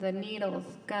the Needles,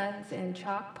 Guns, and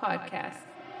Chalk podcast.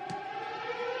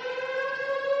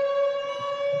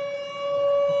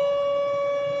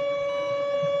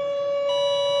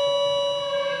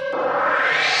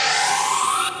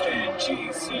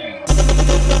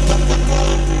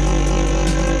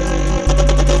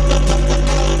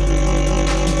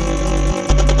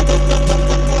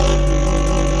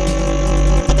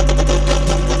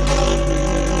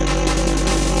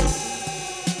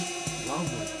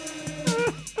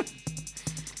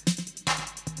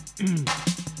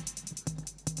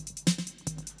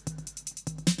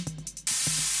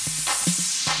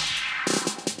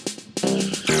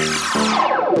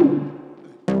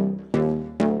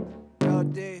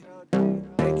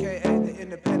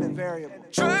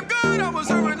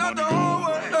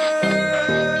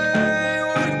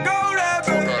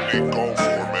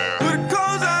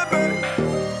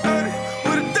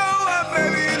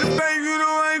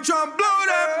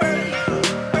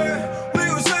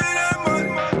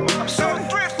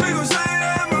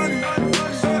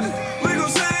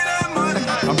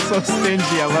 Stingy,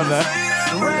 I love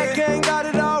that. The Rat Gang got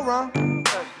it all wrong.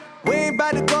 We ain't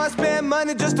about to go and spend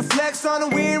money just to flex on them.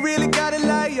 We ain't really got it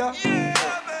like ya.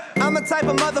 I'm the type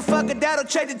of motherfucker that'll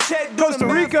check the check. Costa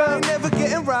Rica. Ain't never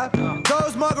getting robbed.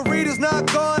 Those margaritas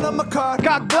not going on my card.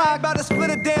 Cock block. About to split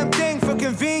a damn thing for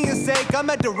convenience sake. I'm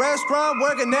at the restaurant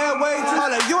working that waitress.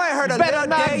 Hold up, you ain't heard a Better little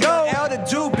not day. go. L the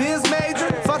Jew biz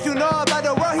major. Fuck you know about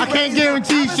the world. I can't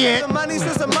guarantee shit. The money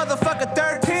since a motherfucker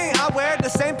 13. I wear the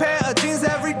same pair of jeans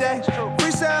every day.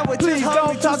 Free sandwiches. Please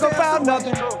don't talk about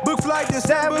nothing. Book flight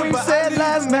December, we but said I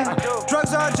last leave night.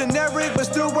 Drugs are generic, but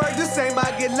still work the same.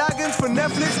 I get logins for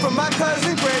Netflix from my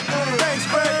cousin Greg. Thanks,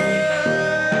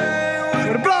 Greg.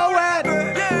 Where the blow at?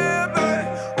 Yeah,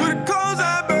 babe. Where the coals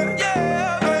at, babe.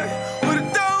 Yeah, babe. Where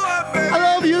the dough at, babe.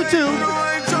 I love you too.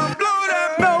 I ain't tryna blow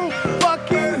that, No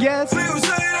fucking yes. We gon' say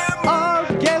that, Our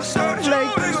guest we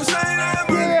flake. gon' say that,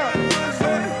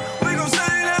 Yeah. we gon' say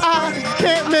that. I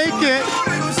can't make it.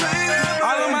 We gon' say that.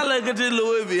 All of my luggage is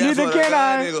Louis V. Neither can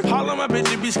I. All of my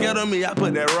bitches be scared of me. I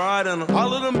put that rod in them.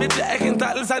 All of them bitches acting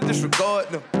thoughtless. I disregard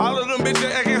them. All of them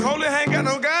bitches acting holy. Ain't got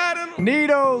no God in them.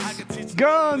 Needles,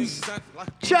 guns,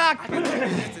 chalk.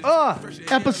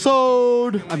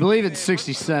 Episode. I believe it's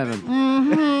 67.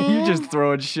 You just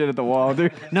throwing shit at the wall,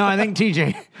 dude. No, I think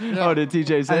TJ. Oh, did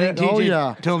TJ say I it? think TJ Oh,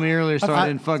 yeah. told me earlier, so I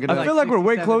didn't fuck it I up. feel like we're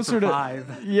way 67 closer for to.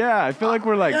 5. Yeah, I feel like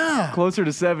we're like Yeah. closer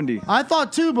to 70. I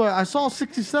thought too, but I saw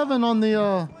 67 on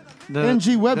the The-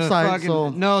 NG the website. fucking- So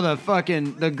No,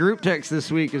 the group text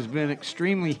this week has been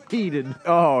extremely heated.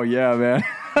 Oh yeah, man.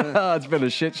 It's been a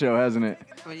shit show, hasn't it?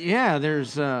 Yeah,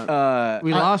 there's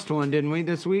we lost one, didn't we,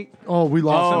 this week? we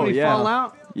lost. Somebody yeah. fall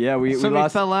out? Yeah, we Somebody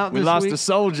lost. fell out we this lost week? a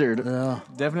soldier. Yeah.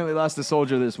 Definitely lost a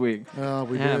soldier this week. Yeah,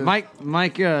 we Yeah,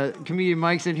 did. comedian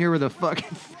Mike's in here with a fucking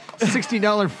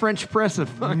 $60 French press of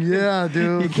fucking. Yeah, He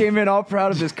dude. came in all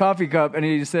proud of his coffee cup, and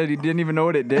he said he didn't even know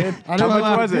what it did. I How don't know much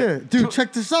what was it? Dude,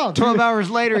 check this out. dude. 12 hours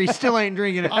later, he still ain't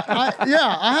drinking it.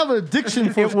 I have an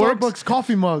addiction for It works. Starbucks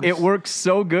coffee mugs. It works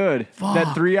so good that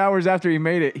Fuck. 3 hours after he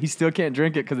made it, he still can't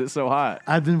drink it because it's so hot.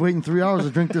 I've been waiting 3 hours to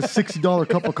drink this $60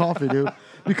 cup of coffee, dude.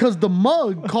 Because the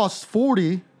mug costs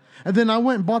 $40, and then I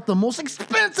went and bought the most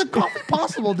expensive coffee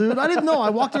possible, dude. I didn't know.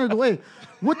 I walked in the way.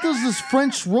 What does this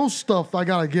French roast stuff I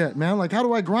gotta get, man? Like, how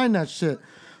do I grind that shit?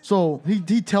 So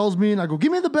he tells me, and I go,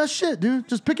 give me the best shit, dude.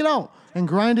 Just pick it out and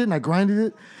grind it, and I grinded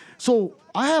it. So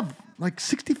I have like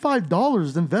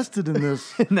 $65 invested in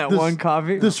this. In that one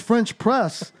coffee? This French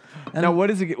press. And Now, what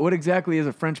is it? What exactly is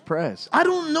a French press? I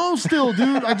don't know still,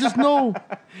 dude. I just know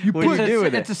you What do put you do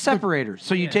with It's it? a separator.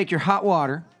 So you take your hot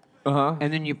water, Uh-huh.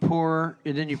 and then you pour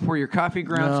your coffee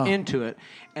grounds Yeah. into it,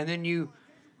 and then you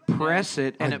press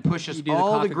it, and it pushes You do the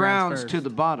all the coffee grounds grounds first. to the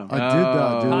bottom. I did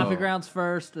that, dude. Coffee grounds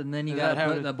first, and then you Is got that to how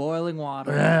put it in the is? boiling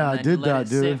water. Yeah, and I then did let that, it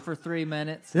dude. sit for 3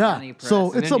 minutes. Yeah, And then you press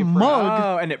so it. it's then a you press- mug.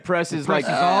 Oh, and it presses like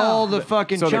presses all the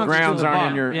fucking so the chunks to grounds the aren't in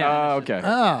bottom. your. Yeah. Oh, okay.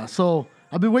 Ah, so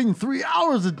I've been waiting 3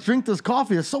 hours to drink this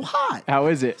coffee. It's so hot. How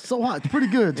is it? So hot. It's pretty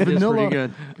good. It's It is vanilla. pretty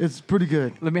good. It's pretty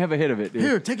good. Let me have a hit of it, dude.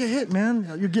 Here, take a hit,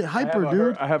 man. You get I have hyper, a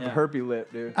dude. I have a herpy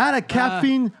lip, dude. I had a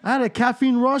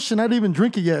caffeine rush, and I didn't even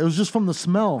drink it yet. It was just from the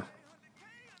smell.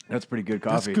 That's pretty good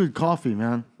That's coffee. good coffee,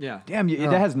 man. Yeah. Damn,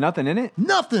 that has nothing in it.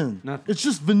 Nothing. Nothing. It's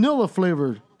just vanilla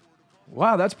flavored.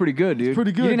 Wow, that's pretty good, dude.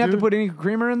 pretty good, You didn't have to dude. put any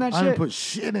creamer in that I shit. didn't put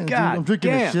shit in, dude. God I'm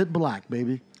drinking damn. this shit black,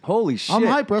 baby. Holy shit. I'm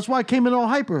hyper. That's why I came in all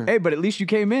hyper. Hey, but at least you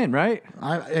came in, right?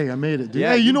 I made it, dude.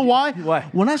 Yeah, hey, you you know did. why? Why?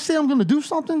 When I say I'm gonna do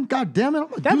something, god damn it, I'm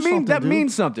gonna do something. That dude.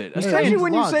 means something. Especially means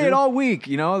when a you lot, say it dude. all week.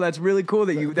 You know, that's really cool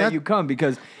that you come,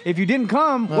 because if you didn't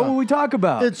come, what would we talk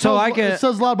about? It So tells- it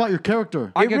says a lot about your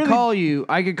character. I It could really- call you.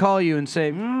 I could call you and say,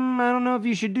 I don't know if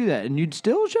you should do that, and you'd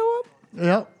still show up.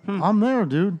 Yep, I'm there,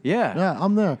 dude. Yeah.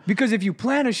 I'm there. Because if you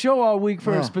plan a show all week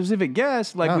for Yeah. a specific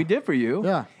guest, like Yeah. we did for you,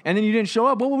 Yeah. and then you didn't show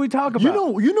up, what would we talk about?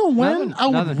 You know when Nothing. I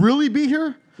would Nothing. really be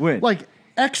here? When? Like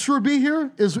extra be here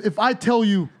is if I tell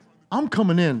you I'm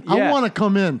coming in. I Yeah. want to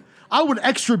come in. I would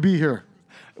extra be here.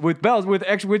 with bells, with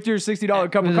your $60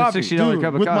 cup of With a coffee. $60 Dude,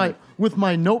 cup of with coffee. with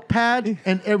my notepad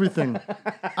and everything.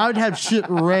 I'd have shit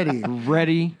ready.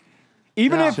 Ready.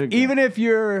 Even Yeah. if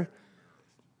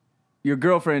your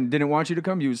girlfriend didn't want you to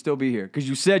come, you would still be here because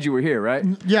you said you were here, right?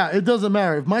 Yeah, it doesn't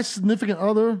matter. If my significant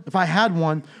other, if I had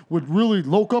one, would really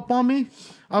loke up on me,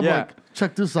 I'm Yeah. like,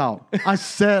 check this out. I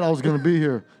said I was gonna be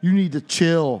here. You need to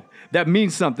chill. That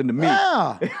means something to me.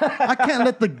 Yeah. I can't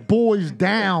let the boys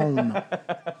down.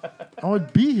 I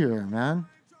would be here, man.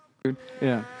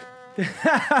 Yeah.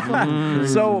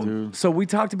 So we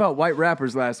talked about white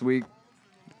rappers last week.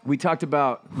 We talked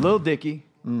about Lil Dicky.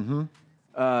 Mm-hmm.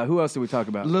 Who else did we talk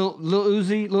about? Lil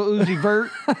Uzi Vert,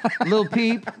 Lil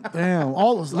Peep, Damn.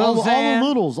 All the Xan.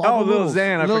 littles. Oh, All the Lil littles.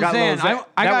 Xan. I Lil forgot Xan. Lil Xan.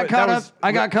 I got caught that up. was-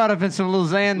 I got caught up in some Lil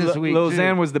Xan this week. Lil too.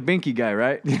 Xan was the Binky guy,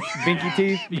 right? Binky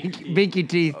teeth. Binky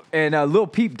Teeth. And Lil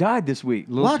Peep died this week.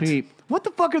 Lil What? Peep. What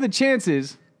the fuck are the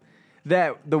chances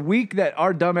that the week that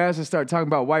our dumbasses start talking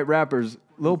about white rappers,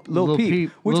 Lil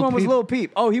Peep. Which Lil one was Peep. Lil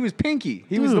Peep? Oh, he was Pinky.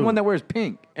 He was the Dude. one that wears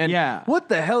pink. And Yeah. what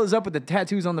the hell is up with the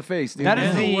tattoos on the face, dude? That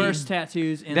is The the worst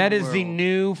tattoos in That the is the world.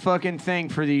 new fucking thing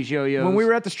for these yo-yos. When we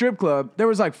were at the strip club, there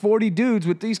was like 40 dudes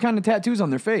with these kind of tattoos on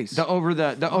their face. the over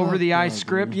the eye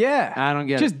script. Yeah. I don't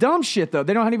get Just it. dumb shit, though.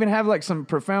 They don't even have like some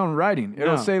profound writing.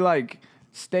 It'll No. say like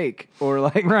steak or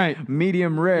like Right.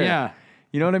 medium rare. Yeah.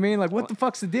 You know what I mean? Like, what the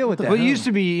fuck's the deal with that? Well, it used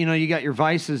to be, you got your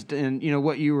vices and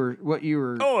what you were.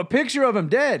 Oh, a picture of him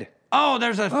dead. Oh,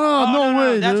 there's a. no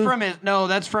way, That's dude. from his. No,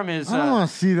 that's from his. I don't want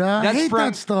to see that. I That's hate from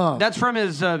that stuff. That's from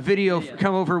his video.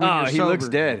 Come over when Oh, you're he sober. looks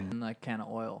dead. And like can of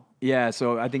oil. Yeah,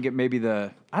 so I think it may be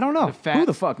I don't know. fat- Who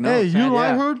the fuck knows? hey, you know what I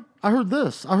Yeah. heard? I heard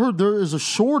this. I heard there is a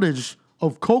shortage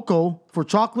of cocoa for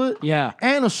chocolate. Yeah.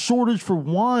 And a shortage for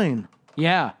wine.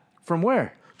 Yeah, From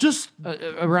where? Just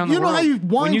around the you know world. how you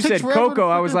wine When you takes said forever to Coco,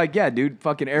 I was freaking- like, yeah, dude,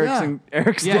 fucking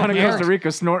Eric's Yeah, down in Eric's- Costa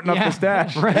Rica snorting up the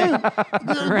stash. Right. But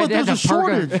Right, there's that's a a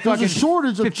parka, shortage. There's a fucking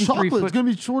shortage of 53 chocolate. foot- It's gonna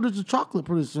be shortage of chocolate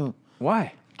pretty soon. Why?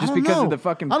 I Just don't because know. of the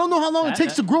fucking. I don't know how long it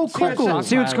takes to grow cocoa.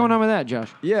 See what's going on with that, Josh.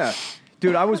 Yeah,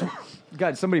 dude, I was.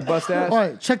 God, somebody bust ass. All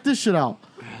right, check this shit out.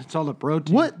 It's all the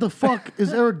protein. What the fuck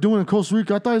is Eric doing in Costa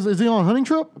Rica? I thought is he on a hunting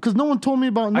trip? Because no one told me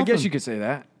about nothing. I guess you could say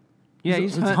that. Yeah,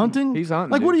 It's he's hunting. He's hunting,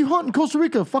 Like, dude. what are you hunting in Costa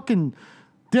Rica? Fucking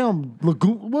damn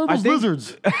lagoon. What are I those think-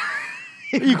 lizards?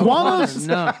 Iguanas?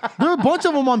 No. There are a bunch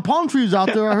of them on palm trees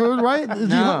out there. I heard, right?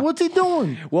 No. What's he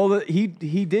doing? Well, he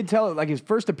did tell like his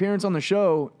first appearance on the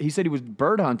show. He said he was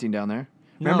bird hunting down there.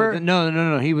 Remember?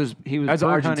 No. He was That's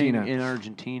bird hunting Argentina. in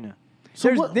Argentina. So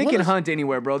They what can is- hunt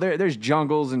anywhere, bro. There's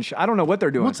jungles and I don't know what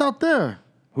they're doing. What's out there?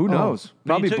 Who knows?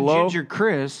 Probably He took blow. Ginger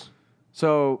Chris.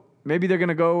 So maybe they're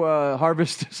gonna go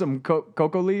harvest some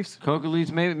cocoa leaves. Cocoa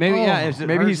leaves, maybe Oh. yeah. Is it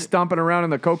Maybe hers? he's stomping around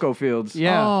in the cocoa fields.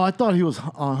 yeah. Oh, I thought he was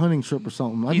on a hunting trip or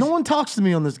something. Like, He's- no one talks to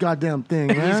me on this goddamn thing,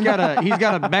 man. He's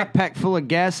got a backpack full of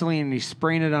gasoline and he's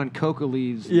spraying it on cocoa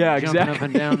leaves. Yeah, jumping exactly. up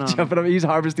and down on it. Jumping up. He's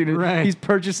harvesting it. Right. He's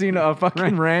purchasing a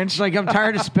fucking ranch. It's like I'm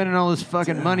tired of spending all this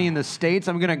fucking money in the States.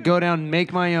 I'm gonna go down and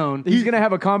make my own. He's gonna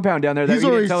have a compound down there that he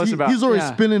didn't tell us about. He's already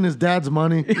Yeah. spending his dad's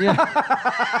money. Yeah.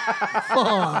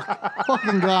 Fuck.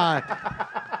 Fucking guy.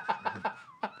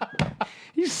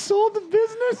 He sold the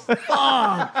business.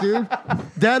 Fuck, dude.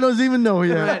 Dad doesn't even know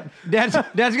yet. Dad's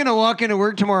gonna walk into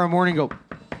work tomorrow morning and go,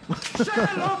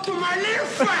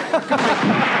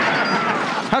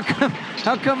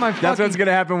 how come my That's what's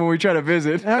gonna happen when we try to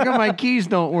visit. how come my keys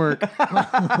don't work?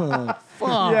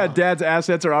 Yeah, Dad's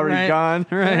assets are already Right, gone.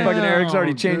 right. Fucking Eric's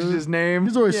already Damn, changed dude. his name.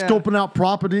 He's already Yeah. scoping out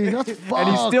property. That's fucked And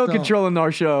he's still up. controlling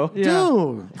our show.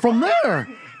 Dude, from there.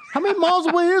 How many miles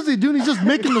away is he, dude? He's just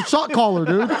making the shot caller,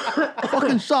 dude.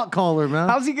 Fucking shot caller, man.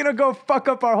 How's he gonna go fuck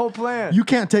up our whole plan? You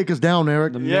can't take us down,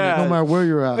 Eric. Yeah. No matter where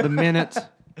you're at. The minutes.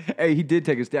 Hey, he did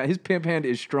take us down. His pimp hand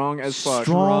is strong as fuck.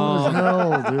 Strong as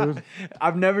hell, dude.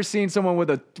 I've never seen someone with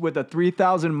a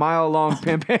 3,000 mile long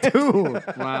pimp hand. Dude,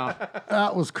 Wow.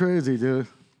 that was crazy, dude.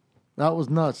 That was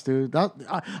nuts, dude.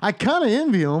 I kind of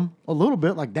envy him a little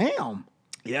bit. Like, damn.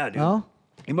 Yeah, dude. Huh?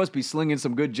 He must be slinging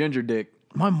some good ginger dick.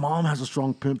 My mom has a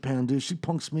strong pimp pan, dude. She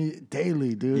punks me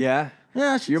daily, dude. Yeah.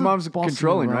 Yeah, she's Your a mom's bossy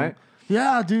controlling, around. right?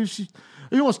 Yeah, dude.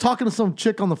 I was talking to some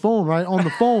chick on the phone, right? On the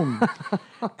phone.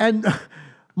 And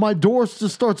my door just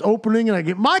starts opening and I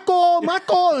get, Michael.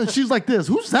 And she's like this.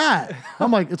 Who's that?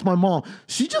 I'm like, it's my mom.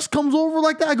 She just comes over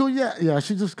like that. I go, yeah,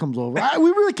 she just comes over. We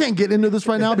really can't get into this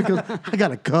right now because I got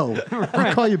to go.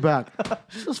 I'll call you back.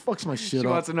 She just fucks my shit She up.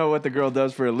 wants to know what the girl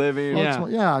does for a living.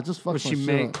 Yeah. Just fucks What's my she shit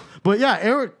make? up. But yeah,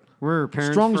 Eric, Where are her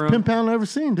parents strongest from? pimp pound I've ever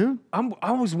seen, dude.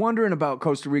 I was wondering about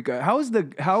Costa Rica.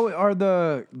 How are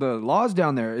the laws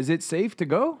down there? Is it safe to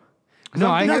go? No,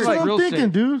 I hear That's it's what I'm real thinking,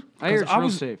 safe. dude. I hear it's I real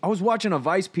was safe. I was watching a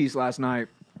Vice piece last night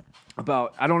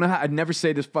about I'd never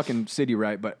say this fucking city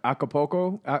right, but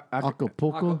Acapulco.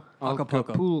 Acapulco.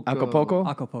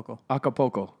 Acapulco.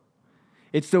 Acapulco.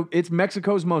 It's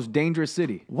Mexico's most dangerous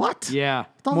city. What? Yeah.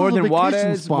 I thought it More was a than vacation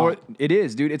Juarez. spot. It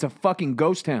is, dude. It's a fucking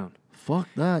ghost town. Fuck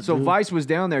that. So dude. Vice was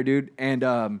down there, dude, and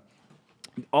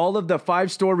all of the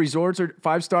 5-star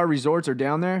resorts are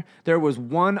down there. There was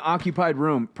one occupied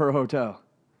room per hotel.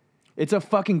 It's a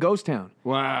fucking ghost town.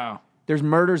 Wow. There's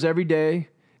murders every day.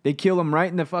 They kill them right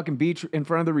in the fucking beach in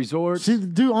front of the resorts. See,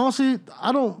 dude, honestly,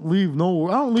 I don't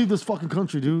leave this fucking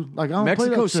country, dude. Like, I don't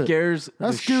Mexico play that shit. scares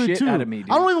That's the scary shit too. out of me,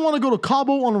 dude. I don't even want to go to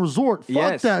Cabo on a resort. Fuck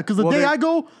Yes. that. Because the Well, day they're- I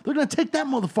go, they're gonna take that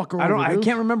motherfucker over. I dude.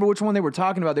 can't remember which one they were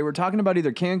talking about. They were talking about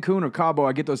either Cancun or Cabo.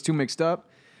 I get those two mixed up.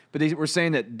 But they were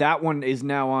saying that one is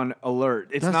now on alert.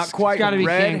 It's That's- not quite It's got to be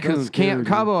red. Cancun. scary,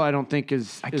 Cabo, I don't think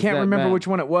is. I can't remember which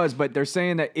one it was, but they're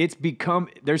saying that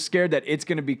they're scared that it's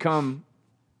going to become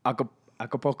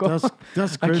Acapulco.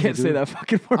 That's I crazy, can't say dude. that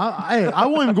fucking word. I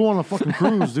won't even go on a fucking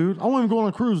cruise, dude. I won't even go on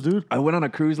a cruise, dude. I went on a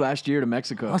cruise last year to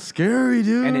Mexico, That's scary,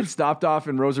 dude. and it stopped off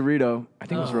in Rosarito. I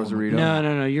think it was Rosarito.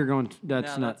 No. You're going. No,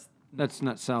 That's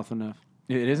not south enough.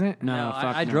 It isn't? No,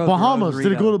 fuck I no. drove Bahamas. To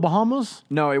Did it go to Rosarito. Bahamas?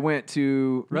 No, it went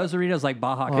to. Rosarito's like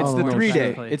Baja. It's the Oh, 3-day.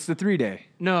 exactly. It's the 3-day.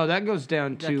 No, that goes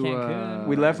down Yeah, to. Cancun.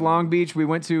 We left Long Beach. We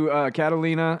went to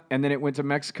Catalina, and then it went to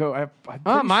Mexico.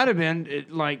 It might have been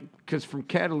because from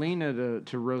Catalina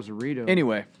to Rosarito.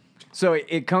 Anyway, so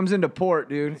it comes into port,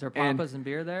 dude. Is there and papas and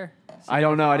beer there? I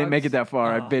don't know. I didn't make it that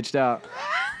far. I bitched out.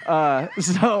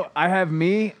 So I have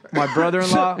me, my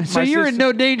brother-in-law. So my you're in sister-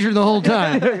 no danger the whole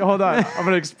time. Hold on. I'm going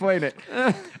to explain it.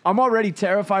 I'm already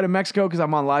terrified of Mexico because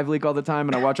I'm on Live Leak all the time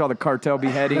and I watch all the cartel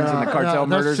beheadings and the cartel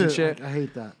that murders and shit. I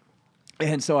hate that.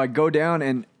 And so I go down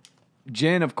and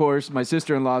Jen, of course, my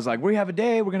sister-in-law is like, we have a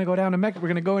day. We're going to go down to Mexico. We're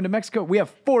going to go into Mexico. We have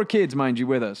 4 kids, mind you,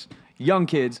 with us. Young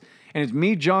kids. And it's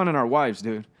me, John, and our wives,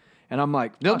 dude. And I'm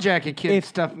like, They'll fuck, jack a kid if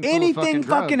stuff full of anything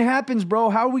fucking drugs. happens, bro,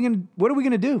 what are we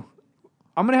going to do?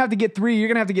 I'm going to have to get 3. You're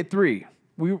going to have to get 3.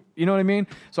 You know what I mean?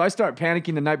 So I start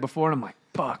panicking the night before and I'm like,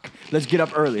 fuck, let's get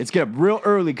up early. Let's get up real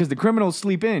early because the criminals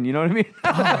sleep in. You know what I mean?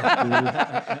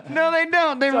 No, they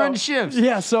don't. They run shifts.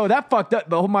 Yeah, so that fucked up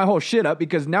my whole shit up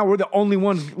because now we're the only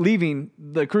ones leaving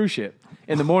the cruise ship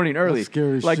in the morning early. That's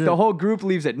scary as like shit. the whole group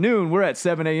leaves at noon. We're at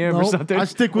 7 a.m. or Nope, something. I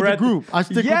stick with We're the at group. I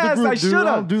stick Yes, with the I group, dude. should've.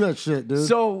 I don't do that shit, dude.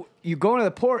 So you go into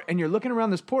the port and you're looking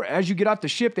around this port. As you get off the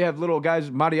ship, they have little guys,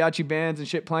 mariachi bands and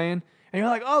shit playing. And you're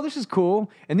like, oh, this is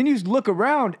cool. And then you just look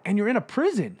around and you're in a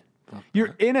prison.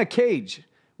 You're in a cage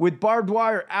with barbed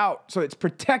wire out. So it's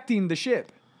protecting the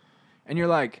ship. And you're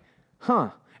like, huh.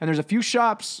 And there's a few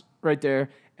shops right there.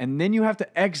 And then you have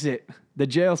to exit the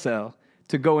jail cell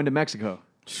to go into Mexico.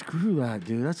 Screw that,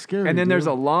 dude. That's scary. And then dude. there's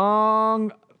a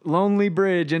long, lonely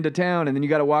bridge into town. And then you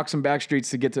got to walk some back streets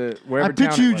to get to wherever I town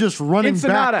picture it you was. just running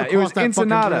Ensenada. back It was across that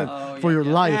fucking Ensenada. bridge for your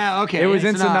life. Yeah, okay. It was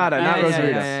Ensenada, not yeah,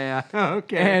 Rosarito. Yeah.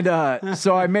 Okay. And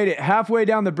so I made it halfway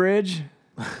down the bridge,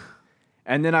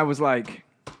 and then I was like,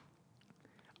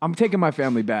 I'm taking my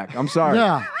family back. I'm sorry.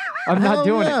 Yeah. I'm not Hell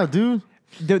doing yeah, it. dude.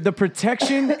 The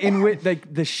protection in which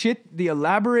the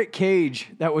elaborate cage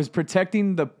that was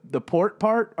protecting the port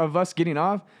part of us getting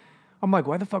off, I'm like,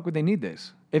 why the fuck would they need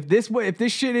this? If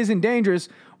this shit isn't dangerous,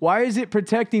 why is it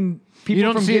protecting people you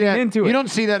don't from see getting that. into it? You don't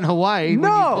see that in Hawaii when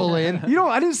you pull in.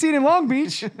 I didn't see it in Long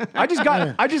Beach. I just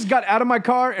got out of my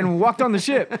car and walked on the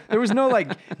ship. There was no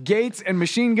like gates and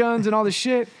machine guns and all this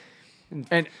shit.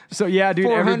 And so yeah, dude,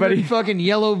 400 everybody. fucking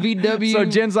yellow VW. So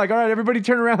Jen's like, all right, everybody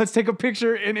turn around. Let's take a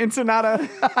picture in Ensenada.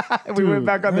 And we went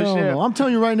back on the Hell ship. no. I'm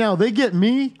telling you right now, they get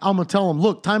me, I'm gonna tell them,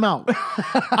 look, time out.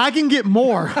 I can get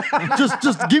more.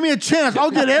 just give me a chance.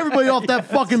 I'll get everybody off that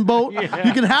fucking boat.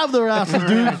 You can have their asses,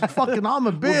 dude. Fucking, I'm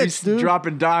a We'll bitch, be dude.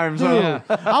 dropping dimes. Dude,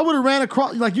 Huh? I would have ran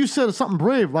across, like you said, something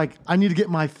brave. Like, I need to get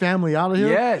my family out of here.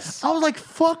 Yes. I was like,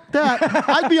 fuck that.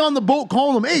 I'd be on the boat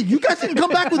calling them, hey, you guys didn't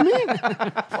come back with me?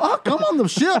 Fuck, I'm I'm on the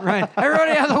ship. Right.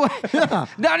 Everybody out of the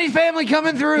way. Donnie's family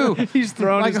coming through. He's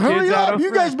throwing Like, his hurry kids at up. him.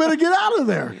 You guys better get out of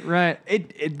there. Right.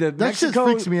 The That shit Mexico,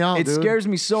 freaks me out, It dude. scares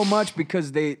me so much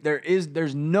because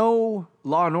there's no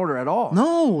law and order at all.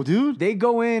 No, dude. They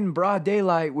go in broad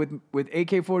daylight with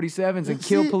AK-47s and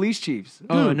kill See- police chiefs.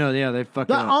 Oh, no, yeah, they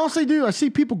fucking That, honestly, dude, I see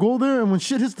people go there, and when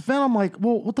shit hits the fan, I'm like,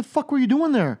 well, what the fuck were you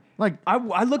doing there? Like, I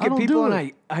look I at don't people do and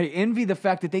it. I envy the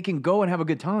fact that they can go and have a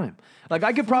good time. Like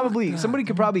I could probably somebody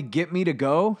could probably get me to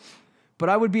go, but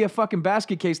I would be a fucking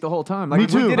basket case the whole time. Like Me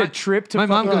if we too. did a trip to My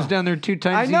mom fucking- goes down there 2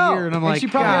 times I know, a year, and I'm and like, she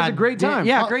probably has a God great damn- time.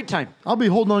 Yeah, great time. I'll be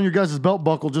holding on your guys' belt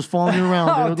buckle, just following you around,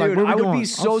 Oh, dude. dude, Like, where we I would going? be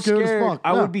so I'm scared. as fuck.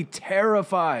 I Yeah. would be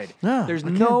terrified. Yeah, there's I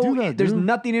can't no, do that, there's dude.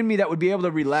 nothing in me that would be able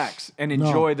to relax and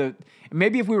enjoy the.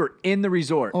 Maybe if we were in the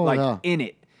resort, Oh, like yeah. in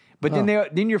it. But then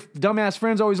your dumbass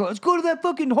friends always like, let's go to that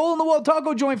fucking hole in the wall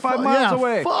taco joint 5 Fuck, miles yeah,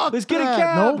 away. fuck Let's get that. a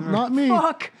cab. Nope, not me.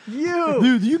 Fuck you.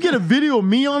 Dude, you get a video of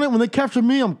me on it. When they capture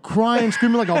me, I'm crying,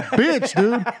 screaming like a bitch,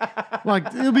 dude. Like,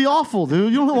 it'll be awful,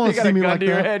 dude. You don't want You to got see a me gun like to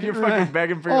your that. head. You're fucking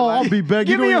begging for your Oh, life. I'll be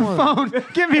begging. Give me You a don't wanna- phone.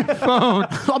 Give me a phone.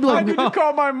 I'll be Why like, did you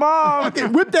call my mom?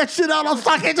 whip that shit out. I'll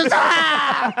suck it. Just,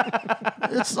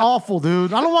 It's awful,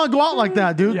 dude. I don't want to go out like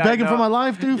that, dude. Yeah, I Begging for know. my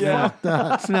life, dude. Yeah. Fuck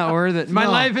that. It's not worth it. My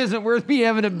No. life isn't worth me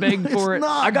having to beg for it.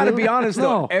 not. I gotta dude. be honest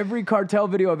though. No. Every cartel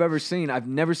video I've ever seen, I've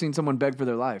never seen someone beg for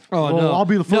their life. Oh Well, no! I'll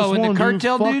be the first no, when one, the dude.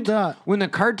 cartel Fuck dudes, that. when the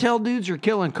cartel dudes are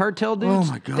killing cartel dudes,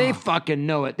 my God. they fucking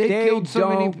know it. They They killed so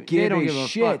many. don't give they don't a give a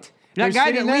shit. fuck. That They're guy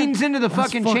sitting that there- leans into the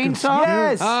fucking fucking chainsaw.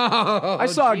 Yes. Oh, I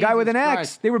saw a guy with an Jesus axe.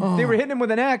 Christ. They were hitting him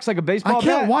with an axe like a baseball I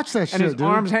can't bat, watch that and shit, his dude.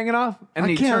 arms hanging off, and I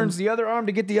he can't. turns the other arm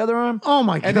to get the other arm. Oh,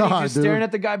 my And then God, he's just dude. staring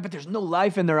at the guy, but there's no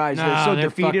life in their eyes. Nah, they're so they're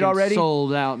defeated fucking already,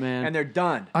 sold out, man. and they're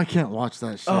done. I can't watch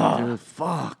that shit, dude.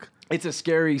 Fuck. It's a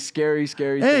scary, scary,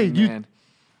 scary Hey, thing, you- man.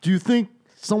 Do you think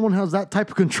someone has that type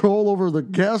of control over the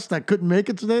guest that couldn't make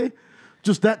it today?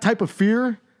 Just that type of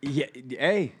fear? Yeah,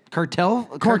 hey, cartel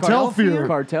fear.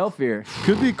 cartel fear.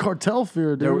 Could be cartel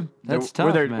fear, dude. That's Were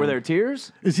tough, there man. were there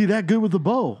tears? Is he that good with the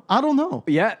bow? I don't know.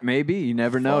 Yeah, maybe. You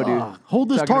never know, dude. Hold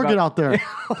this Talking target about- out there.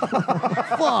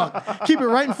 Fuck. Keep it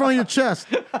right in front of your chest.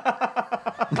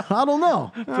 I don't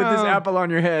know. Put this apple on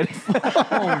your head.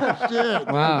 Shit.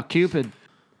 Wow, Cupid.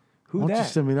 Who Why don't you that?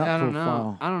 send me that I don't profile?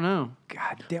 know. I don't know.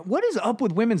 God damn! What is up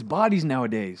with women's bodies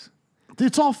nowadays?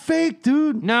 It's all fake,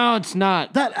 dude. No, it's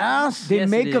not. That ass. They Yes,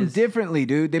 make it them is. differently,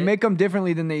 dude. They make them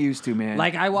differently than they used to, man.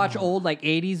 Like I watch old like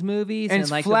 80s movies And and,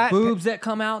 it's like flat- the boobs that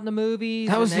come out in the movies.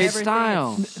 That was and his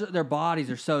everything. style. Their bodies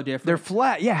are so different. they're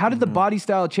flat. Yeah. How did the body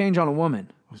style change on a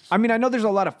woman? I mean, I know there's a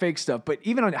lot of fake stuff, but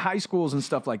even on high schools and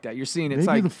stuff like that, you're seeing it's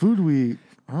Maybe like the food we eat.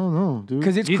 I don't know, dude.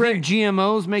 because it's Do you think crazy.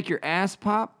 GMOs make your ass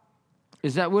pop?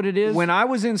 Is that what it is? When I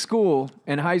was in school,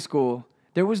 in high school,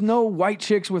 there was no white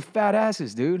chicks with fat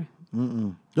asses, dude.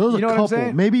 There was You know a what I'm couple,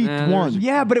 saying? maybe Yeah, there was one.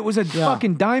 Yeah, but it was a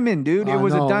fucking diamond, dude. It I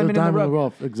was know, a they're diamond in the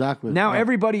rough. Exactly. Now Yeah.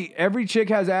 every chick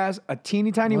has ass, a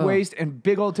teeny tiny Yeah. waist, and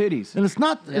big old titties. And it's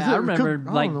not. is yeah, it, I remember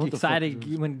don't like know what the fuck excited it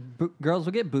is. when girls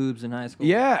would get boobs in high school.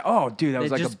 Yeah. Oh, dude, that They'd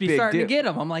was like just a be big starting deal. to get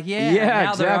them. I'm like, yeah. Yeah,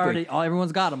 now they're exactly. already.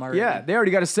 Everyone's got them already. Yeah, they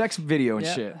already got a sex video and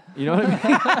Yeah. shit. You know what I mean?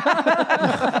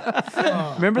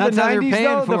 Remember That's the how they're 90s paying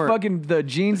though? for it. The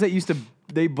jeans that used to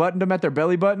they buttoned them at their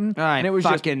belly button, All right, and it was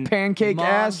just fucking pancake mom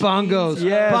ass. bongos.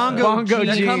 Yes, bongo They're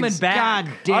jeans. coming back.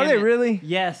 God damn Are they it. really?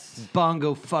 Yes.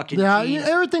 Bongo fucking Yeah, jeans.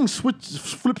 everything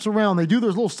flips around. They do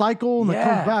their little cycle and it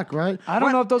Yeah. comes back, right? I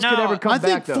don't know if those could No, ever come I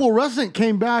think back though. fluorescent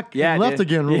came back Yeah, it and left did.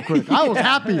 again real quick. I was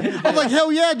happy. I was like,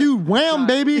 hell yeah, dude. Wham,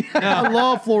 baby. I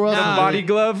love fluorescent. No, Body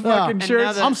glove Yeah. fucking And now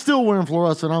shirts. that- I'm still wearing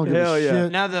fluorescent. I don't give Hell a yeah.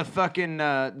 shit. Now the fucking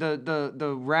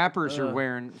the rappers are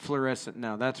wearing fluorescent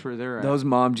now. That's where they're at. Those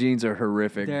mom jeans are horrific.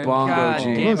 They're- Bongo God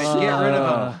jeans. damn it! Look, Get rid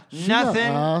of them. she got Nothing.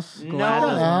 ass. No.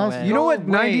 ass. You know what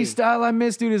No way. 90s style I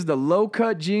miss, dude, is the low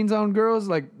cut jeans on girls,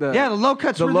 like the Yeah, the low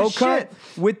cuts the were low the cut shit.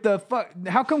 with the fuck.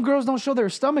 How come girls don't show their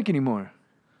stomach anymore?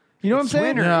 You know what I'm saying?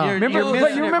 winter. Yeah. You're- Remember, you're but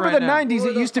missing you it remember right the now. 90s?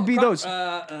 It used to be those.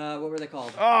 What were they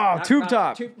called? Oh, tube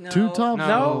top. No. Tube top?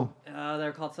 No,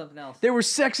 They're called something else. they were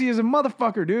sexy as a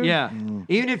motherfucker, dude. Yeah.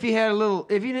 Even if you had a little,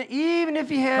 even if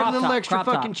you had Crop a little top, extra crop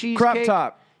top. fucking cheesecake, Crop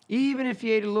top. even if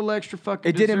you ate a little extra fucking,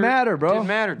 It didn't dessert, matter, bro. Didn't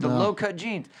matter. The low cut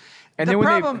jeans. And The then when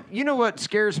they- problem, you know what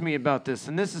scares me about this,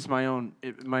 and this is my own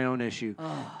issue.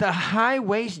 The high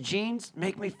waist jeans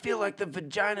make me feel like the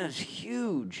vagina is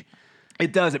huge.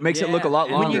 It does. It makes it look a lot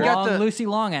and longer. you got long, the- Lucy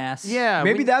long ass. Yeah.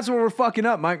 Maybe when- that's where we're fucking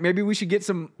up, Mike. Maybe we should get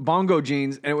some bongo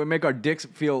jeans, and it would make our dicks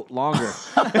feel longer.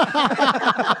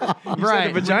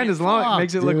 right. The vagina's long. Fuck, It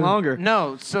makes it look dude. longer.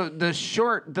 No, so the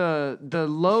short, the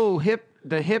low hip,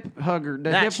 the hip hugger,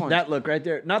 the hip one. That look right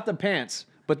there. Not the pants,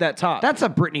 but that top. That's a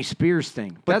Britney Spears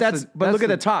thing. but look at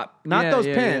the top. Not Yeah, those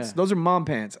yeah, pants. yeah. Those are mom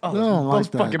pants. Oh, I don't those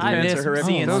like that. fucking I pants miss are horrific.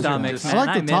 seeing Those are stomachs, just- man. I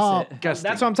like the miss top. it. That's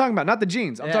what I'm talking about. Not the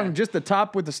jeans. I'm Yeah. talking just the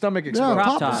top with the stomach Yeah, exposed.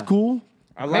 top top. is cool.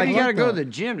 I Maybe like you got to like go to that. the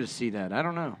gym to see that. I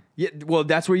don't know. Yeah, well,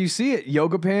 that's where you see it.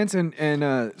 Yoga pants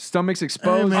and stomachs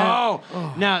exposed. man.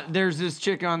 Oh, now there's this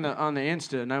chick on the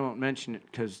Insta, and I won't mention it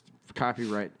because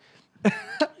copyright.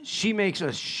 She makes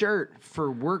a shirt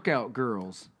for workout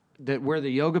girls that wear the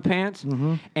yoga pants,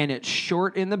 and it's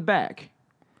short in the back,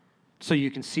 so you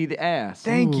can see the ass.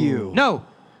 Thank you. No,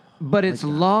 but it's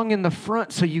long in the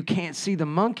front, so you can't see the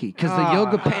monkey because the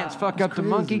yoga pants fuck up the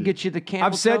monkey, get you the camel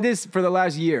I've said toe. this for the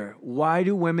last year. Why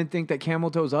do women think that camel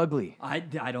toe's ugly? I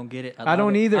don't get it. I love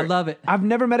don't it. either. I love it. I've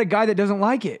never met a guy that doesn't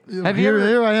like it. Have you ever?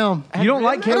 Here I am. You don't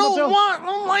like I camel toe?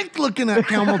 don't like looking at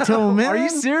camel toe, man. Are you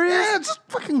serious? Yeah, it's just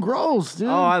fucking gross, dude.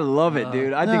 Oh, I love it,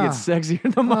 dude. I think yeah. it's sexier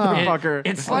than the motherfucker.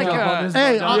 It's like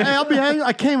Hey, I'll be angry.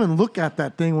 I can't even look at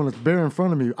that thing when it's bare in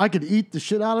front of me. I could eat the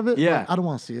shit out of it. Yeah. But I don't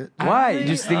want to see it. Why? You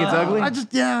just think it's ugly? I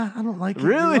don't like it.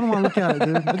 Really? I don't want to look at it,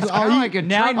 dude. I just- I'll kinda eat- like a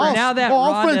Now, train I'll- now that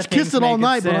all Rhonda friends kiss thing's it all making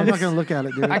night, but I'm not sense. gonna look at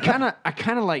it, dude. I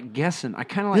kind of like guessing. I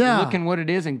kind of like Yeah. looking what it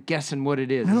is and guessing what it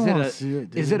is. I don't Is it wanna a see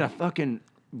it, is dude. it a fucking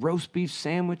roast beef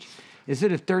sandwich? Is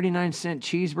it a 39-cent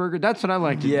cheeseburger? That's what I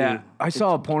like to Yeah. do. I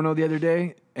saw a porno the other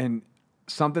day and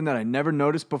something that I never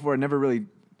noticed before. I never really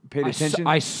paid attention.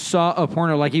 I saw a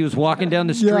porno like he was walking down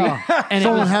the street Yeah. and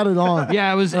Someone it was, had it on.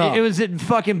 yeah, it was at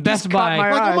fucking Best caught Buy. my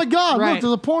eye. Like, oh my God, Right. look,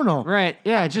 there's a porno. Right.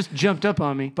 Yeah, it just jumped up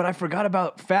on me. but I forgot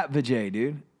about fat vajay,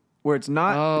 dude. Where it's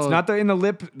not Oh. in the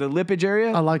lippage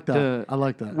area. I like that. The- I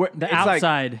like that. Where The it's like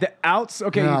outside. the outs.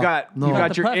 Okay, Yeah. you got No. you got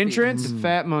The your puffy. entrance, The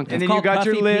fat monkey. and then you called got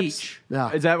your puffy lips. peach.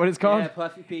 Yeah. Is that what it's called? Yeah,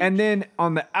 puffy peach. And then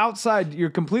on the outside, you're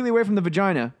completely away from the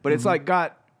vagina, but it's like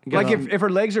got like Yeah. if her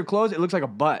legs are closed, it looks like a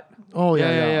butt. Oh yeah,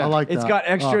 Yeah, yeah, yeah, yeah. I like that. It's got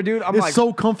extra, dude. I'm it's like,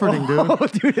 so comforting, dude. Oh,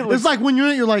 dude, it looks- It's like when you're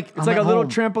in it, you're like, It's like a little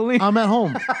trampoline. I'm at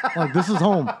home. Like this is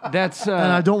home, That's and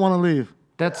I don't want to leave.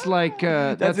 that's like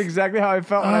That's exactly how I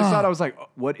felt when I saw it. I was like,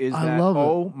 "What is I that? love it.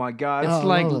 Oh my god!" I it's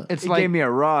like love it. it's it like gave me a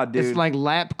rod, dude. it's like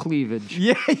lap cleavage.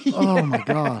 yeah. Oh my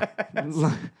God.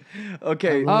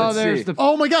 Okay. Oh, let's there's see. the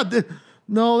Oh my God.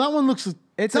 No, that one looks.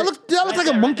 It's that a- looks like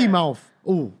a monkey mouth.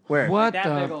 Ooh. where? what That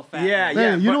big the old fat. Yeah, man.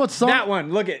 yeah. you know but what song- That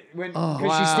one. Look at when because she's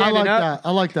Wow. I standing like up. that.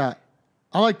 I like that.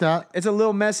 I like that. It's a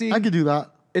little messy. I could do that.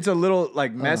 It's a little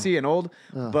like messy and old,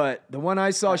 but the one I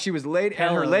saw, she was laid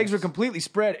and her legs were completely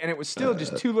spread, and it was still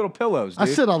just two little pillows. Dude.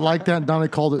 I said I like that, and Donnie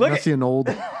called it Look messy at- and old.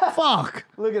 Fuck.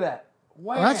 "Look at that.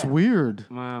 Wow, That's weird.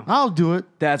 Wow. I'll do it.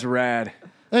 That's rad."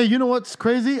 Hey, you know what's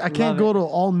crazy? I can't Love go to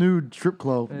all nude strip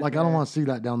club. Like I don't want to see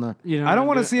that down there. You know, I don't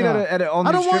want to see it Yeah. at an all nude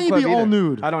I don't want strip you to club be all either.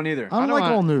 nude. I don't either. I don't like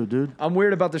want- all nude, dude. I'm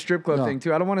weird about the strip club Yeah. thing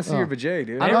too. I don't want to see your vajay,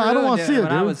 dude. I don't ruined wanna see it,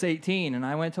 when I dude. was 18 and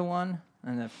I went to one,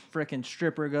 and the freaking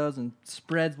stripper goes and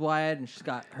spreads wide, and she's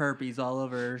got herpes all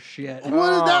over her shit. What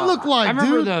does that look like, I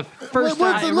remember dude? the first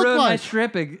what time does It it look ruined my like?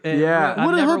 strip. Yeah.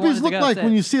 What does never herpes wanted to look go like when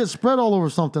since. you see it spread all over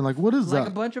something? Like what is Like a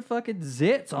that? bunch of fucking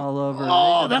zits all over.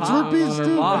 Oh, They that's pop herpes, all over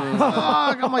dude. bodies.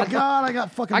 Fuck, oh my God, I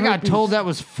got fucking I got herpes. told that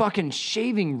was fucking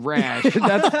shaving rash.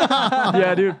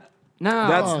 Yeah, dude.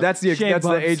 No, That's the Shave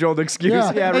bumps. age old excuse.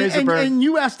 Yeah, Yeah, razor and, burn. and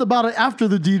you asked about it after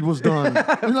the deed was done.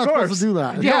 You're not supposed to do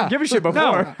that. yeah. don't give a shit before.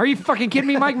 No. Are you fucking kidding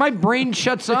me, Mike? My brain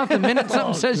shuts off the minute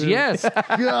something says yes.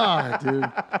 God,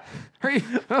 dude. Are you,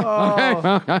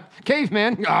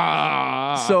 caveman.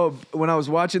 Ah. So when I was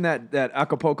watching that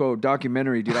Acapulco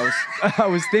documentary, dude, I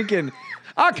was thinking,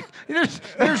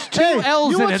 There's two Hey,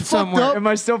 L's you know in what's it fucked somewhere. up? am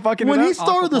I still fucking When it he up?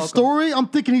 started the story, I'm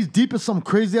thinking he's deep in some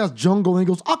crazy ass jungle, and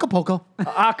he goes Acapulco.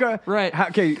 Aka, Right.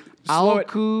 Okay, slow it.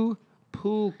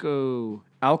 Acapulco.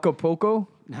 Acapulco.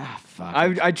 Ah, fuck.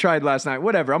 I tried last night.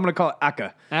 Whatever. I'm gonna call it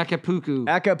Aka. Acapulco.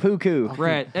 Acapulco.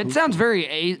 Right. It sounds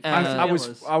very. I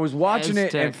was watching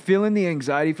it and Aztec. feeling the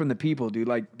anxiety from the people, dude.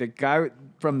 Like the guy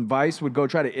from Vice would go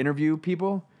try to interview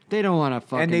people, They don't want to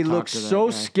fucking. and they talk look to that so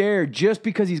guy. scared just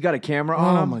because he's got a camera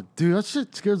on Oh him. my dude, that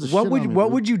shit scares the shit What out would of me. what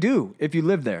dude. would you do if you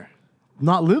lived there?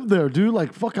 Not live there, dude?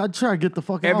 Like fuck, I'd try to get the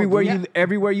fuck Everywhere out. dude.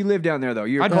 everywhere you live down there though.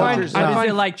 You're I'd find- culture's- I'd Is find-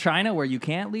 it like China where you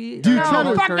can't leave? Dude, Or try to-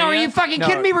 North Fuck no, are Korea? you fucking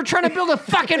kidding me? We're trying to build a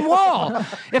fucking wall.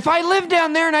 If I lived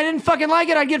down there and I didn't fucking like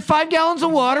it, I'd get 5 gallons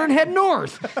of water and head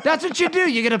north. That's what you do.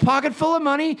 You get a pocket full of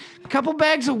money, a couple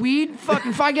bags of weed,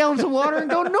 fucking 5 gallons of water, and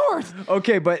go north.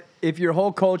 Okay, but if your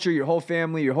whole culture, your whole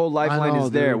family, your whole lifeline know,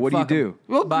 is there, dude. what Fuck do you 'em. do?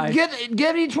 Well, Bye.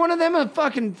 get each one of them a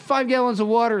fucking 5 gallons of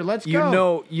water. Let's You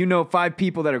go. know 5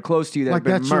 people that are close to you that Like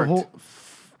have been that's your murked. whole.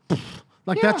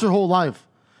 Like that's your whole life.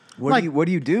 What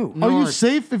do you do? Are you North.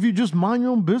 safe if you just mind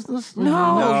your own business? No,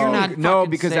 you're not. No,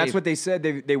 fucking because that's safe. what they said.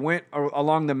 They went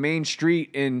along the main street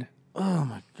in Oh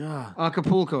my God.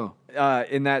 Acapulco.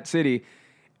 in that city,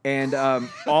 And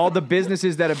all the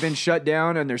businesses that have been shut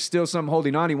down, and there's still some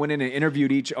holding on. He went in and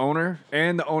interviewed each owner,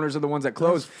 and the owners are the ones that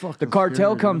closed. fucking The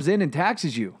cartel scary, comes in and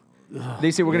taxes you.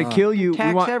 They say we're gonna kill you.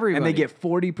 Tax and they everybody. get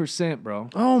 40%, bro.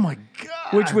 Oh my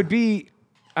god. Which would be,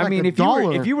 I Like mean, a if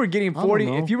dollar. you were getting I don't 40,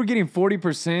 know. if you were getting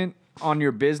 40% on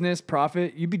your business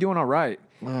profit, you'd be doing all right.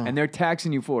 And they're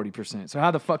taxing you 40%. So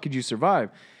how the fuck could you survive?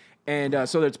 And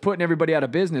so it's putting everybody out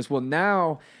of business. Well,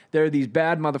 now there are these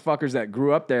bad motherfuckers that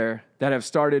grew up there that have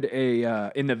started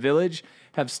in the village,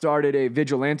 have started a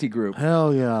vigilante group.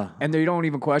 Hell yeah. And they don't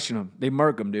even question them. They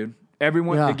murk them, dude.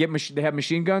 Everyone, Yeah. they have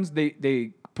machine guns.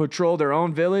 They patrol their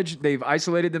own village. They've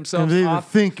isolated And themselves they even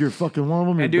off. think you're fucking one of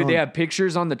them. And dude, they have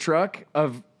pictures on the truck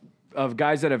of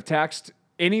guys that have taxed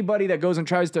anybody that goes and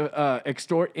tries to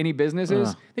extort any businesses.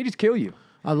 Yeah. They just kill you.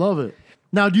 I love it.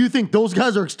 Now, do you think those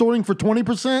guys are extorting for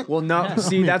 20%? Well, no.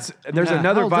 See, there's Yeah.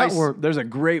 another How does that Vice. work? There's a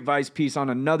great Vice piece on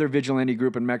another vigilante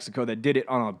group in Mexico that did it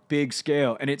on a big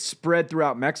scale, and it spread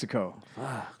throughout Mexico.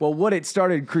 Well, what it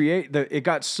started it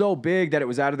got so big that it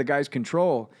was out of the guy's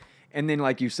control. And then,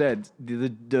 like you said,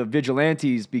 the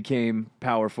vigilantes became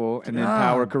powerful, and then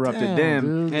power corrupted damn,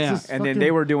 them. dude. It's Yeah. just And then fucking-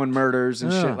 they were doing murders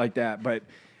and Yeah. shit like that. But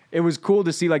it was cool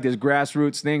to see like this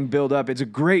grassroots thing build up. It's a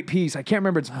great piece. I can't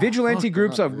remember. It's vigilante fuck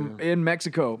groups that, in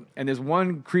Mexico, and this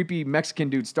one creepy Mexican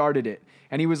dude started it,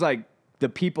 and he was like, the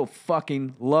people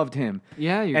fucking loved him.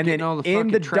 Yeah, you're and getting then all the in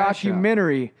fucking the trash out.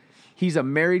 documentary, he's a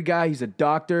married guy. He's a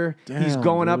doctor. He's Damn,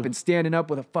 going up dude. and standing up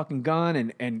with a fucking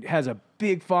gun and has a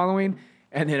big following.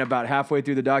 And then about halfway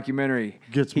through the documentary,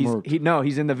 Gets he's murked.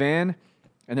 he's in the van,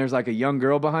 and there's like a young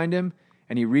girl behind him,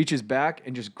 and he reaches back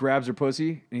and just grabs her pussy,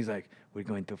 and he's like, "We're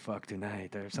going to fuck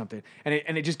tonight," or something. And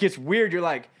it just gets weird. You're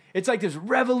like, it's like this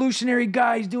revolutionary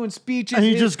guy. He's doing speeches, And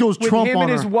he just goes with Trump him on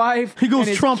and his her. wife. He goes and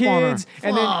his Trump on her. kids,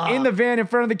 and then in the van in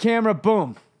front of the camera,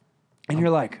 boom, and you're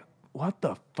like, what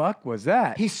the fuck was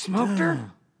that? He smoked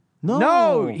her?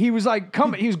 no, he was like,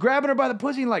 he was grabbing her by the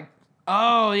pussy and like,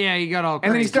 Oh, yeah, he got all and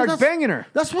then he crazy. starts That's- banging her.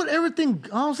 That's what everything,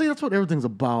 honestly, that's what everything's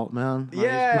about, man.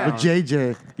 Yeah. With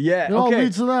JJ. Yeah, It all okay.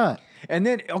 leads to that. And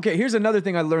then, okay, here's another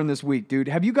thing I learned this week, dude.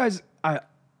 Have you guys?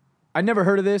 I never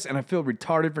heard of this, and I feel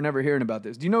retarded for never hearing about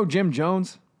this. Do you know Jim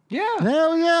Jones? Yeah.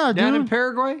 Hell yeah, Down in dude.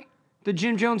 Paraguay? The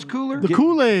Jim Jones cooler? The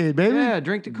Kool-Aid, baby. Yeah,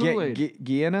 drink the Kool-Aid.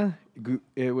 Guyana?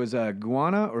 It was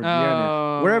Guyana or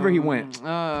Guyana? Wherever he went.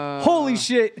 Holy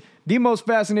shit! The most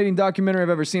fascinating documentary I've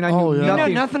ever seen. I knew Oh, yeah. You know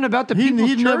nothing. nothing about the He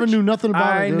People's Church? never knew nothing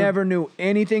about it. I dude. never knew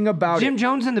anything about Jim it.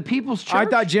 Jones and the People's Church? I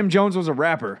thought Jim Jones was a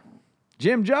rapper.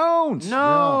 Jim Jones.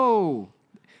 No.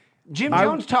 Jim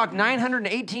Jones talked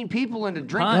 918 people into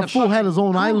drinking That the fool had his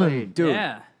own fucking island. Kool-Aid. Dude.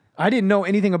 Yeah. I didn't know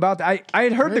anything about that. I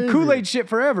had heard the Crazy. Kool-Aid shit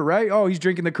forever, right? Oh, he's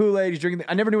drinking the Kool-Aid. He's drinking.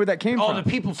 I never knew where that came Oh, from. the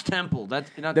People's Temple. That's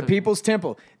not The People's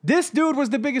Temple. This dude was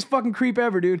the biggest fucking creep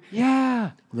ever, dude.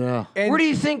 Yeah. Yeah. And Where do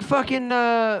you think fucking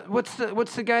what's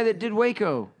the guy that did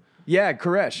Waco? yeah,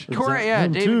 Koresh. Yeah,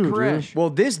 him David too, dude. Koresh. Well,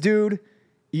 this dude,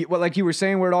 like you were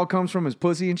saying, where it all comes from is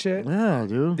pussy and shit. Yeah,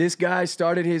 dude. This guy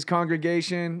started his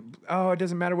congregation. Oh, it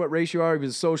doesn't matter what race you are. He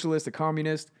was a socialist, a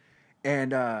communist,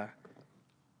 and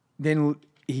then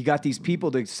he got these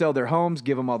people to sell their homes,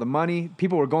 give them all the money.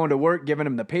 People were going to work, giving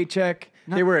him the paycheck.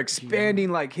 They were expanding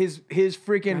like his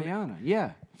freaking Guyana.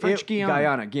 Yeah. French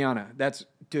Guyana. Guyana. That's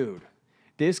dude.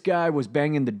 This guy was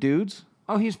banging the dudes.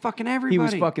 Oh, he's fucking everybody. He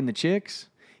was fucking the chicks.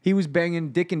 He was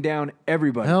banging, dicking down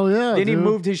everybody. Hell yeah, Then he dude.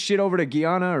 moved his shit over to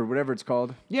Guyana or whatever it's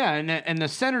called. Yeah, and the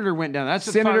senator went down. That's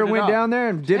what Senator fired it went up. down there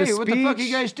and did a Hey, what the fuck are speech.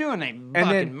 you guys doing? They And fucking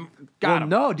then, got him.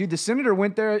 no, dude, the senator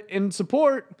went there in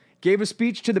support, gave a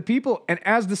speech to the people, and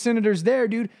as the senator's there,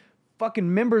 dude,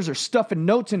 fucking members are stuffing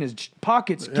notes in his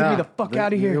pockets. Get me Yeah, the fuck they-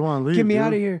 out of they here. wanna leave, Get me dude.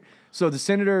 out of here. So the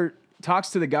senator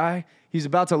talks to the guy. He's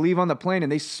about to leave on the plane,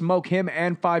 and they smoke him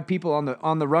and 5 people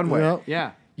on the runway. Yep.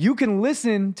 Yeah. You can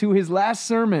listen to his last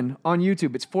sermon on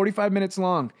YouTube. It's 45 minutes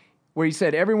long, where he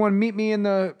said, "Everyone meet me in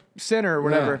the center," or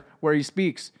whatever, Yeah. where he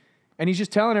speaks. And he's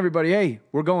just telling everybody, "Hey,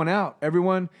 we're going out,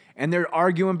 everyone." And they're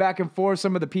arguing back and forth.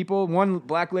 Some of the people, one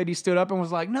black lady stood up and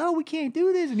was like, "No, we can't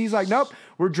do this." And he's like, "Nope,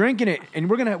 we're drinking it, and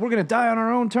we're gonna die on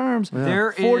our own terms."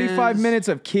 There 45 is- minute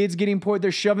of kids getting poured.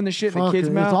 They're shoving the shit in the Fuck kids'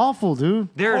 it. mouth. It's awful, dude.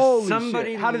 There's Holy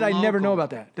somebody shit. How did I never know about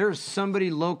that? There's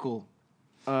somebody local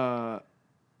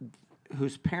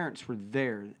whose parents were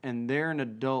there, and they're an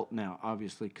adult now,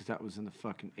 obviously, because that was in the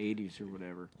fucking 80s or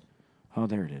whatever. Oh,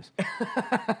 there it is.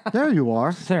 There you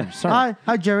are. There, sorry.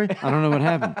 Hi, Jerry. I don't know what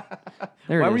happened.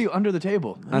 There Why it were is. you under the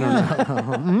table? I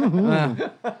don't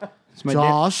know. It's my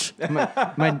Josh.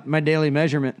 my daily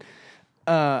measurement.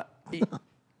 Yeah,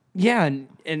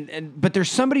 and but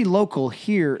there's somebody local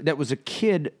here that was a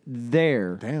kid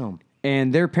there. Damn.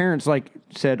 And their parents like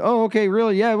said, "Oh, okay,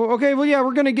 really? Yeah, okay, well, yeah,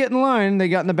 we're gonna get in line." They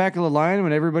got in the back of the line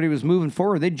when everybody was moving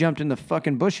forward. They jumped in the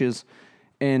fucking bushes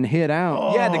and hid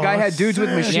out. Yeah, the guy had dudes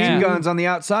with machine Yeah. guns on the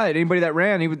outside. Anybody that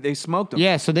ran, they smoked them.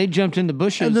 Yeah, so they jumped in the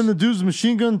bushes. And then the dude's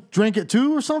machine gun drank it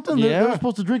too or something? They Yeah. were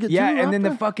supposed to drink it Yeah, too? and then the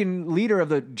after? fucking leader of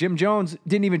the Jim Jones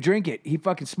didn't even drink it. He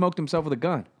fucking smoked himself with a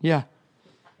gun. yeah,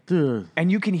 Dude. And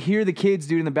you can hear the kids,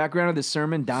 dude, in the background of the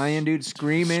sermon, dying, dude,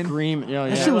 screaming. scream. Yeah,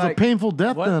 That yeah. shit was like- a painful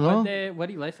death then, huh? What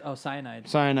do you like? Oh, cyanide.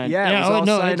 Cyanide. Yeah, it was all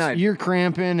no, cyanide. you're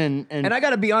cramping and And I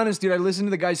gotta be honest, dude. I listened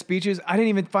to the guy's speeches. I didn't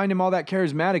even find him all that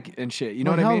charismatic and shit. You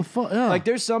know Like, what I how mean? the fuck- yeah. Like,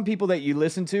 there's some people that you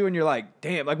listen to and you're like,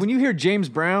 damn. Like when you hear James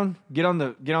Brown get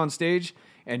on stage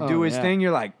and do his yeah. thing,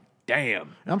 you're like,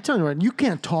 damn. I'm telling you right, you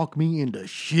can't talk me into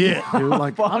shit, dude.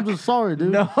 Like, I'm just sorry,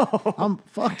 dude. No.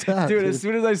 Fuck that, Dude, as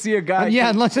soon as I see a guy, yeah,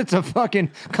 unless it's a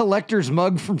fucking collector's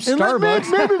mug from And like,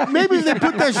 Starbucks. maybe they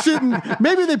put that shit in.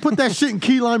 Maybe they put that shit in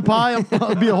key lime pie.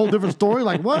 It'd be a whole different story.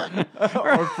 Like what?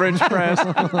 or French press.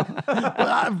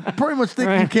 I pretty much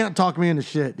think you can't talk me into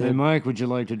shit, Hey, dude. Mike, would you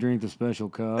like to drink the special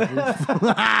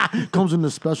coffee? Comes in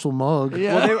the special mug.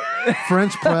 Yeah.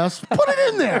 French press. Put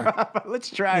it in there. Let's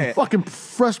try it. Fucking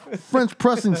French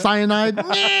pressing cyanide.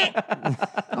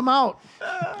 I'm out.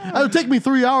 It would take me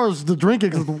 3 hours to drink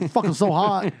it because it's fucking so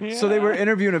hot. So they were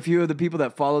interviewing a few of the people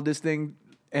that followed this thing,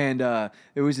 and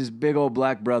it was this big old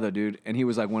black brother, dude, and he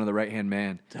was like one of the right-hand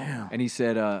man. Damn. And he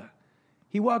said,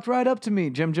 he walked right up to me,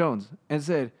 Jim Jones, and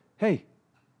said, "Hey,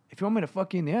 if you want me to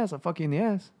fuck you in the ass, I'll fuck you in the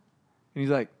ass." And he's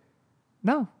like,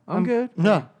 "No, I'm good.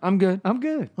 Yeah. I'm good. I'm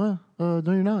good." No,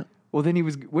 you're not. Well, then he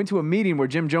went to a meeting where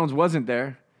Jim Jones wasn't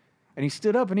there, and he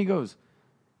stood up and he goes,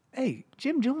 "Hey,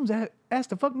 Jim Jones asked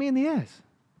to fuck me in the ass."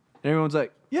 And everyone's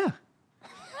like, "Yeah."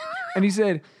 And he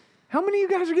said, "How many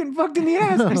of you guys are getting fucked in the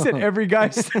ass?" I said, "Every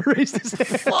guy raised his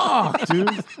hand." Fuck,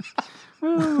 dude.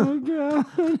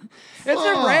 It's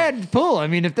a rad pull. I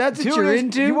mean, if that's what Dude, you're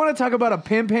into. you want to talk about a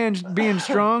pimp hand being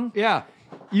strong? yeah.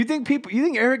 You think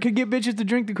Eric could get bitches to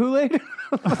drink the Kool-Aid?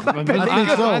 I think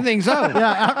so. I think so.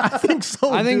 Yeah, I think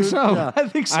so. I think dude. so. Yeah. I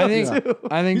think so I think, too.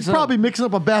 I think He's so. probably mixing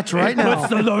up a batch right now.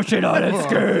 the lotion on his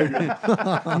skirt.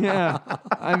 yeah.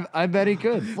 I bet he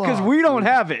could. Because we don't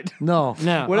have it. No.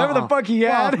 No. Whatever the fuck he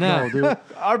had, No, dude.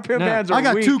 our pimp No. hands are I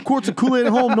got weak. 2 quarts of Kool-Aid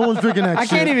at home. No one's drinking that I shit.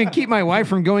 can't even keep my wife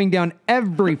from going down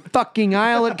every fucking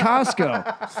aisle at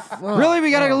Costco. Really? We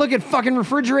gotta go look at fucking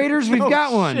refrigeraters? We've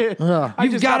got one. Shit. Yeah. I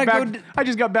You've just got gotta back. go I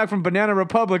just got back from Banana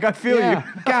Republic. I feel Yeah.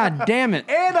 you. God damn it.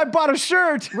 And I bought a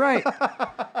shirt. Right.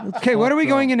 Okay, what are we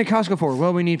going into Costco for?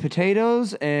 Well, we need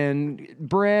potatoes and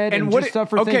bread And and, what just it- stuff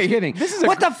for okay, Thanksgiving. this is a-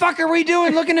 What the fuck are we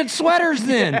doing looking at sweaters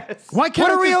then? Why can't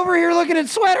What I are we just- over here looking at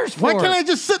sweaters for? Why can't I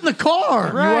just sit in the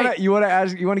car? Right. You want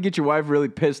to get your wife really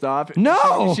pissed off?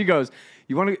 No. She goes,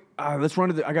 "You want to? Let's run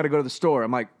to the. I got to go to the store."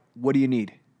 I'm like, "What do you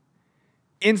need?"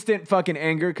 Instant fucking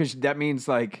anger because that means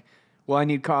like, well, I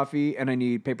need coffee and I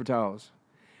need paper towels.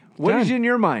 What is Done. in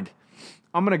your mind?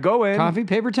 I'm gonna go in. Coffee,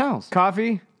 paper towels.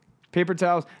 Coffee, paper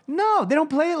towels. No, they don't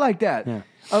play it like that. Yeah.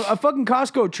 A fucking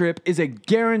Costco trip is a Oh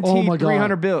guaranteed my God.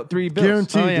 300 bill, 3 bills.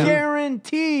 Guaranteed, Oh, yeah. dude.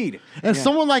 Guaranteed. And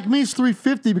someone like me is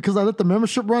 $350 because I let the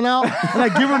membership run out, and I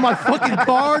give her my fucking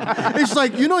card. It's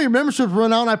like, you know, your membership's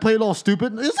run out, and I played all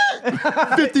stupid. Is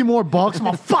it 50 more bucks? I'm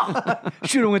like, fuck.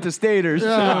 Should have went to Staters.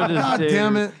 God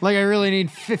damn it. Like I really need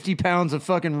 50 pounds of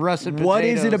fucking russet potatoes. What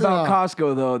is it about Yeah.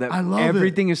 Costco though that I love it.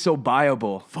 everything is so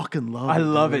buyable? Fucking love I it.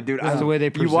 love it, dude. That's the way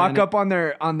they You walk present it. up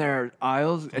on their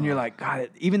aisles and you're like, God,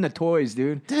 even the toys,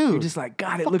 dude. Dude. You're just like,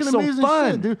 God, it Fucking looks so amazing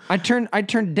fun, shit, dude. I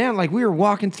turned it down like we were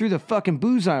walking through the fucking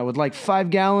booze aisle with like 5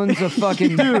 gallons of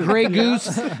fucking Grey Goose,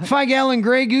 5-gallon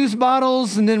Grey Goose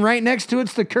bottles, and then right next to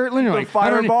it's the Kirtland. You're like,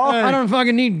 Fireball? I don't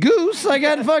fucking need goose. I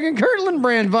got fucking Kirtland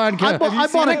brand vodka. I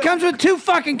bought it comes with 2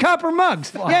 fucking copper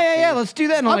mugs. Yeah. Let's do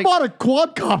that. And I'm I like, bought a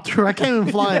quadcopter. I can't even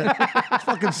fly it.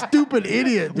 Fucking stupid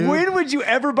idiot, dude. When would you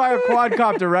ever buy a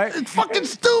quadcopter, right? It's fucking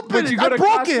stupid. But you go I to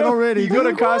broke Costco, it already. You go to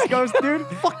dude. Costco's, dude,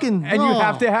 Fucking and you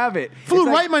have to have it. Flew It's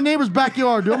like- right in my neighbor's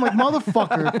backyard, dude. I'm like,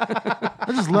 motherfucker.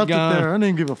 I just left Gone. it there. I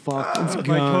didn't give a fuck.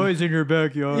 toys in your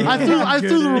backyard. I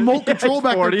threw the remote control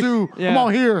back there 40. too. Yeah. I'm out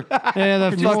here. yeah,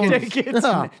 the fucking Take it.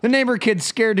 Yeah. the neighbor kid's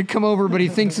scared to come over, but he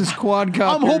thinks his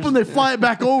quadcopter. I'm hoping they fly it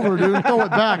back over, dude. Throw it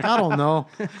back. I don't know.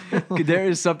 There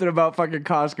is something about fucking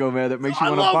Costco, man, that makes you I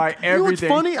want to love. buy You know what's everything.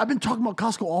 funny? I've been talking about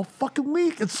Costco all fucking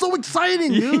week. It's so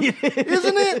exciting, dude.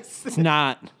 Isn't it? It's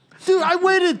not. Dude, I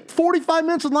waited 45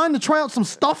 minutes in line to try out some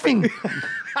stuffing.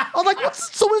 I was like,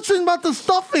 what's so interesting about the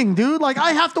stuffing, dude? Like,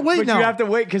 I have to wait But now. you have to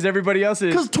wait because everybody else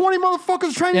is. Because 20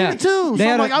 motherfuckers trying to Yeah. eat it too. They So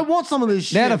had I'm like, a- I want some of this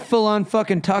shit. They had a full-on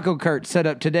fucking taco cart set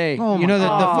up today. Oh you my know the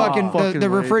God. fucking the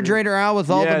way, refrigerator aisle with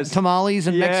all Yes. the tamales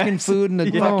and Mexican Yes. food and the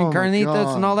Yeah. Oh fucking my carnitas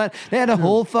God. and all that. They had a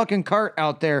whole fucking cart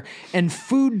out there and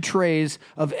food trays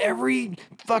of every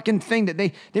fucking thing that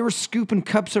they were scooping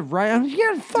cups of rice. I'm like,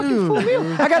 yeah, fucking Dude. full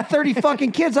meal. I got 30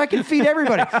 fucking kids. I can feed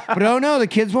everybody. But oh no, the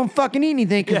kids won't fucking eat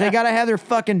anything because they gotta have their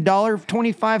fucking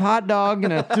 $1.25 hot dog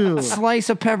and a Dude. slice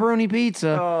of pepperoni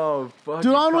pizza. Oh, fuck.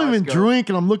 Dude, I don't even drink,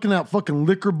 and I'm looking at fucking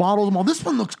liquor bottles. I'm all, this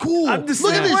one looks cool. I'm the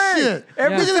Look at same this way. shit.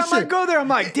 Every Look at time this I shit. go there, I'm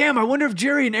like, damn, I wonder if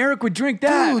Jerry and Eric would drink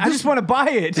that. Dude, I this- just want to buy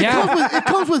it. Yeah. It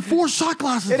comes with 4 shot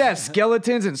glasses. It has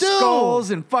skeletons and Dude.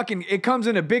 skulls and fucking. It comes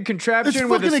in a big contraption It's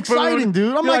with a fucking spoon. exciting,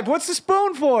 dude. I'm You're like, what's the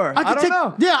spoon for? I could don't take,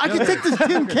 know. Yeah, I could take this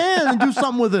tin can and do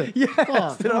something with it. Yes,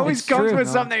 Fuck. it always It's comes true. with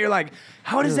something that you're like,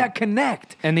 how does that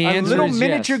connect? And the a answer little is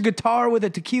miniature yes. guitar with a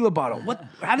tequila bottle. What?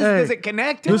 How Hey, does it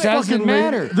connect to This it? doesn't fucking lady-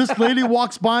 matter. This lady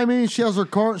walks by me and she has her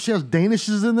car. She has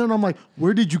Danishes in there, and I'm like,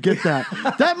 "Where did you get that?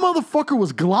 That motherfucker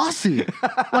was glossy.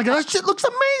 Like that shit looks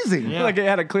amazing. Like it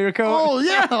had a clear coat. Oh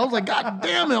yeah, I was like, God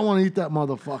damn it, I want to eat that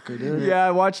motherfucker, dude.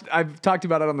 Yeah, I've talked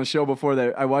about it on the show before.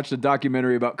 That I watched a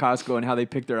documentary about Costco and how they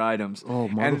pick their items. Oh,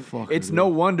 and motherfucker, it's dude. no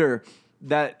wonder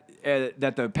that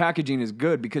that the packaging is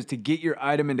good, because to get your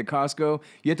item into Costco,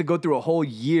 you have to go through a whole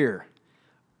year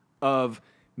of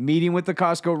meeting with the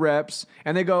Costco reps,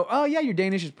 and they go, "Oh yeah, your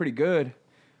Danish is pretty good.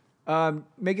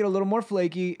 Make it a little more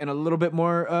flaky and a little bit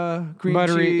more cream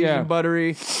Buttery, cheese yeah. and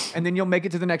buttery, and then you'll make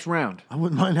it to the next round." I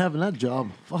wouldn't mind having that job.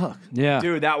 Fuck. Yeah.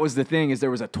 Dude, that was the thing. Is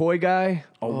there was a toy guy,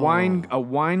 a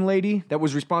wine lady that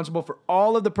was responsible for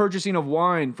all of the purchasing of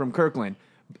wine from Kirkland,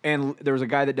 and there was a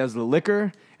guy that does the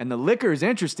liquor. And the liquor is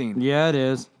interesting Yeah, it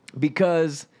is.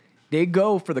 because they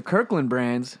go for the Kirkland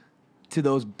brands to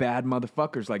those bad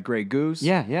motherfuckers like Grey Goose.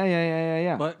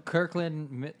 Yeah. But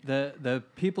Kirkland, the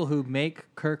people who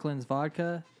make Kirkland's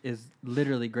vodka is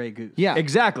literally Grey Goose. Yeah.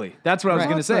 Exactly. That's what I was Right.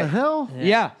 going What to say. the hell?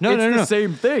 Yeah. No, it's no, the no.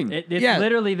 same thing. It's Yeah.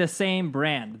 literally the same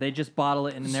brand. They just bottle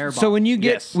it in their bottle. So when you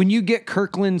Yes. get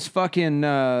Kirkland's fucking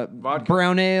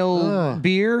brown ale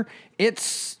beer,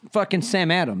 it's fucking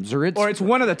Sam Adams or It's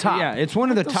one of the top. Yeah, it's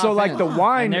one of the top. So like the ends.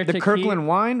 wine, And their the tequila- Kirkland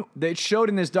wine, they showed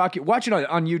in this watch it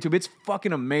on YouTube. It's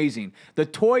fucking amazing. The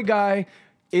toy guy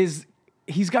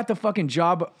he's got the fucking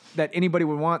job that anybody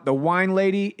would want. The wine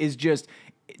lady is just,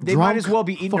 they might Drunk? as well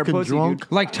be eating their Fucking pussy, drunk?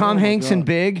 dude. like Tom Hanks in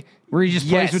Big, where he just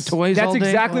plays with toys That's all day.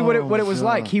 exactly what Oh it my was God.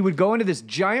 like. He would go into this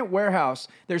giant warehouse.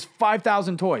 There's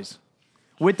 5,000 toys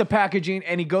with the packaging,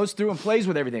 and he goes through and plays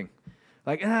with everything.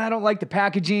 Like, I don't like the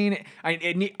packaging.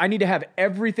 I need to have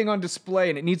everything on display,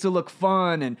 and it needs to look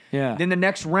fun. And Yeah. then the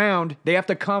next round, they have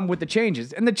to come with the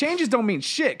changes. And the changes don't mean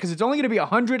shit, because it's only going to be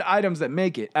 100 items that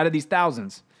make it out of these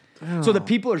thousands. So the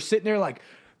people are sitting there like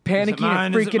panicking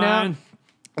and freaking out.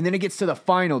 And then it gets to the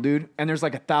final, dude, and there's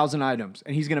like 1,000 items,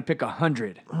 and he's gonna pick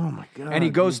 100. Oh my god. And he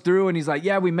goes through and he's like,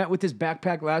 "Yeah, we met with this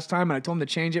backpack last time, and I told him to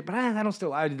change it, but I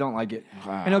don't like it."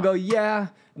 And he'll go, "Yeah,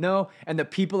 no," and the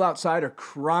people outside are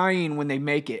crying when they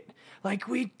make it, like,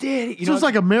 "We did it." You know, Just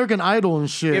like American Idol and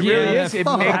shit. it really is. It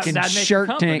fuck. makes That makes Shark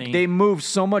the Tank. company. they move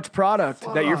so much product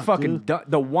that you're Fuck, fucking dude.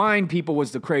 the wine people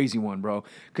was the crazy one, bro,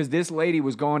 because this lady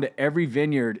was going to every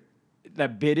vineyard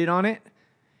that bidded on it,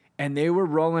 and they were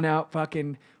rolling out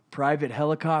fucking private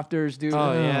helicopters, dude.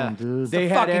 Oh, yeah. dude. They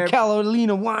had fucking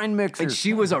Carolina wine mixer. and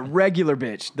she was a regular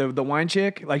bitch, the wine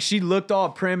chick. Like, she looked all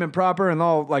prim and proper and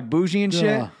all like bougie and shit.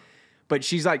 Yeah. But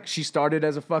she's like, she started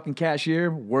as a fucking cashier,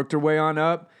 worked her way on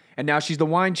up, and now she's the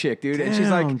wine chick, dude. And she's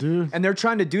like, Damn, dude. and they're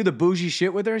trying to do the bougie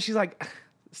shit with her. And she's like,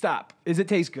 stop. Does it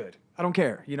taste good? I don't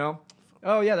care, you know?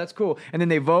 Oh, yeah, that's cool. And then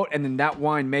they vote, and then that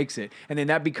wine makes it. And then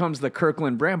that becomes the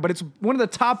Kirkland brand. But it's one of the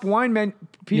top wine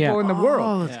people Yeah. in the Oh,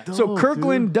 world. that's So dope,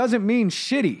 Kirkland dude. doesn't mean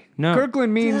shitty. No.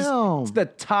 Kirkland means Damn. it's the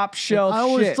top shelf I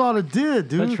always shit. thought it did,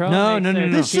 dude. Patron No, makes no, no, their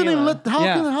no. They shouldn't even tequila. let. How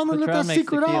Yeah. can they let Patron that makes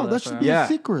secret tequila, out? That should be Yeah. a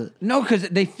secret. No, because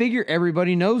they figure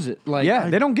everybody knows it. Like, Yeah,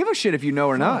 they don't give a shit if you know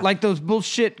or not. like those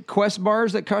bullshit Quest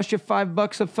bars that cost you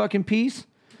 $5 a fucking piece.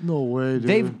 No way, dude.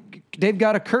 They've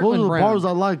got a Those Kirkland are the brand. bars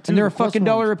I like too. and they're a the Quest fucking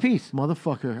 $1 a ones. piece.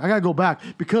 Motherfucker, I gotta go back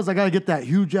because I gotta get that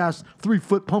huge ass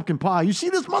 3-foot pumpkin pie. You see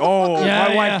this motherfucker? Oh, Yeah, my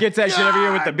yeah. wife gets that shit every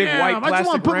year with the big Damn, white I just plastic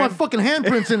want to put my rim. fucking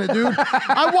handprints in it, dude.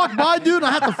 I walk by, dude.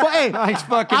 I have to. Hey, Mike's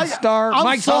fucking star. I'm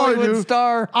Mike's sorry, Hollywood dude.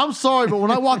 star. I'm sorry, but when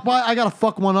I walk by, I gotta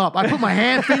fuck one up. I put my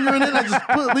hand finger in it. And I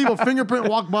just leave a fingerprint,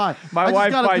 and walk by. My I just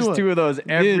wife gotta buys do it. 2 of those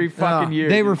every Dude, fucking year.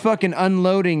 They dude. were fucking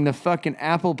unloading the fucking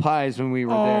apple pies when we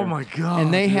were there. Oh my God,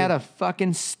 And they dude. had a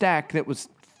fucking stack that was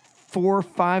 4 or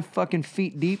 5 fucking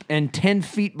feet deep and 10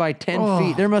 feet by 10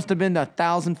 feet. There must have been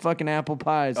 1,000 fucking apple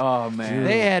pies. Oh man,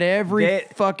 They had every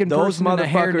fucking those person in the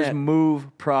motherfuckers hairnet.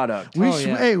 move product.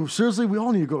 Hey, seriously, we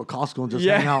all need to go to Costco and just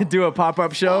hang Yeah, out. do a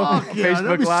pop-up show, Fuck yeah, that'd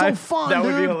Facebook be Live. so fun, that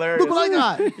would be dude. hilarious. Look what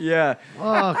I got. Yeah.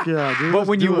 Fuck yeah, dude. But Let's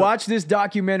when you do it. watch this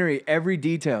documentary, every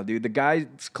detail, dude, the guy's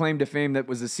claim to fame that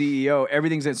was the CEO,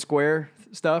 everything's at Square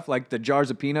stuff, like the jars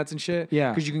of peanuts and shit.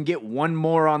 Yeah. Because you can get one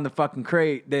more on the fucking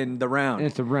crate than the round.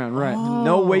 It's a round, right?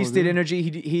 No wasted energy.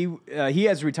 He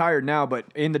has retired now, but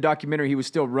in the documentary, he was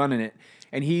still running it.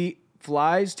 And he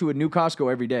flies to a new Costco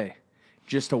every day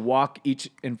just to walk each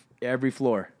and every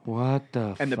floor. What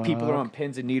the And the people are on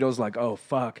pins and needles like, oh,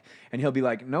 fuck. And he'll be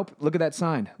like, nope, look at that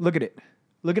sign. Look at it.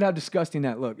 Look at how disgusting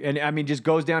that look. And I mean, just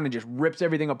goes down and just rips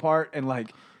everything apart and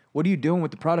like, what are you doing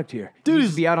with the product here? Dude, It needs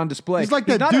he's- to be out on display. He's like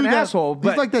He's that not dude an that, asshole, but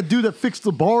he's like that dude that fixed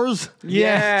the bars.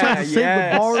 yeah, Trying to save the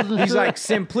yes. bars and He's shit. like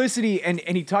simplicity, and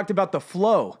he talked about the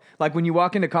flow. Like when you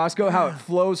walk into Costco, how it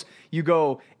flows. You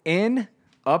go in,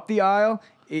 up the aisle,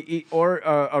 or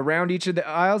around each of the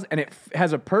aisles, and it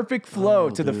has a perfect flow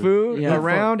to the food, Yeah.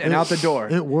 around and out the door.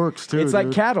 It works too. It's like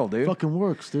dude. cattle, dude. Fucking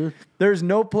works, dude. There's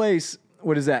no place.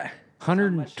 What is that?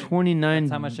 129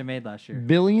 That's how much they made last year.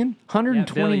 billion?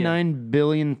 129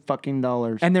 billion fucking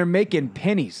dollars. And they're making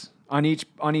pennies on each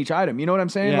item. You know what I'm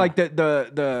saying? Yeah. Like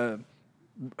the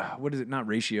what is it? Not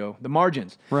ratio. The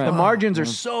margins. Right. The margins are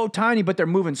so tiny, but they're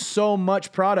moving so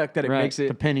much product that it right, makes it.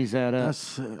 the pennies add up.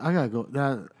 That's I gotta go.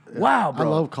 That Wow, I bro.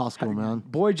 love Costco, man.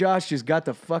 Boy, Josh just got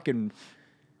the fucking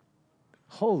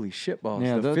holy shit balls.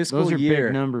 Yeah, the fiscal those are year.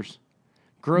 big numbers.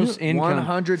 Gross income.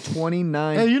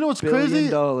 $129 Hey, you know what's crazy?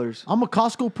 billion. I'm a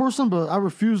Costco person, but I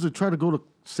refuse to try to go to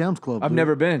Sam's Club. I've dude.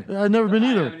 never been. I've never been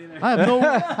either.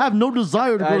 I have no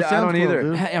desire to go to I Sam's don't Club, either.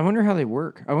 dude. I wonder how they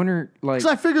work. I wonder, like,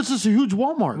 'Cause I figure it's just a huge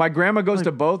Walmart. My grandma goes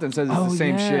to both and says it's Oh, the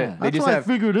same yeah. shit. They That's just what have. I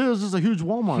figured it is. It's a huge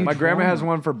Walmart. My grandma has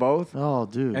one for both. Oh,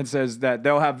 dude. And says that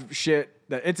they'll have shit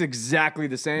that it's exactly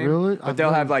the same. Really? But I've they'll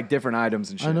never- have like different items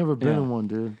and shit. I've never been Yeah. in one,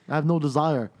 dude. I have no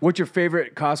desire. What's your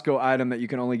favorite Costco item that you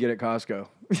can only get at Costco?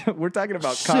 We're talking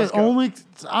about Shit, Costco. only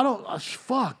I don't.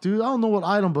 Fuck, dude. I don't know what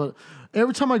item, but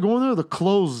every time I go in there, the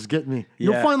clothes get me.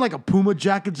 You'll Yeah. find like a Puma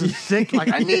jacket just sick.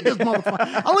 Like I need this motherfucker.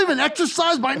 I don't even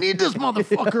exercise, but I need this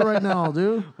motherfucker right now,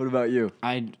 dude. What about you?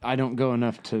 I don't go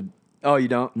enough to. Oh, you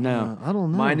don't? No. I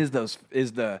don't know. Mine is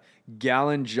the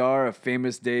gallon jar of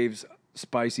Famous Dave's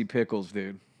spicy pickles,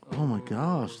 dude. Oh my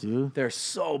gosh, dude. They're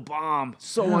so bomb,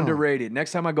 so Yeah. underrated.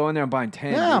 Next time I go in there, I'm buying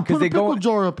 10. Yeah, dude, 'cause put a pickle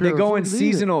jar up here They go so in we can eat it.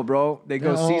 seasonal, bro. They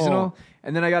go Yeah. seasonal,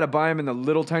 and then I gotta buy them in the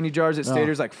little tiny jars at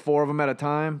Staters, like 4 of them at a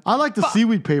time. I like the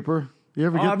seaweed paper. You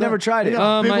ever Oh, get I've that? never tried They it.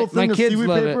 got a big My- old my thing of kids seaweed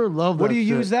love it. paper. Love that. What do you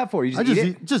shit. use that for? You I just eat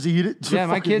just it? just eat it. Just Yeah,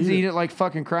 my fucking kids eat it like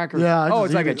fucking crackers. Yeah. I Oh, just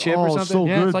it's like eat a it. chip or Oh, something? So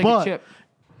Yeah, good, it's like but a chip.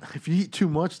 if you eat too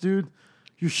much, dude,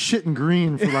 you're shitting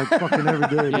green for like fucking every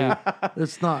day. Dude. Yeah.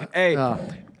 It's not. Hey. Yeah.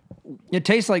 It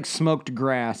tastes like smoked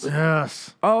grass.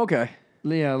 Yes. Oh, okay.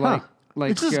 Yeah, like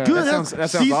It's just uh, good. that sounds- It that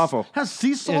sounds awful. Has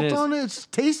sea salt is. on it. It's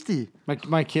tasty.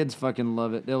 My kids fucking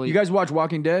love it. They'll eat. You guys watch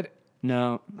Walking Dead?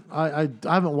 No. I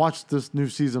haven't watched this new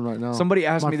season right now. Somebody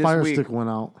asked My me this Fire week- Stick went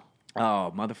out.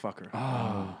 Oh, motherfucker.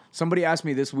 Oh. Somebody asked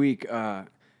me this week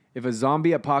if a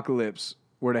zombie apocalypse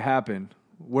were to happen,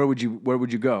 where would you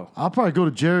go? I'll probably go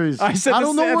to Jerry's. I said I the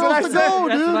don't know same- where that's else what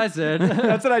to I go, That's what I dude. said.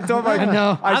 That's what I told my.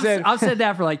 know. I've said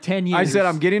that for like 10 years. I said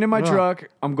I'm getting in my truck.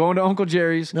 I'm going to Uncle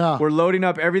Jerry's. Yeah. We're loading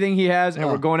up everything he has, and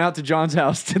Yeah. we're going out to John's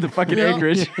house to the fucking Yeah.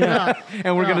 acreage, Yeah.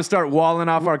 and we're Yeah. gonna start walling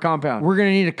off our compound. We're gonna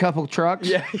need a couple trucks.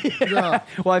 yeah. Yeah.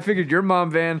 Well, I figured your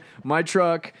mom van, my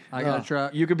truck. I got a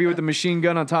truck. You could be with the machine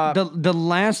gun on top. The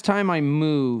last time I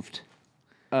moved,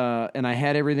 and I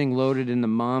had everything loaded in the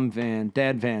mom van,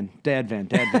 dad van, dad van.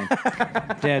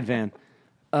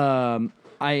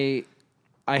 I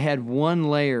had one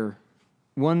layer,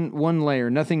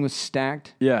 nothing was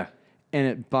stacked, Yeah. and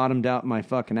it bottomed out my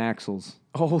fucking axles.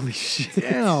 Holy shit.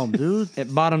 Damn, dude.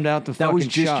 It bottomed out the That fucking was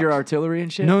just shocks. your artillery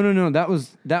and shit? No. That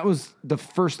was the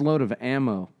first load of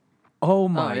ammo. Oh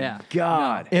my yeah.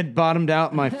 God. It bottomed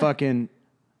out my fucking.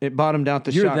 It bottomed out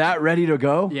the You're shocks. that ready to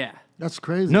go? Yeah. That's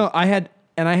crazy. No, I had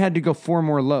to go 4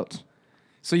 more loads.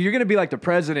 So you're going to be like the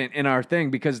president in our thing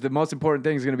because the most important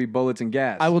thing is going to be bullets and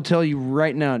gas. I will tell you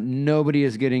right now, nobody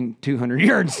is getting 200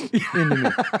 yards into me.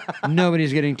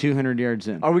 Nobody's getting 200 yards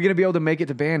in. Are we going to be able to make it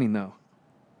to Banning though?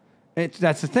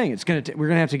 That's the thing. We're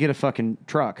gonna have to get a fucking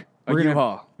truck. A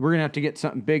U-Haul. We're gonna have to get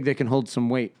something big that can hold some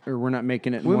weight, or we're not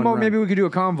making it. In one run. Maybe we could do a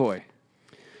convoy.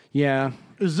 Yeah,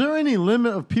 Is there any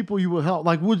limit of people you will help?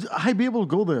 Like, would I be able to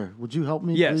go there? Would you help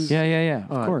me? Yes. Please? Yeah. Of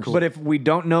right, course. cool. But if we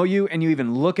don't know you and you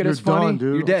even look at You're us funny, done,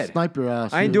 dude. you're dead. I'll snipe your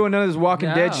ass. I ain't dude. doing none of this Walking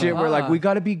Dead No, shit where like we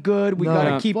gotta be good, we No,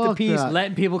 gotta keep the fuck peace. that.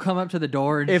 Letting people come up to the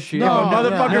door and If, shit. if a No,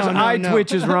 motherfucker's no, eye no.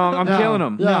 twitch is wrong, I'm killing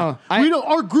him. Yeah. No, we don't.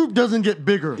 Our group doesn't get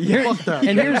bigger. Fuck that.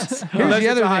 And here's Unless the it's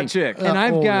other a hot thing. chick. And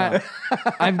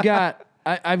Oh,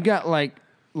 I've got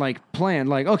like planned.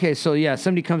 Like, okay, so yeah,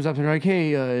 somebody comes up and they're like,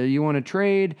 hey, you want to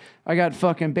trade? I got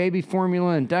fucking baby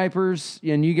formula and diapers,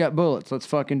 and you got bullets. Let's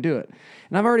fucking do it.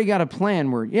 And I've already got a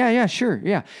plan where, yeah, sure,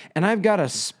 yeah. And I've got a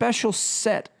special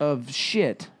set of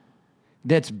shit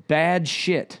that's bad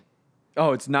shit.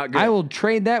 Oh, it's not good. I will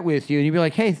trade that with you, and you'll be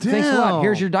like, "Hey, thanks a lot. Damn.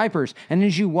 Here's your diapers." And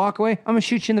as you walk away, I'm gonna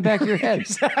shoot you in the back of your head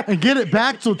and get it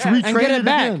back so it's retrade and get it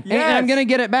back. again. And I'm gonna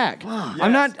get it back.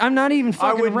 I'm not even I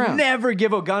fucking would around. never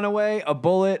give a gun away, a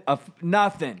bullet,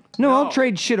 nothing. No, I'll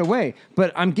trade shit away,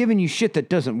 but I'm giving you shit that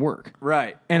doesn't work.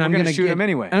 Right. And I'm We're gonna shoot him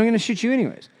anyway. And I'm gonna shoot you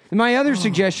anyways. My other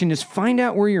suggestion is find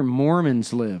out where your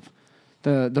Mormons live.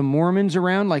 The Mormons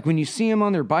around, like when you see them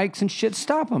on their bikes and shit,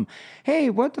 stop them. Hey,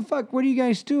 what the fuck? What are you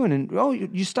guys doing? And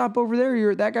you stop over there.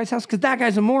 You're at that guy's house because that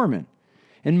guy's a Mormon.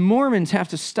 And Mormons have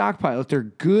to stockpile. If they're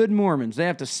good Mormons, they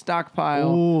have to stockpile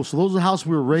Oh, so those are the house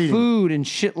we were raiding. food and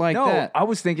shit like No, that. I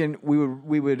was thinking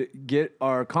we would get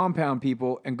our compound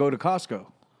people and go to Costco.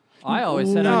 I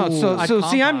always said No, I'd so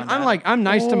see, I'm compound that. like I'm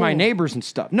nice to my neighbors and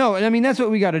stuff. No, I mean that's what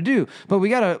we got to do. But we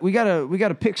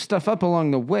gotta pick stuff up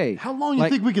along the way. How long you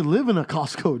Like, think we could live in a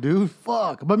Costco, dude?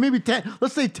 Fuck. But maybe 10.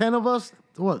 Let's say 10 of us.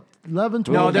 What? 11, 12?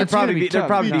 No, there'd that's gonna probably be be there'd tough.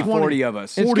 probably be 20. 40 of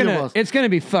us. It's 40 of gonna us. it's gonna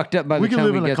be fucked up by We the can time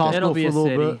live we in a get there. Costco. It'll be for a a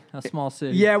little city, bit. a small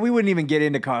city. Yeah, we wouldn't even get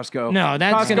into Costco. No,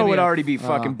 that's Costco gonna be would a- already be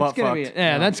fucking butt It's gonna fucked. be,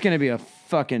 that's gonna be a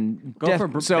fucking Go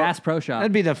death. for so- Bass Pro Shop.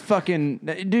 That'd be the fucking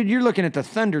dude. You're looking at the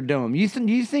Thunderdome.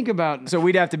 You think about So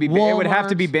we'd have to be. It would have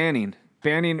to be Walmarts.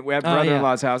 banning at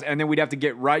brother-in-law's house, and then we'd have to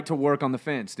get right to work on the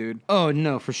fence, dude. Oh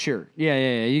no, for sure.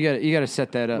 Yeah. You got to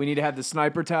set that up. We need to have the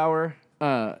sniper tower.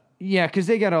 Yeah, because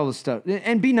they got all the stuff.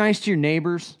 And be nice to your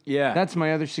neighbors. Yeah. That's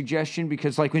my other suggestion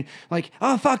because,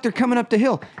 oh, fuck, they're coming up the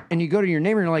hill. And you go to your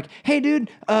neighbor and you're like, hey, dude,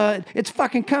 it's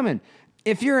fucking coming.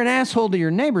 If you're an asshole to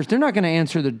your neighbors, they're not going to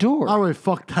answer the door. I already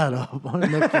fucked that up.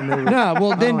 No,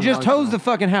 well, then just hose the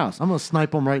fucking house. I'm going to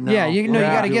snipe them right now. Yeah, you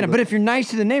got to do get it. But if you're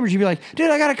nice to the neighbors, you'd be like, dude,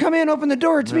 I got to come in, open the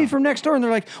door. It's me from next door. And they're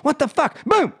like, what the fuck?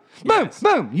 Boom, boom,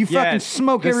 boom. You fucking Yes.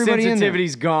 smoke The everybody in there.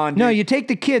 sensitivity's gone, No, dude. you take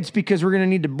the kids because we're going to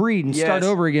need to breed and start Yes.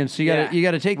 over again. So you got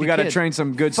to take We the gotta kids. train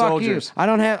some good Fuck soldiers. You. I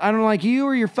don't like you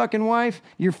or your fucking wife,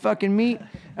 your fucking meat.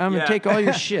 I'm going to take all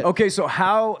your shit. Okay, so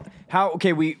how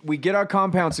okay, we get our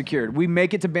compound secured. We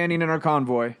make it to Banning in our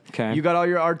convoy. Okay. You got all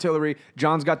your artillery.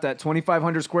 John's got that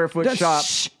 2,500 square foot That's- shop.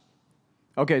 shh.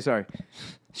 Okay, sorry.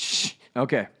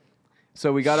 Okay.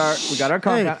 So we got our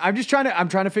compound. I'm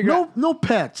trying to figure out. No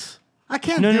pets. I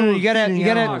can't No, deal with you gotta feeding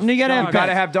have animals. pets. You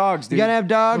gotta have dogs, dude. You gotta have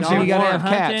dogs and you gotta have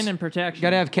hunting cats. and protection. You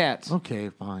gotta have cats. Okay,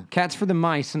 fine. Cats for the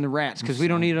mice and the rats because we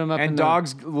don't need them up in And the...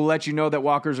 dogs will let you know that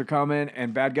walkers are coming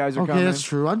and bad guys are Okay, coming. that's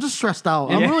true. I'm just stressed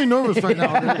out. I'm really nervous right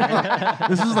now.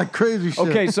 This is like crazy shit.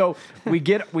 Okay, so we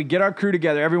get our crew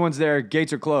together. Everyone's there.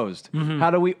 Gates are closed. Mm-hmm. How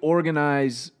do we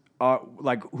organize?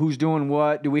 Like who's doing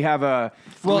what? Do we have a?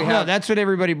 Well, do we no, have, that's what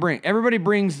everybody brings. Everybody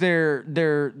brings their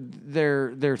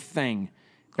thing.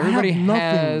 Everybody have nothing.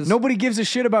 has. nobody gives a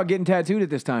shit about getting tattooed at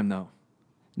this time, though.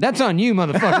 That's on you,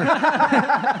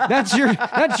 motherfucker.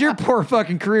 that's your poor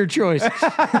fucking career choice.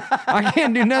 I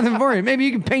can't do nothing for you. Maybe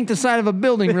you can paint the side of a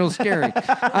building real scary.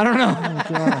 I don't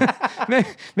know.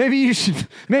 Maybe you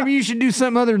should do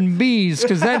something other than bees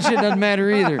because that shit doesn't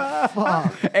matter either.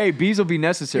 Hey, bees will be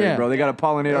necessary, Yeah. bro. They got to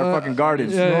pollinate our fucking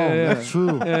gardens. That's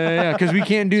true. Yeah, because we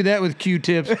can't do that with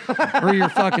Q-tips or your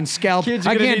fucking scalp. Kids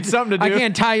are I gonna can't need something to I do.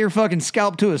 can't tie your fucking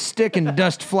scalp to a stick and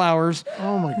dust flowers.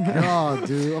 Oh my god,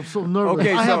 dude. I'm so nervous.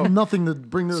 Okay, I so- have nothing to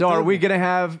bring to the So are table. we gonna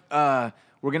have?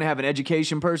 We're gonna have an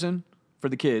education person for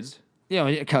the kids.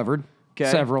 Yeah, covered. 'Kay?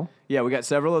 Several. Yeah, we got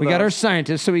several of We those. got our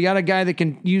scientists, so we got a guy that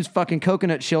can use fucking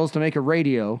coconut shells to make a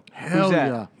radio. Hell Who's that?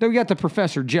 yeah. Then we got the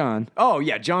Professor John. Oh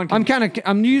yeah, John. Can,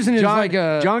 I'm using it John, as like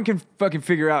a John can fucking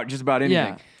figure out just about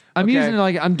anything. yeah. I'm Okay? using it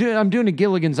like I'm doing a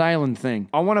Gilligan's Island thing.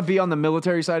 I want to be on the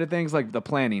military side of things, like the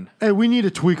planning. Hey, we need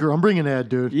a tweaker. I'm bringing Ed,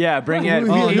 dude. Yeah, bring Ed.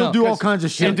 He'll do all 'cause kinds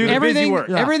of he'll shit. do the busy Everything, work.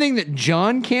 Yeah. everything that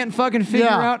John can't fucking figure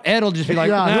Yeah. out, Ed will just be like,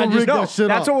 Yeah, nah, he'll just rig No, that shit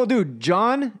that's up. what we'll do.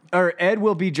 John or Ed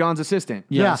will be John's assistant.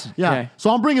 Yes. Yeah. Okay. So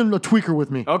I'm bringing a tweaker with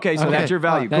me. Okay, so that's your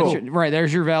value. That's Cool. right.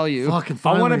 There's your value. Fucking I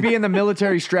want to finally. be in the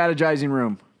military strategizing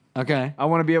room. Okay. I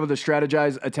want to be able to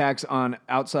strategize attacks on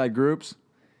outside groups.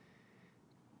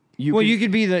 You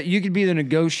could be the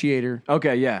negotiator.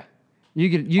 Okay, yeah. You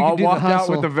could I'll do walk the out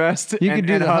hustle. with the vest You and, could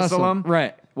do and the hustle hustle. them.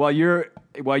 Right. While you're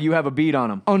while you have a bead on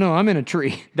them. Oh no, I'm in a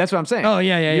tree. That's what I'm saying. Oh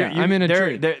yeah. I'm in a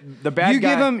tree. The bad You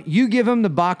guy. give him the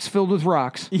box filled with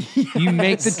rocks. You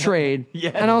make the trade,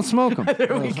 and I'll smoke them.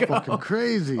 That's fucking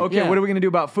crazy. Okay, Yeah. what are we gonna do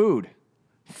about food?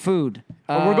 Food.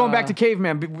 We're going back to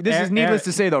caveman. This is needless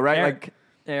to say, though, right? Eric, Like,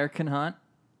 Eric can hunt.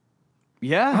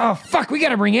 yeah. Oh fuck, we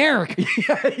gotta bring Eric.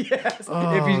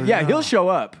 He'll show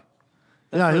up.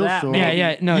 Yeah, he'll that, show man. up.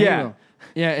 Yeah. No, Yeah. he will.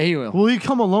 Yeah, he will. Will he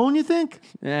come alone, you think?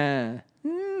 Yeah.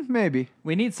 Maybe.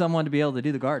 We need someone to be able to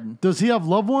do the garden. Does he have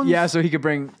loved ones? Yeah, so he could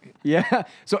bring. Yeah,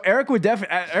 so Eric would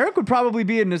probably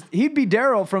be in this. He'd be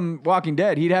Daryl from Walking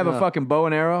Dead. He'd have a fucking bow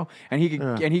and arrow, and he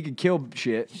could kill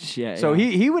shit. Yeah, So yeah.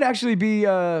 he would actually be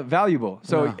valuable.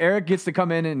 So Yeah. Eric gets to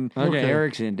come in and Okay,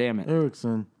 Eric's in. Damn it.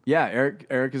 Erickson. yeah,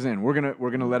 Eric is in. We're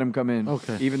gonna let him come in.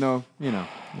 Okay. Even though Yeah.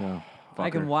 I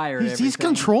can wire He's everything.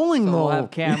 controlling, so though. We'll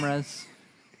have cameras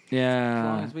as long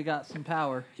Yeah. as we got some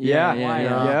power. Yeah.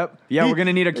 Yeah. Yep. He- we're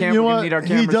gonna need a You camera. know We're gonna what? need our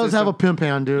camera. He does have a system. pimp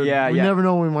hand, dude. Yeah, We yeah. never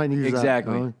know when we might use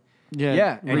Exactly. that. you know?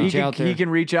 Yeah, and reach out there. he can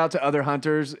reach out to other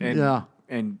hunters and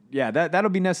Yeah. that'll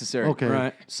be necessary. Okay.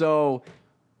 Right. So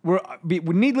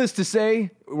needless to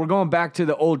say, we're going back to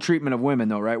the old treatment of women,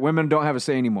 though, right? Women don't have a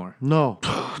say anymore. No.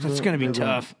 That's gonna be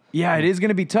tough. Yeah, it is going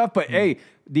to be tough, but hey,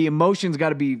 the emotions got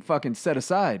to be fucking set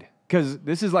aside because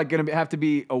this is like going to have to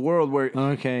be a world where,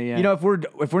 Okay, yeah. you know, if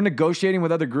we're negotiating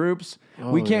with other groups,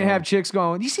 we can't have chicks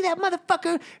going, "You see that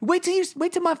motherfucker? Wait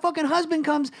till my fucking husband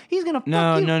comes. He's gonna fuck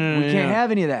No, you." no, We can't have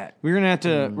any of that. We're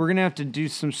gonna have to do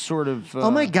some sort of.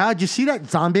 Oh my God, you see that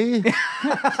zombie?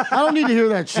 I don't need to hear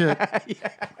that shit.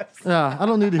 Yeah, I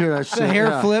don't need to hear that shit. The hair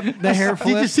Yeah. flip. The hair Did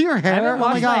you flip. see her I hair? haven't Oh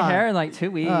my washed God. my hair in like 2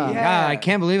 weeks. God, I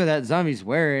can't believe what that zombie's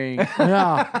wearing.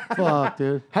 Yeah. Fuck,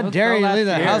 dude. How dare you throw leave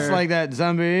the that house here. like that,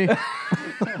 zombie?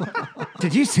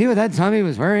 Did you see what that zombie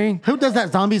was wearing? Who does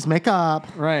that zombie's makeup?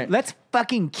 Right. Let's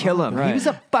fucking kill him. He Right. was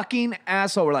a fucking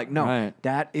asshole. We're like, no, Right.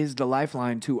 that is the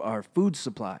lifeline to our food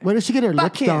supply. Where did she get her Fuck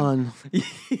lips him. done?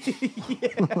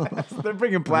 They're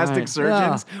bringing plastic Right.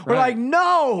 surgeons. Yeah. We're like,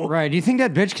 no. Right. Do you think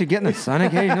that bitch could get in the sun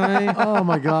occasionally? Oh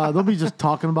my God, they'll be just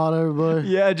talking about everybody.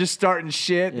 Yeah, just starting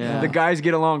shit. Yeah. The guys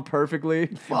get along perfectly.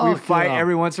 we Fuck fight yeah.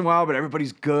 every once in a while, but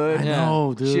everybody's good. Yeah.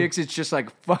 No, dude. Chicks, it's just like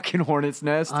fucking hornet's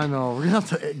nest. I know. We're gonna have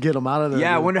to get them out of there.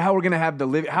 Yeah, I dude. wonder how we're gonna have the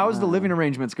live. How is the living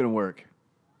arrangements gonna work?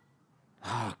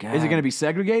 Oh God. Is it gonna be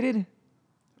segregated?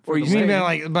 Or You mean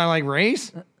by like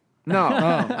race?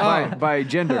 no by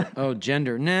gender? Oh,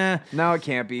 gender. Nah. No, it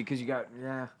can't be because you got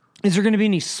Is there going to be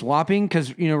any swapping?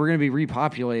 Because we're going to be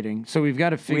repopulating, so we've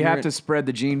got to figure. We have to spread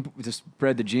the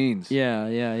genes.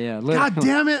 Yeah. God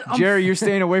damn it, Jerry, you're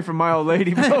staying away from my old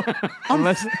lady, bro.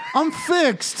 Unless, I'm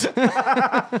fixed.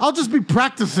 I'll just be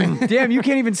practicing. damn, you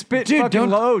can't even spit Dude, fucking don't-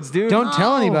 loads, dude. Don't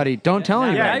tell anybody. Don't tell Now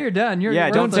anybody. you're done. You're Yeah,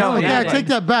 you're don't worth tell it. me. Okay, I Yeah. take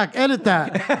that back. Edit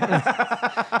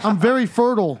that. I'm very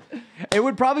fertile. It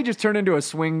would probably just turn into a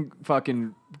swing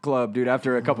fucking club, dude.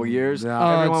 After a couple years, Yeah.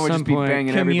 everyone at would some just be point.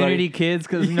 banging Community everybody. kids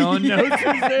because no one knows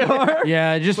who they are.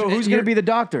 Yeah, just But who's gonna be the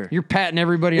doctor? You're patting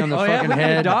everybody on the Oh, yeah, fucking we need a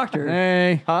head. doctor.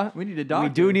 Hey. Huh? We need a doctor.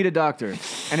 We do need a doctor,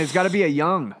 and it's got to be a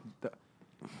young.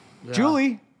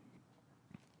 Julie,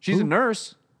 she's a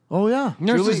nurse. Oh yeah,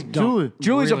 Nurses Julie.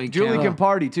 Julie's really Julie count. can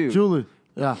party too. Julie.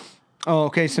 Yeah. Oh,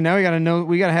 okay. So now we got to know.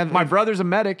 We got to have My brother's a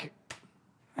medic.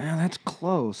 that's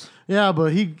close. Yeah,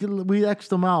 but we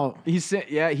X'd him out. He X'd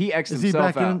Is he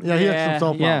himself back out. in? Yeah, he X'd Yeah,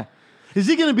 himself Yeah. out. Is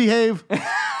he gonna behave? He Is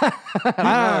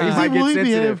might get will he sensitive.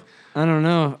 behave? I don't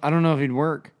know. I don't know if he'd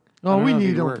work. I Oh, don't we know if need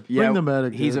he'd him. work. Bring the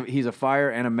medic. He's dude. a fire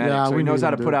and a medic, Yeah, so we he knows need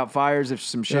how him, to put dude. out fires if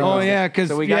some shit. Oh, goes yeah, down. 'cause-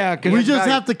 So we yeah, 'cause- we just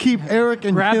have to keep Eric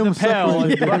and Grab him the pail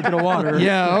separate. and bucket of water.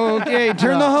 Yeah. Okay.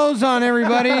 Turn the hose on,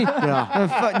 everybody.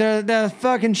 Yeah. The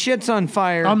fucking shit's on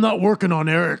fire. I'm not working on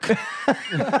Eric.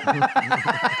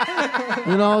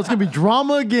 You know, it's gonna be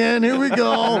drama again. Here we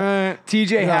go.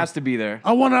 TJ has to be there.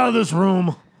 I want out of this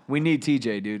room. We need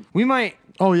TJ, dude. we might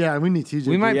Oh yeah, we need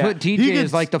TJ. Yeah. put TJ He as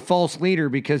gets- like the false leader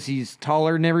because he's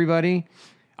taller than everybody.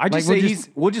 I just Like, say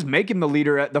we'll just make him the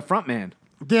leader at the front man.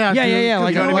 Yeah, Yeah, dude, yeah, yeah, 'cause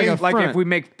like You know a- what I mean? a Like front.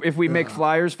 if we make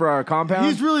flyers for our compound.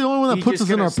 he's really the only one that he's puts just us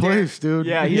in gonna our stand- place, dude.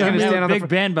 Yeah, he's gonna Yeah, stand on the Big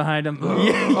Ben behind him.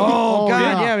 Oh, God,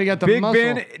 yeah. yeah, we got the Big muscle.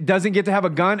 Ben doesn't get to have a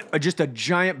gun, just a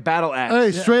giant battle axe.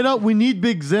 Hey, straight up, we need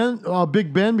Big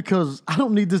Ben because I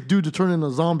don't need this dude to turn into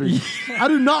a zombie. I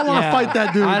do not want to Yeah. fight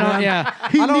that dude. I don't- man. yeah.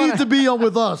 He I don't needs wanna- to be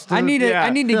with us. Dude. I need to Yeah.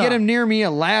 get Yeah. him near me a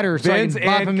ladder so Ben's I can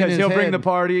bop in him in because his he'll head. bring the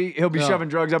party. He'll be Yeah. shoving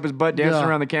drugs up his butt, dancing Yeah.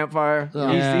 around the campfire.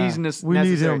 Yeah. He's We need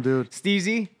necessary. him, dude.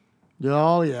 Steezy.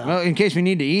 Oh yeah. Well, in case we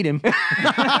need to eat him.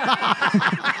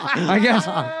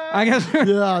 I guess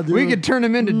Yeah, we dude. could turn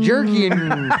him into jerky and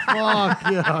Fuck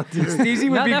yeah, dude. Steezy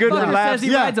would Now be that good for fucker laughs. says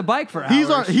he Yeah. rides a bike for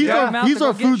hours. He's our Mouth he's to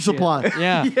our go get food shit. supply.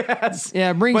 yeah, Yes.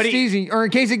 yeah. Bring But he- Steezy, or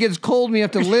in case it gets cold, and we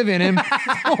have to live in him.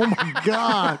 Oh my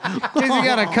god. In case you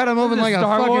gotta cut him open like a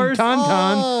Star fucking Wars?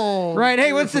 tauntaun. Oh, Right?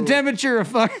 Hey, what's the temperature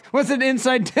of what's the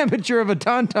inside temperature of a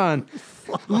tauntaun?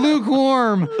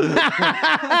 Lukewarm.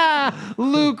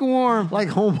 Lukewarm. Like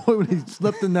homeboy when he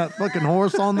slept in that fucking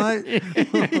horse all night.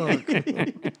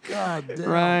 God damn.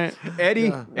 Right.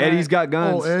 Eddie's got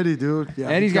guns. Oh, Eddie, dude. Yeah,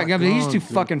 Eddie's got guns, but he's too dude.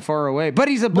 fucking far away. But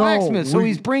he's a blacksmith, so we-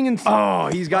 he's bringing. Oh,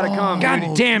 he's got to come. God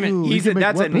dude. damn it! dude. He's He can make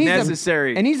that's a weapons.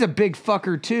 necessary. And he's a big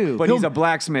fucker too. but he's a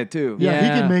blacksmith too. Yeah, he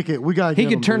Yeah. can make it. We got. he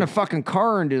could turn a fucking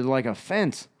car into like a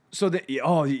fence. So that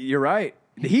you're right.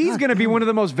 He's gonna be one of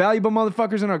the most valuable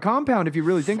motherfuckers in our compound if you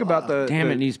really think about the. Damn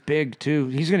it, and the, he's big too.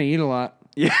 He's gonna eat a lot.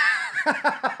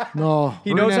 No,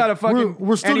 he knows how to fucking.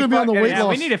 we're still and he gonna be on the fuck- weight and- Yeah,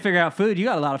 loss. we need to figure out food. You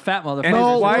got a lot of fat motherfuckers And in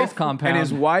his this wife compound. and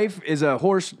his wife is a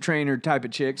horse trainer type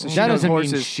of chick. So she That knows doesn't mean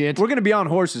horses. shit. We're gonna be on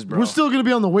horses, bro. We're still gonna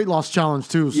be on the weight loss challenge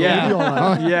too. So yeah, we'll be all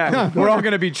right. yeah. We're all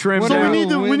gonna be trimmed. So down. we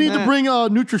Win need to that. bring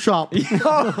NutriShop.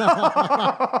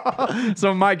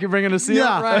 So Mike, you're bringing a seal.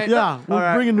 Yeah, Right. yeah. We're All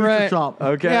right. bringing Right. NutriShop.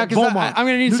 Okay. Yeah, because Beaumont. I'm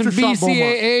gonna need some NutriShop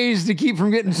BCAAs to keep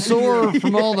from getting sore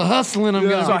from all the hustling I'm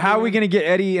gonna. So how are we gonna get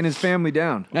Eddie and his family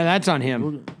down? No, that's on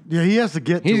him. Yeah, he has to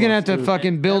get. He's to gonna us, have to dude.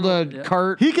 fucking build a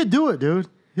cart. He could do it, dude.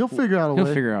 He'll figure out a He'll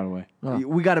way. figure out a way.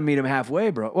 We got to meet him halfway,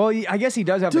 bro. Well, I guess he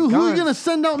does have Dude, the who are guns. you gonna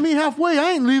send out me halfway?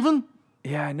 I ain't leaving.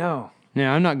 Yeah, I know.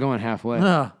 Yeah, I'm not going halfway.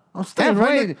 Yeah, I'm staying right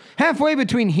Halfway, next. halfway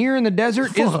between here and the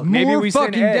desert is Fuck. Maybe more we send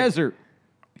fucking Ed. desert.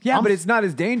 Yeah, I'm- but it's not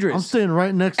as dangerous. I'm staying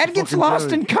right next. Ed to gets fucking lost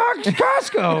Jerry. in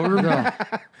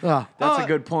Costco. Yeah. That's a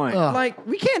good point. Like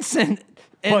we can't send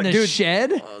in But, the dude,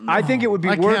 shed. I think it would be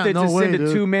I worth can't. it No to way, send a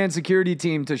dude. two-man security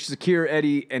team to secure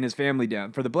Eddie and his family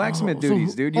down for the blacksmith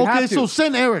duties, dude. You okay, have to. so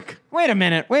send Eric. Wait a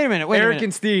minute. Eric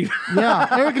and Steve. Yeah,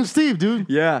 Eric and Steve, dude.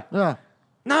 Yeah. Yeah.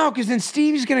 No, because then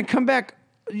Steve's gonna come back.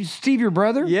 Steve, your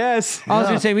brother? Yes. I was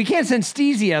gonna say we can't send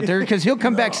Steezy out there because he'll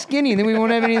come back skinny and then we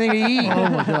won't have anything to eat. Oh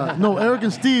my God. No, Eric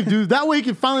and Steve, dude. That way he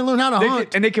can finally learn how to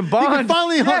hunt. and they can He can bond.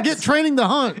 finally Yes. get training to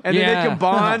hunt. And then they Yeah. can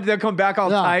bond. They'll come back all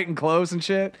Yeah. tight and close and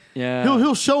shit. Yeah.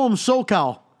 He'll show him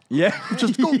SoCal. Yeah.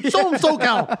 Just go show him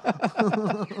SoCal.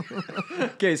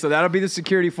 Okay, so that'll be the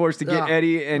security force to get Yeah.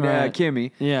 Eddie and Right.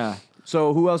 Kimmy. Yeah.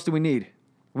 So who else do we need?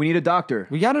 We need a doctor.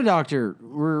 We got a doctor.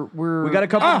 We're We got a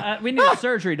couple. we need a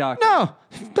surgery doctor. No,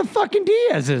 the fucking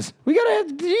Diaz's. We gotta have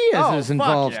the Diaz's fuck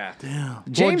involved. yeah.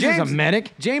 James, Well, is a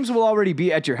medic. James will already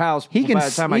be at your house He can by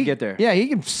the time I get there. Yeah, he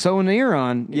can sew an ear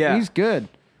on. Yeah. he's good.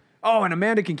 Oh, and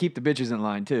Amanda can keep the bitches in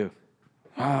line too.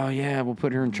 Oh yeah, we'll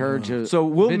put her in charge of. So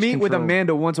we'll bitch meet with control.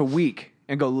 Amanda once a week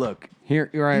and go, look, Here,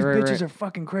 right, these right, bitches right. are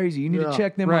fucking crazy. You need Yeah. to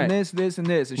check them Right. on this, this, and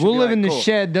this. And she'll We'll be live like, in the cool.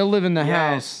 shed. They'll live in the Yes.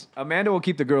 house. Amanda will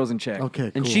keep the girls in check.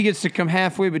 Okay, And cool. she gets to come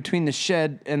halfway between the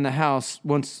shed and the house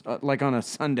once, like on a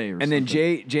Sunday or And something.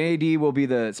 then JD will be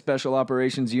the special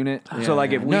operations unit. So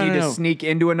like if we No, need no, to no. sneak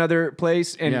into another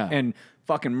place and Yeah. and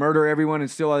fucking murder everyone and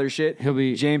steal other shit, He'll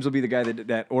be- James will be the guy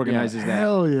that organizes that.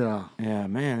 Hell yeah. yeah,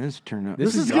 man, this turned out.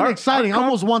 This is getting exciting. I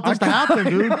almost want this to happen,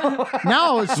 dude.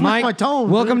 Now it's switched Mike, my tone.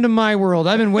 welcome dude. to my world.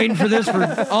 I've been waiting for this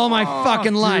for all my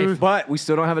fucking life. But we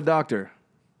still don't have a doctor.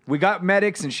 We got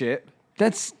medics and shit.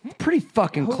 That's pretty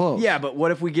fucking close. Yeah, but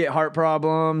what if we get heart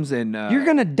problems and You're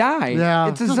gonna die. Yeah,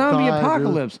 it's a just zombie die, dude.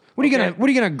 apocalypse. What are you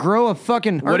Okay. gonna grow a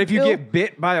fucking heart What if you pill? get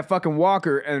bit by a fucking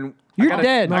walker and You're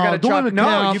dead. I No, gotta don't chop. even No,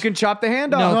 count. you can chop the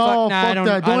hand No, off. No, fuck, fuck I don't,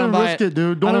 that. I Don't don't even buy risk it. it,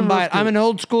 dude. Don't I don't even buy it. risk I'm it. an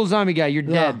old school zombie guy. You're Yeah.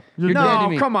 dead. You're You're dead to No,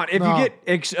 me. come on. If No. you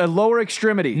get a lower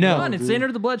extremity, No. Come on, it's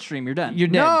entered the bloodstream. You're done. You're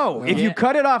dead. no. If you Yeah.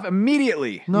 cut it off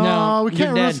immediately, No, we you're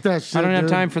can't dead. risk that shit. I don't have dude.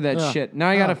 time for that Yeah. shit. Now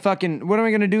I gotta fucking. What am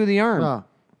I gonna do with the arm? Yeah.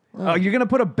 you're gonna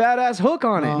put a badass hook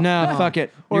on it. No, fuck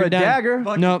it. Or You're a done. dagger.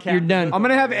 Nope, you're done. I'm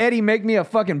gonna have Eddie make me a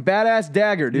fucking badass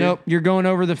dagger, dude. Nope, you're going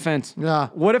over the fence. Yeah.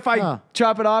 What if I Yeah.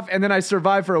 chop it off and then I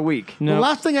survive for a week? The No.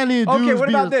 last thing I need to do Okay, is what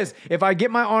be about a- this? If I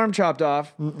get my arm chopped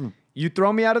off, you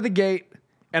throw me out of the gate,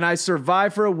 and I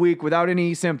survive for a week without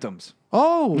any symptoms.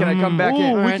 Oh. Can I come back in?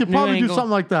 Ooh, we Alright, could new probably do angle.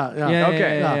 something like that. Yeah. Yeah, Okay.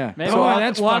 yeah, yeah. Yeah. Maybe So we'll,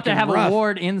 that's we'll have to fucking have rough. a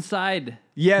ward inside.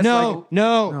 Yes. No,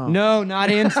 no, not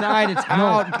inside. It's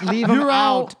out. Leave them You're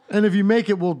out. out, and if you make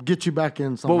it, we'll get you back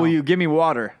in somehow. But will you give me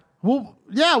water?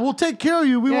 We'll take care of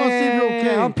you. We want to see if you're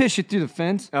okay. I'll piss you through the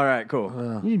fence. All right,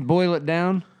 cool. You boil it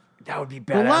down. That would be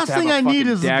badass. The last to have thing a I need fucking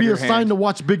is to be dagger assigned hand. to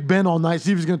watch Big Ben all night.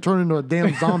 See if he's gonna turn into a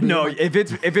damn zombie. No, if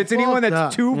it's anyone that's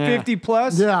that. 250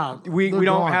 plus, Yeah, we they're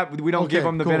don't gone. give Okay,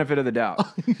 them the cool. benefit of the doubt,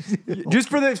 just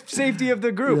for the safety of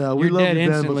the group. Yeah, we You're love dead you,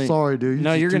 Ben, instantly. but sorry, dude. No,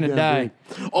 just you're too gonna damn die.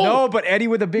 big. Oh, No, but Eddie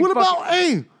with a big. what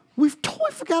fucking- about we've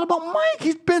totally forgot about Mike.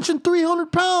 He's benching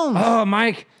 300 pounds. Oh,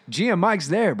 Mike. GM Mike's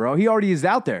there, bro. He already is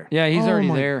out there. Yeah, he's Oh already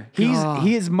my there.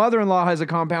 His mother-in-law has a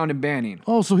compound in Banning.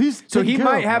 Oh, so he's So taking he care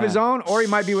might of have it. his own, or he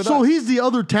might be with So us. he's the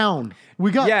other town.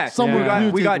 We got someone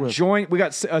to we got with. joint. We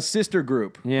got a sister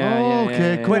group. Yeah, Oh, yeah,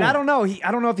 okay, yeah, cool. But I don't know.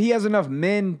 I don't know if he has enough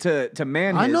men to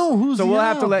man. I his. know who's. So we'll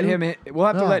have to let dude. him in. We'll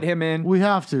have to Yeah. let him in We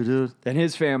have to, dude. and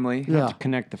his family. Yeah.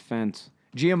 Connect the fence.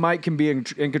 GM Mike can be in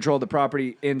control of the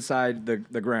property inside the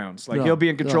grounds. Like Yeah, he'll be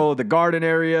in control of the garden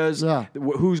areas. Yeah.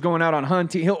 Who's going out on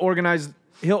hunting? He'll organize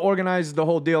the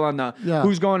whole deal on the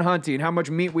who's going hunting, how much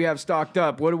meat we have stocked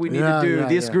up, what do we need Yeah, to do? yeah,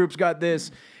 This yeah. group's got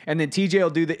this, and then TJ will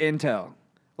do the intel,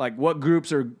 like what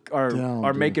groups are Damn,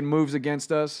 dude. making moves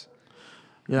against us.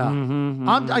 Yeah. Mm-hmm,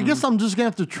 I guess I'm just gonna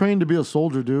have to train to be a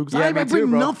soldier, dude. 'Cause Yeah, I me bring too,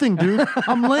 bro. nothing, dude.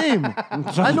 I'm lame.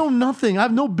 I know nothing. I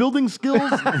have no building skills.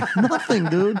 Nothing,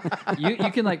 dude. You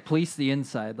can like police the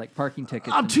inside, like parking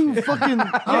tickets. I'm and too shit. fucking.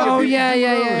 Oh, yeah.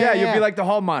 Yeah, you'll be like the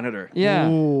hall monitor. Yeah.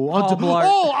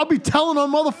 I'll be telling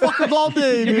on motherfuckers all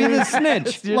day, You'll be dude. the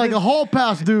snitch. Like a hall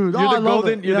pass, dude. You're Oh, the I love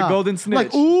golden- it. you're the Yeah. golden snitch.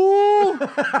 Like, ooh,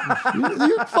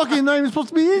 you're fucking not even supposed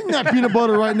to be eating that peanut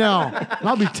butter right now. And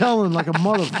I'll be telling like a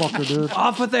motherfucker, dude.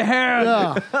 Off with the hair.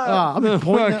 Yeah, I'll be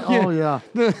pointing. At, oh yeah,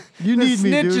 you The need me,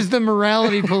 snitch dude. is the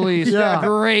morality police. Yeah.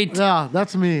 Great. Yeah,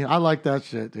 that's me. I like that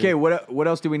shit, dude. Okay, what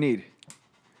else do we need?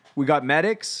 We got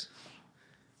medics.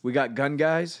 We got gun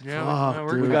guys. Yeah, Fuck,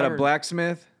 we're dude. We got a covered.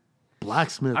 blacksmith.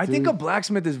 Blacksmith. I think dude. a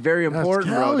blacksmith is very important,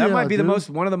 hell bro. That yeah, might be dude.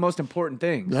 one of the most important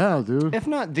things. Yeah, dude. If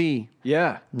not the,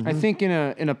 Yeah. I think in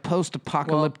a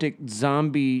post-apocalyptic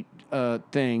zombie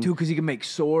thing. Dude, because he can make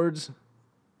swords,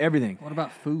 everything. What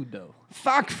about food though?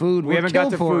 Fuck food. We haven't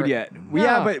got to food yet.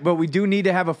 Yeah. But we do need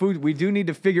to have a food. We do need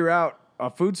to figure out a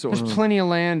food source. There's plenty of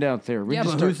land out there. We Yeah,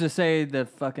 just but who's to say the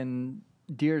fucking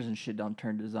deers and shit don't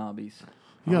turn to zombies?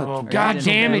 You got, God Right.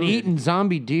 damn it, eating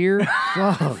zombie deer.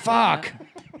 Fuck.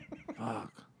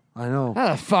 I know.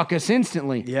 That'll fuck us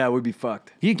instantly. Yeah, we'd be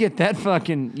fucked. You get that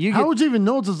fucking. You How get. would you even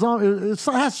know it's a zombie? It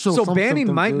has to show So some Banning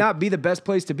symptoms, might dude. not be the best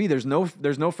place to be. There's no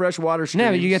fresh water streams.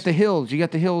 No, but you get the hills. You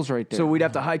got the hills right there. So we'd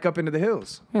have to hike up into the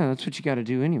hills. Yeah, that's what you got to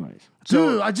do, anyways.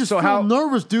 Dude, I just so feel how-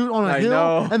 nervous, dude, on a I hill,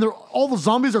 know. and all the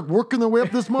zombies are working their way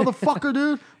up this motherfucker,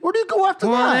 dude. Where do you go after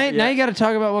Well, that? now you got to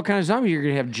talk about what kind of zombie you're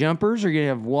gonna have. Jumpers, or you're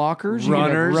gonna have walkers, you're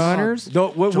gonna have runners. Which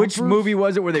Jumpers? movie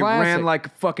was it where they Classic. ran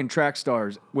like fucking track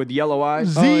stars with yellow eyes?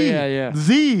 Z, Oh, yeah.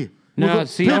 Z. No, With the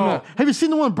see, Pitt. I'm a- Have you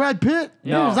seen the one with Brad Pitt?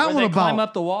 No. What was that Where one they climb about?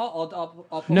 up the wall.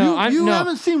 I'll No, You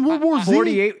haven't seen World War Z?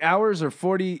 48 hours or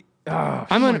 40. Oh,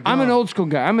 I'm an old school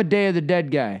guy. I'm a Day of the Dead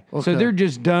guy. So Okay. they're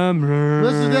just dumb.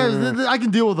 I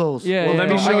can deal with those. Yeah, well, yeah, let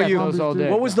me I show got you. those all day.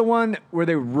 What was the one where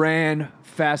they ran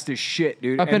fast as shit,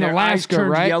 dude? up and in their eyes Alaska,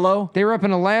 turned right? Yellow. They were up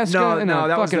in Alaska No, in no, a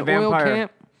that was fucking the oil vampire.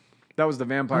 camp. That was the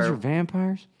vampire. Those are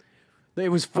vampires. It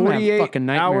was I'm gonna have 48 fucking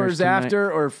nightmares hours tonight.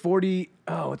 after or 40.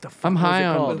 Oh, what the fuck? I'm was high it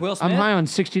on. called? Will I'm Smith? high on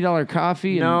 $60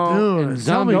 coffee. No. and, Dude, and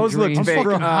zombie those look dreams. I'm fake.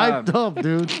 fucking hyped up,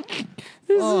 dude.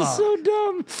 This is so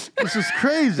dumb. This is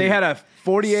crazy. They had a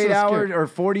 48 So hours scary. or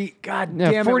 40. God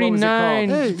Yeah, damn it. What was it 49,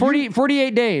 called? Hey, 40,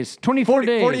 48 days, 24 40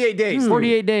 days. 48 days.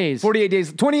 48 days. 48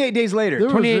 days. 28 days later. There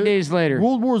was 28 a- days later.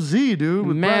 World War Z, dude,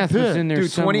 with Math Brad was Pitt. in there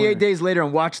Dude, somewhere. 28 days later,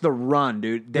 and watch the run,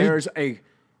 dude.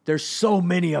 There's so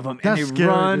many of them, and That's they scary,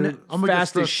 run dude. I'm gonna get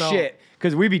fast as stressed out. shit.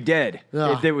 Because we'd be dead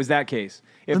Yeah. if it was that case.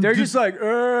 If And they're do- just like,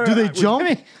 Do they jump?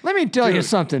 Let me tell you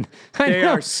something. I They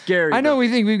know, are scary, I know bro. we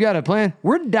think we've got a plan.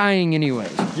 We're dying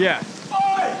anyways. Yeah,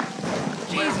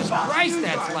 Jesus Christ,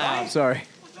 that's loud. sorry.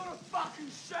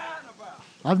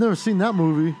 I've never seen that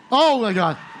movie. Oh my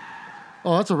god.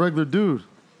 Oh, that's a regular dude.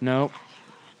 Nope.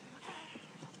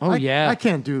 Oh, yeah. I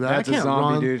can't do that. That's a I can't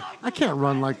zombie, run. dude. I can't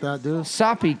run like that, dude.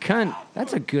 Soppy cunt.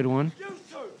 That's a good one.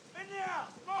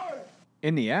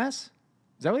 In the ass?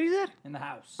 Is that what he said? in the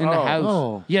house. In the Oh. house.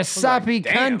 Oh. You soppy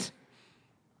damn. cunt.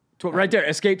 Right there,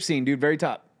 escape scene, dude, very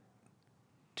top.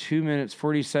 2 minutes,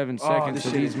 47 seconds this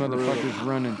of shit these is brutal. motherfuckers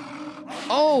running.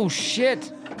 Oh,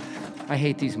 shit. I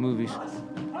hate these movies.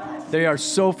 They are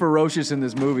so ferocious in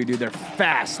this movie, dude. They're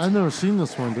fast. I've never seen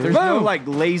this one, dude. There's no like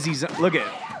lazy. Look at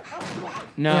it.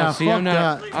 No, Yeah, see, fuck I'm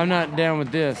not. that. I'm not down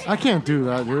with this. I can't do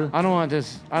that, dude. I don't want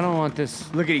this. I don't want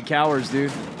this. Look at he cowers,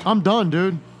 dude. I'm done,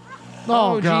 dude.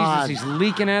 Oh, God. Jesus, he's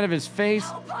leaking out of his face.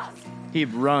 He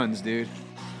runs, dude.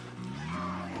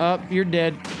 Up, you're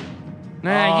dead.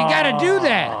 Nah, you gotta do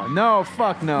that. Oh, no,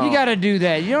 fuck no. You gotta do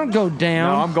that. You don't go No,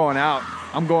 down. I'm going out.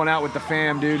 I'm going out with the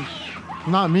fam, dude.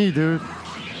 Not me, dude.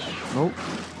 Nope.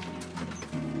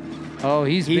 Oh,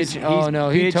 he's bitching. Oh no,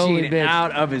 he bitching totally bitched.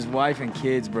 out of his wife and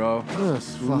kids, bro.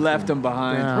 This fucking Left them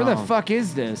behind. damn. Where the fuck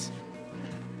is this?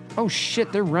 Oh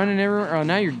shit, they're running everywhere. Oh,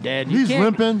 now you're dead. You He's can't-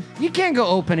 limping. You can't go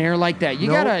open air like that. You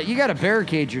Nope. gotta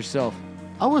barricade yourself.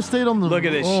 I would have stayed on the. Look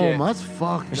at this oh, shit. That's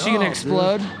fucked. Is she gonna up,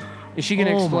 explode? Dude. Is she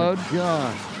gonna explode? Oh my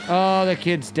god. Oh, the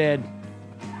kid's dead.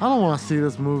 I don't want to see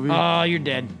this movie. Oh, you're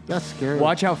dead. That's scary.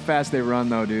 Watch how fast they run,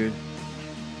 though, dude.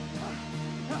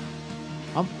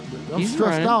 I'm He's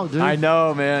stressed running. out, dude. I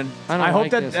know, man. I don't hope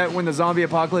like that, this. that when the zombie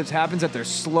apocalypse happens, that they're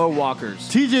slow walkers.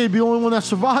 TJ be the only one that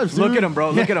survives. Dude. Look at him,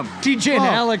 bro. Look at him. TJ and Oh.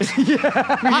 Alex.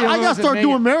 I gotta start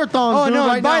doing marathons. Oh dude, no!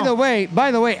 right by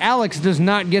now. the way, Alex does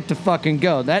not get to fucking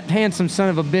go. That handsome son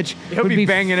of a bitch He'll would be be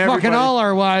banging fucking everybody. all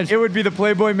our wives. It would be the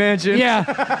Playboy Mansion.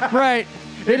 Yeah, right.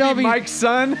 It'd all be Mike's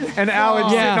son and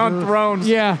Alex Yeah. sitting on thrones.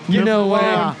 Yeah, you know what?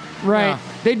 Yeah. Right. Yeah.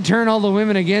 They'd turn all the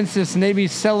women against us, and they'd be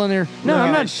selling their. No, Look I'm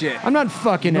at not. that shit. I'm not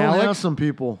fucking Don't have Alex. some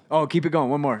people. Oh, keep it going.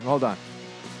 One more. Hold on.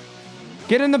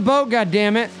 Get in the boat,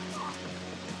 goddammit.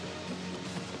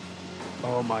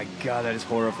 Oh my god, that is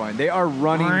horrifying. They are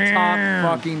running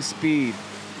top fucking speed.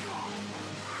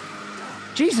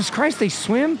 Jesus Christ, they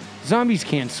swim? Zombies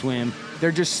can't swim.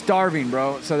 They're just starving,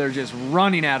 bro. So they're just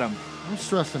running at them. I'm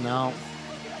stressing out.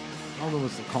 I don't know if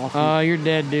it's the coffee. Oh, you're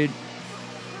dead, dude.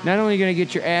 Not only are you gonna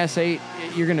get your ass ate,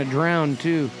 you're gonna drown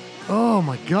too. Oh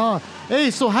my god.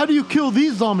 Hey, so how do you kill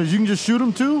these zombies? You can just shoot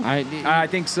them too? I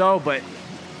think so, but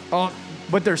Oh,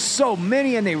 but there's so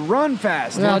many and they run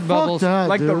fast. Yeah, blood fuck bubbles. that,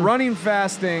 Like the dude. running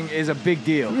fast thing is a big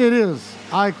deal. It is.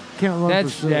 I can't run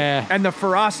that's for shit. yeah, And the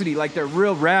ferocity, like they're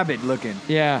real rabid looking.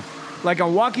 yeah. Like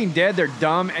on Walking Dead, they're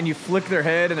dumb and you flick their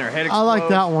head and their head explodes. I like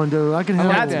that one, dude. I can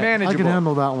handle That's that. I manageable. can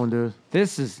handle that one, dude.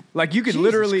 This is Like you could Jesus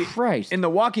literally, Christ. in The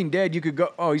Walking Dead, you could go,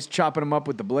 oh, he's chopping them up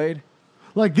with the blade.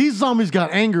 Like these zombies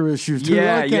got anger issues, dude.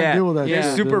 I can't deal with that. They're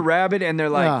shit, super dude. rabid and they're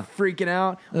like Yeah. freaking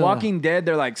out. Yeah. Walking Dead,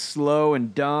 they're like slow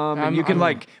and dumb, and you can I'm-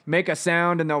 like make a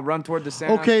sound and they'll run toward the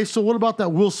sound. Okay, so what about that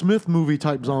Will Smith movie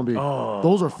type zombie? Oh.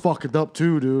 Those are fucking up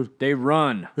too, dude. They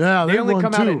run. Yeah, they they only run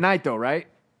come out too. at night though, right?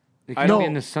 they I can don't- be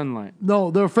in the sunlight.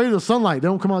 No, they're afraid of the sunlight. They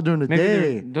don't come out during the Maybe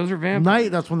day. those are vampires.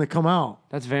 Night, that's when they come out.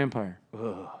 That's vampire.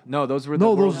 No, those were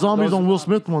No, the those zombies those- on Will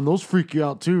Smith one, those freak you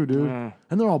out too, dude. Yeah.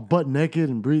 And they're all butt naked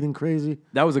and breathing crazy.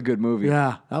 That was a good movie.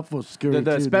 Yeah, that was scary.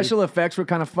 The too, special effects were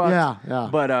kind of fucked. Yeah, yeah.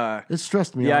 But It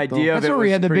stressed me the out. idea of That's it where we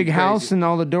was had the pretty big house crazy. and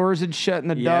all the doors had shut and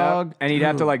the Yeah, dog. and he'd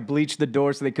have to like bleach the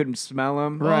door so they couldn't smell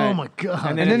him. Though. Right. Oh my god.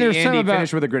 And then, And then at there's the some end, he about-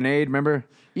 finished with a grenade. Remember?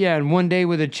 Yeah, and one day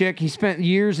with a chick. He spent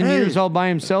years and Hey, years all by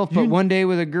himself, but you- one day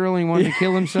with a girl and he wanted to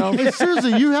kill himself. Hey,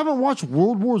 seriously, you haven't watched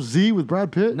World War Z with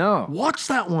Brad Pitt? No. Watch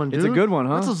that one, dude. It's a good one,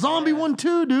 huh? That's a zombie one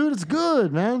too, dude. It's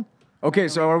good, man. Okay,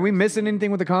 so are we missing anything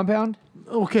with the compound?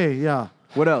 Okay, yeah.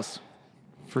 What else?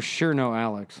 For sure, no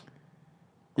Alex.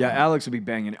 Yeah, Alex would be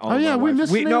banging all Oh, of yeah, our we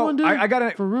wives. missing no, anyone, dude? I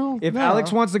gotta For real? If No.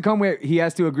 Alex wants to come, he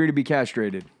has to agree to be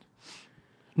castrated.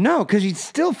 No, because he'd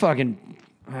still fucking.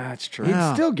 That's true. He'd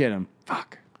Yeah. still get him.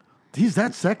 Fuck. He's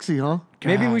that sexy, huh?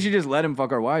 Maybe we should just let him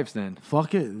fuck our wives then.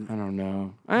 Fuck it. I don't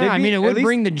know. They'd I be- mean, it at would least-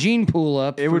 bring the gene pool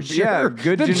up. It for would, sure. yeah,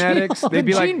 good The genetics. Gene, They'd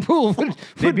be the like- gene pool.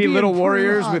 They'd be little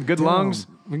warriors God with good damn. lungs,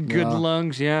 Good Yeah.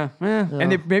 lungs, yeah. Eh,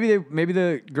 and maybe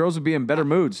the girls would be in better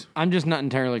moods. I'm just not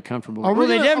entirely comfortable. Are we Well,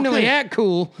 they gonna- definitely okay. act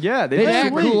cool. Yeah, They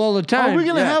act wait. cool all the time. Are we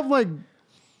gonna Yeah. have like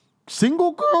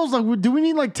single girls? Like, do we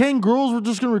need like 10 girls? We're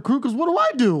just gonna recruit? Because what do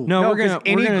I do? No, No, we're because gonna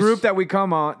any we're gonna group that we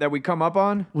come up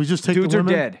on, We just take dudes the are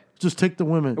women. dead. Just take the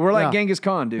women. We're like yeah. Genghis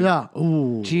Khan, dude. Yeah.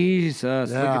 Ooh.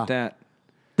 Jesus, look Yeah. at that.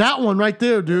 That one right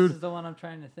there, This dude. is the one I'm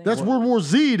trying to think. That's World War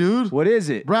Z, dude. What is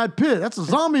it? Brad Pitt. That's a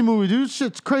zombie movie, dude.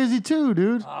 Shit's crazy too,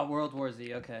 dude. World War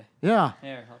Z. Okay. Yeah.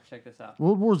 Here, I'll check this out.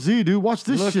 World War Z, dude. Watch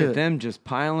this Look shit. at them just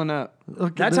piling up.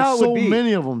 Look, That's there's how it so would be.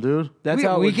 many of them, dude. That's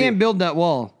how it we would can't be. build that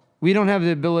wall. We don't have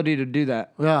the ability to do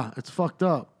that. Yeah, it's fucked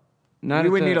up. Not We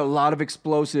at would the- need a lot of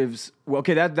explosives. Well,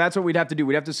 okay, that's what we'd have to do.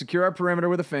 We'd have to secure our perimeter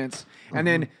with a fence, and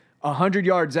then 100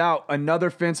 yards out,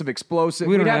 another fence of explosives.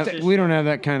 We don't We'd have. to- We don't have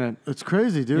that kind of. It's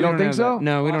crazy, dude. You don't think have so? that.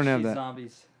 No, we don't Watch have these that.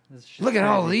 Zombies. This shit's Look at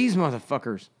all crazy. these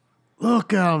motherfuckers.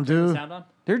 Look at them, dude. Sound on?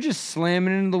 They're just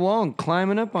slamming into the wall and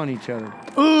climbing up on each other.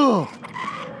 Ugh.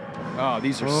 Oh,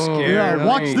 these are Oh, scary. Yeah, no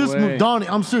watch this way. movie. Donnie,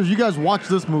 I'm serious. You guys watch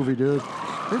this movie, dude.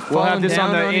 We'll have this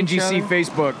on the Falling down NGC on each other.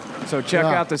 Facebook. So check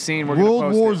Yeah. out the scene. We're World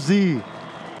gonna post War it. Z.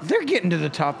 They're getting to the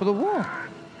top of the wall.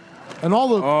 And all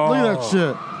the. Look at that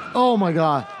shit. Oh my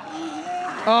God.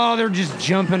 Oh, they're just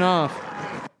jumping off.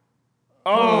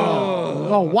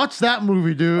 Oh, watch that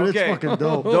movie, dude. Okay. It's fucking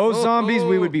dope. Those zombies,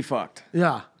 we would be fucked.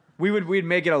 Yeah. We'd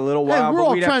make it a little Hey, while, we're but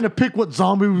all we'd trying have to pick what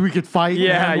zombie we could fight. and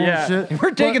Yeah, handle yeah. and shit. We're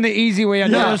taking the easy way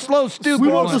out. Yeah. No, the slow, stupid We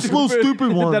want one. the slow,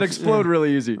 stupid ones. that explode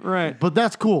really easy. Right. But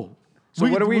that's cool. So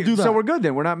what do we? we'll do that. So we're good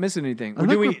then. We're not missing anything. I think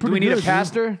Do we're we pretty need good, a dude.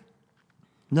 pastor?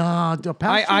 Nah, a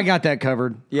pastor? I got that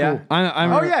covered. Yeah. Cool.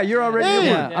 I'm Oh, yeah, you're already Hey,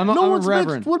 in one. I'm no a one's reverend.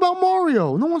 mentioned. What about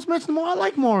Mario? No one's mentioned Mario. I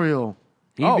like Mario.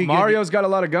 He'd Oh, be good. Mario's got a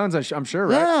lot of guns, I'm sure,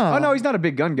 right? Yeah. Oh, no, he's not a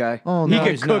big gun guy. Oh, he no,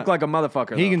 can he's cook not. like a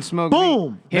motherfucker. He though. can smoke.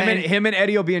 Boom. Him and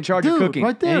Eddie will be in charge Dude, of cooking.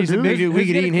 right there, He's a dude. big dude. We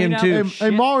could gonna eat him clean out too. the Hey,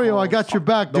 Mario, I balls. got your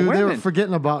back, dude. They were women.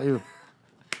 forgetting about you.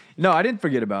 No, I didn't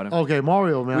forget about him. Okay,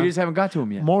 Mario, man. We just haven't got to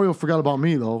him yet. Mario forgot about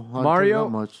me, though. I'll tell you Mario, that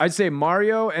much. I'd say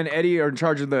Mario and Eddie are in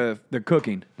charge of the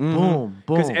cooking. Boom,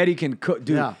 boom. Because Eddie can cook.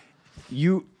 Dude,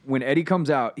 Yeah. when Eddie comes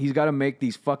out, he's got to make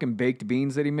these fucking baked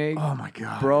beans that he made. Oh, my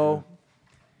God. Bro.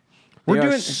 We're They are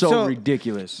doing- so so-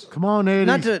 ridiculous. Come on,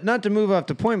 Eddie. Not to move off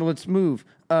the point, but let's move.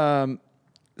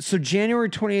 So January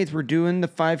 28th, we're doing the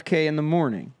 5K in the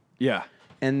morning. Yeah.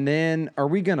 And then are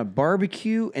we going to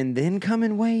barbecue and then come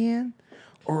and weigh in?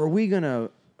 Or are we going to,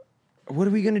 what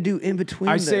are we going to do in between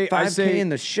I the say- 5K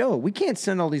and the show? We can't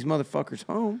send all these motherfuckers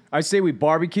home. I say we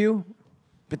barbecue.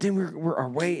 But then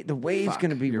the wave's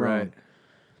going to be You're wrong. right.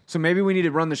 So maybe we need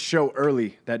to run the show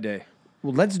early that day.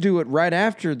 Well, let's do it right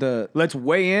after the. Let's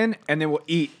weigh in and then we'll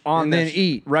eat on And the then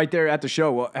eat. right there at the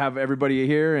show. We'll have everybody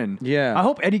here and Yeah. I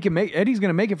hope Eddie can make. Eddie's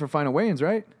gonna make it for final weigh-ins,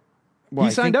 right? Well, He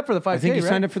I signed think- up for the 5K, I think he right?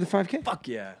 signed up for the 5K. Fuck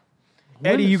yeah,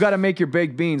 Eddie, you got to make your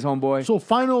baked beans, homeboy. So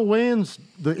final weigh-ins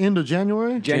the end of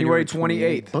January? January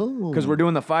January 28th, Boom. because we're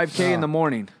doing the 5K in the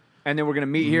morning, and then we're gonna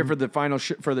meet here for the final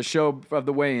for the show of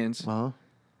the weigh-ins. Uh-huh.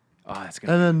 Oh, that's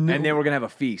gonna. And then we're gonna have a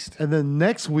feast. And then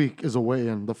next week is a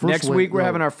weigh-in. The first Next weigh- week we're no.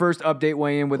 having our first update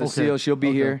weigh-in with Okay. Seal. She'll be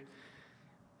Okay. here.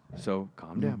 So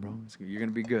calm down, bro. You're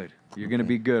gonna be good. You're gonna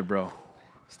be good, bro.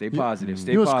 Stay positive.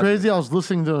 Stay You know what's positive. crazy? I was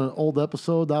listening to an old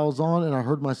episode that I was on, and I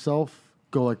heard myself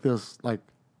go like this, like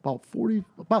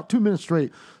about 2 minutes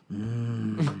straight.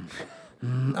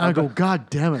 I go, God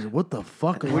damn it! What the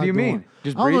fuck? What do you mean?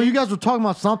 Just I don't know. breathing? You guys were talking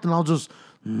about something. I'll just.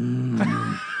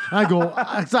 I go.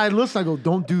 I listen. I go.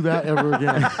 Don't do that ever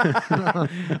again.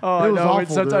 Oh, It I was know.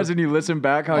 awful, Sometimes dude. when you listen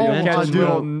back, how Oh, you I catch do.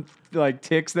 little like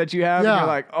ticks that you have, and Yeah. you're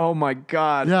like, oh my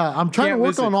god. Yeah, I'm trying Can't to work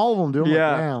listen. on all of them, dude. I'm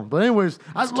Yeah. like, damn. But anyways,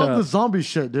 I love the zombie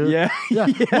shit, dude. Yeah. yeah.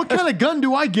 What kind of gun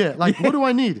do I get? Like, what do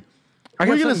I need? I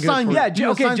We're got gonna something good sign for you. you. Yeah, You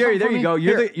gonna okay, sign Jerry. something There for you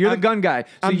me? go. You're the gun guy. So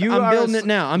I'm you are building it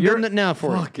now. I'm you're- building it now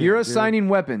for Fuck you. You're Yeah, assigning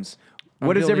weapons.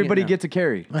 What does building it everybody now. get to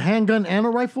carry? A handgun and a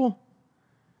rifle?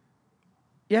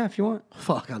 Yeah, if you want.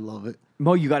 Fuck, I love it.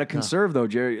 Mo, you got to conserve though,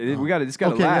 Jerry. We got to. This got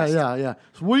to Okay, last. yeah.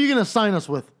 So what are you gonna sign us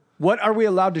with? What are we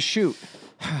allowed to shoot?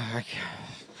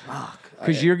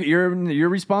 Because you're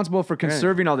responsible for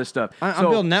conserving all this stuff. I'm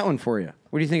building that one for you.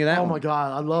 What do you think of that Oh one? my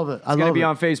god, I love it. I It's gonna love be it.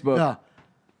 on Facebook. Yeah.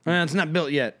 It's not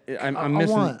built yet. I'm I missing.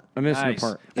 want it. I'm missing Nice.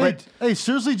 a part. Hey,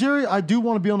 seriously, Jerry, I do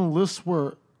want to be on a list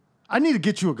where I need to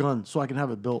get you a gun so I can have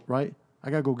it built, right? I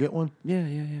gotta go get one. Yeah.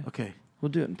 Okay. We'll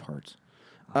do it in parts.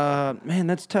 Man,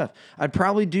 that's tough. I'd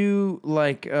probably do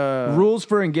like Rules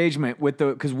for engagement with the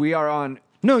because we are on.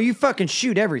 no, you fucking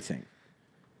shoot everything.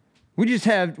 We just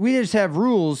have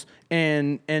rules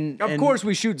and Of course,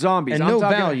 we shoot zombies. and I'm no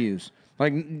talking- values.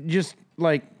 Like just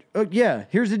like yeah,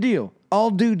 here's the deal.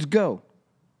 All dudes go.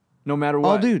 No matter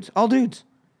what. All dudes.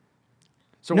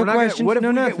 So No we're not gonna, questions, what if no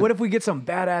we get, nothing. what if we get some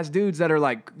badass dudes that are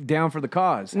like down for the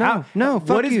cause? No, fuck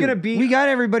What is you. gonna be? We got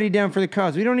everybody down for the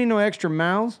cause. We don't need no extra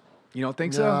mouths. You don't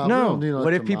think Nah, so? we No. don't need What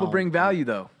if extra people miles. bring value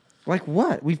though? Like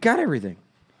what? We've got everything.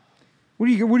 What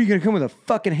are you gonna come with a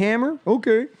fucking hammer?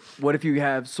 Okay. What if you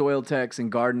have soil techs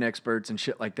and garden experts and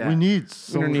shit like that? We need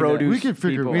some don't need produce. We can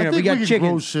figure. people. I Yeah, think we got can chickens.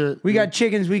 grow shit. We got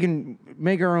chickens. We can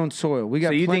make our own soil. We got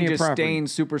So you plenty think of just property. staying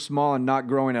super small and not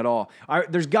growing at all?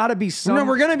 There's got to be some. No,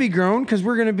 we're gonna be grown because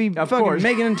we're gonna be Of fucking course.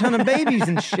 making a ton of babies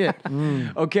and shit.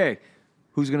 Okay,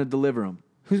 who's gonna deliver them?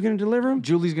 Who's gonna deliver them?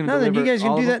 Julie's gonna Nothing. deliver You guys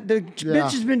can all do of that. The Yeah.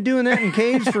 bitch has been doing that in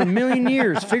caves for a million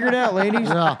years. Figure it out, ladies.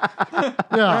 Yeah.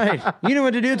 Right. You know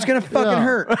what to do. It's gonna fucking Yeah.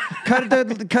 hurt.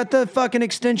 Cut the fucking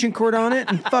extension cord on it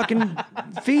and fucking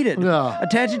feed it. Yeah.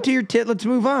 Attach it to your tit. Let's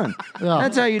move on. Yeah.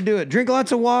 That's how you do it. Drink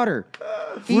lots of water.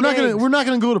 We're Eat not gonna. eggs. We're not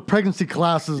gonna go to pregnancy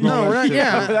classes. And No, all that we're not- shit.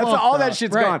 yeah. That's Fuck all that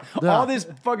shit's Right. gone. Yeah. All this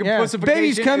fucking Yeah. pussification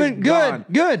Baby's coming. is Good. gone.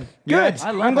 Good. Yes.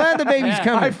 Good. I'm glad the baby's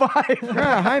coming. High five.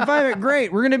 Yeah, high five it.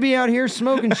 Great. We're gonna be out here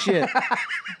smoking shit.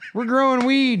 We're growing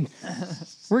weed.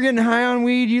 We're getting high on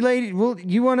weed. You lady, well,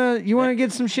 you wanna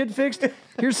get some shit fixed?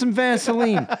 Here's some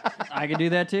Vaseline. I could do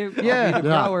that too. Yeah. I'll be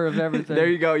the Yeah. grower of everything. There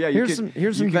you go. Yeah, Here's some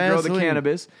you can grow the Vaseline.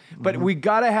 cannabis, but we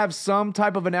gotta have some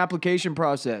type of an application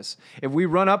process. If we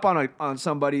run up on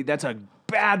somebody that's a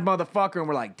bad motherfucker and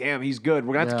we're like, damn, he's good.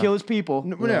 We're gonna have to Yeah. kill his people.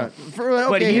 Yeah.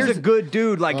 But he's a good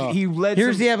dude. Like he led.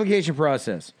 Here's some, the application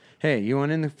process. Hey, you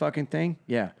want in the fucking thing?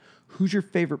 Yeah. Who's your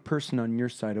favorite person on your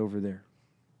side over there?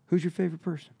 Who's your favorite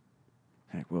person?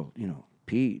 Like, well,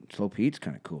 Pete. Slow Pete's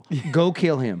kind of cool. Go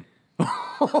kill him.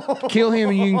 Kill him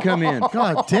and you can come in.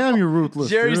 God damn, you're ruthless.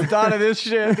 Jerry's dude. thought of this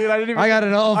shit, dude. I didn't even. I got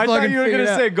it all I fucking thought you were figured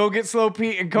gonna out. say, "Go get Slow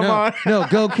Pete and come no, on." no,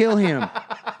 go kill him.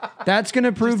 That's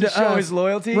gonna prove Just to to show us his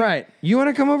loyalty? Right. You want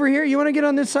to come over here? You want to get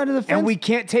on this side of the fence? And we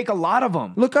can't take a lot of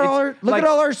them. Look at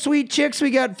all our sweet chicks. We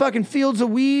got fucking fields of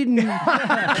weed and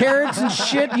carrots and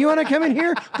shit. You want to come in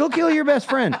here? Go kill your best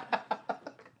friend.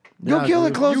 Go Yeah, kill the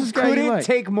dude. You closest guy you couldn't like.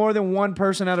 take more than one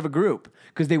person out of a group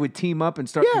because they would team up and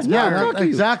start. Yeah, conspiring. no, fuck you.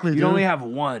 exactly. You'd dude. only have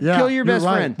one. Yeah, Kill your you're best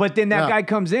right. friend. But then that Yeah. guy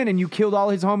comes in and you killed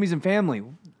all his homies and family.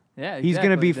 Yeah, He's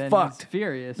gonna be Then fucked. He's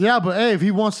furious. Yeah, but hey, if he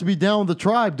wants to be down with the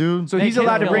tribe, dude. So They he's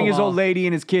allowed to killed bring his them all. old lady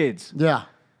and his kids. yeah.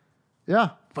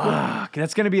 Fuck,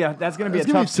 that's gonna be a It's tough gonna be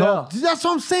sell. tough. Dude, that's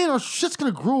what I'm saying. Our shit's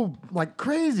gonna grow like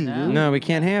crazy, dude. No, we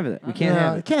can't have it. We can't Yeah,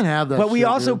 have you it. can't have that. But we shit,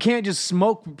 also dude. can't just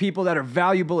smoke people that are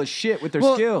valuable as shit with their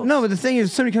Well, skills. no, but the thing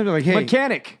is, somebody comes up like, "Hey,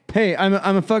 Mechanic. hey, I'm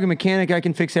a fucking mechanic. I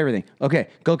can fix everything." Okay,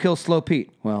 go kill Slow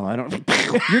Pete. Well, I don't.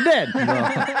 You're dead.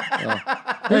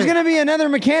 There's gonna be another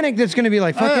mechanic that's gonna be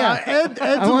like, "Fuck yeah, Ed's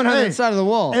I want on that side of the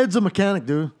wall." Ed's a mechanic,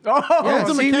 dude. Oh, Yeah, Ed's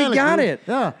a see, we mechanic, got dude. it.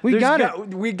 Yeah. We got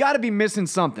it. We got to be missing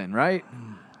something, right?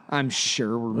 I'm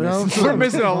sure we're Yeah, missing. We're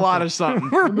missing a lot of something.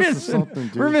 We're missing missing. something,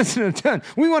 dude. We're missing a ton.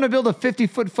 We want to build a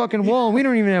 50-foot fucking wall. And we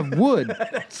don't even have wood.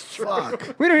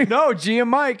 Fuck. We don't. Even, No, G and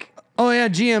Mike. oh yeah,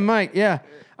 GM Mike. Yeah.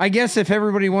 I guess if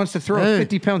everybody wants to throw a Hey,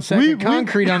 50-pound sack we- of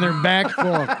concrete on their back,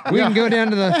 we can go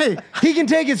down to the. Hey. He can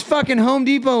take his fucking Home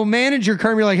Depot manager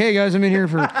car and be like, "Hey guys, I'm in here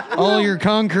for all your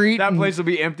concrete." That and- place will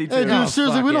be empty too. Hey, dude, Oh,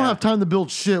 seriously, fuck we don't yeah. have time to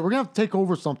build shit. We're gonna have to take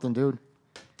over something, dude.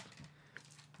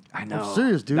 I know. I'm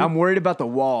serious, dude. I'm worried about the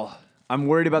wall. I'm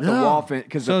worried about the Yeah. wall fence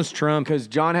because So's Trump. Because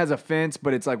John has a fence,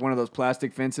 but it's like one of those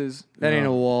plastic fences. That ain't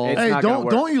a wall. It's Hey, not gonna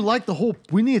work. don't you like the whole?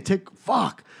 We need to take.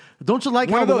 Fuck. Don't you like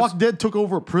One how of The those- Walking Dead took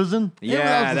over a prison? Yeah,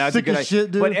 that was the that's a good sickest idea.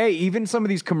 shit, dude. But hey, even some of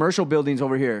these commercial buildings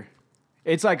over here,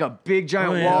 it's like a big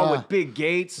giant Oh, yeah. wall with big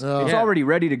gates. Yeah. It's Yeah. already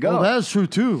ready to go. Oh, that is true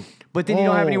too. but then you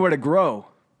don't have Oh. anywhere to grow.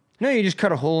 No, you just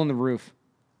cut a hole in the roof.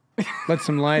 Let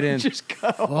some light in. Just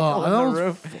cut a Oh, hole that in was- the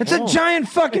roof. It's a giant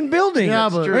fucking building. Yeah,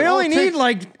 but we all only it need takes-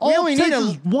 like we all only it need takes a.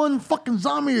 is one fucking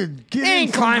zombie to get They in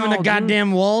ain't climbing somehow, the dude.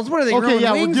 goddamn walls. What are they? Okay, growing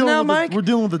yeah, we're wings dealing now, with the- Mike. we're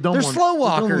dealing with the dumb They're ones. slow We're dealing with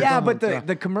walkers. the Yeah, dumb but ones,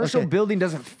 the commercial Okay. building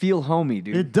doesn't feel homey,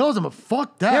 dude. It doesn't, but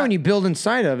fuck that. Yeah, when you build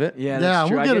inside of it. yeah, Yeah, that's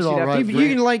true. we'll I get guess it you'd all have to right, You, bring-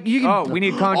 you can like you can. Oh, we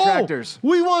need contractors. Oh,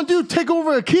 we want to take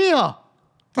over IKEA.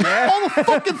 All the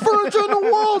fucking furniture in the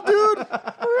world, dude.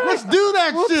 Let's do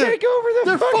that We'll shit. take over the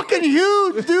They're fucking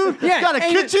huge, dude. Yeah, Got a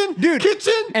and- kitchen, dude,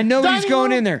 kitchen, and nobody's dining going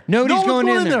room. in there. Nobody's No one's going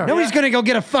in there. Nobody's gonna go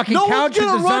get a fucking No couch one's with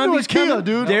gonna the run zombies to IKEA, coming.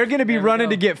 dude. They're gonna be running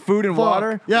to get food and Fuck,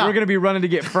 water. yeah. We're gonna be running to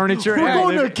get furniture. We're and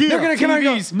going to IKEA. They're gonna come out and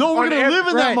go, TVs. No, we're on gonna every- live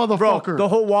in that right, motherfucker. Bro, the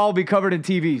whole wall will be covered in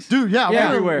TVs. Dude, yeah, Yeah.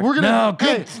 Everywhere. We're gonna, No,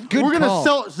 hey, good we're gonna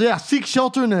call. seek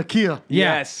shelter in IKEA.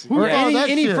 Yes. Or Yeah. any, that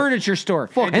any shit. furniture store.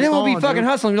 Fuck, and then it's we'll be on, fucking dude.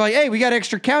 hustling. We're like, hey, we got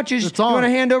extra couches. It's You on. want to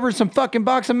hand over some fucking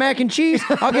box of mac and cheese?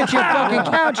 I'll get you a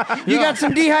fucking couch. You got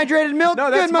some dehydrated milk?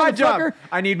 No, that's Good my motherfucker. job.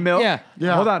 I need milk. Yeah.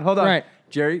 Yeah. Hold on. Right.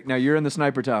 Jerry, now you're in the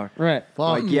sniper tower. Right.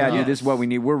 Like, Fuck yeah, yeah. dude, this is what we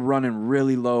need. We're running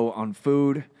really low on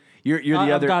food. You're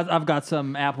the other. I've got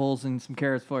some apples and some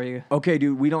carrots for you. Okay,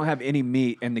 dude, we don't have any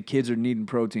meat, and the kids are needing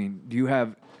protein. Do you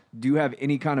have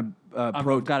any kind of I've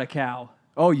protein? got a cow.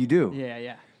 Oh, you do. Yeah,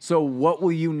 yeah. So what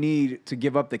will you need to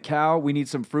give up the cow? We need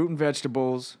some fruit and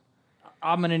vegetables,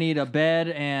 I'm gonna need a bed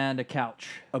and a couch.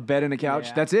 a bed and a couch.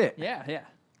 Yeah. That's it. Yeah, yeah.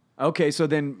 Okay, so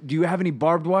then, do you have any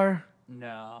barbed wire?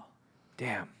 No,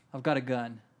 Damn. I've got a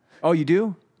gun. Oh, you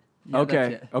do? Yeah, okay.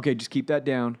 that's it. Okay, just keep that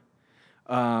down.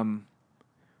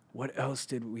 What else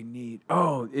did we need?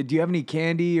 Oh, do you have any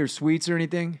candy or sweets or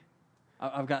anything?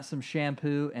 I've got some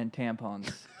shampoo and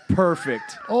tampons.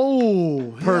 Perfect.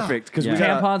 Oh, Perfect. Because we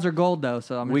got. Tampons are gold though,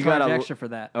 so I'm we gonna charge gotta- extra for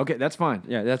that. Okay, that's fine.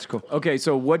 Yeah, that's cool. Okay,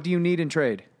 so what do you need in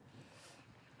trade?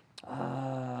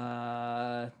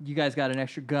 You guys got an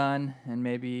extra gun and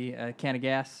maybe a can of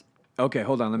gas? Okay,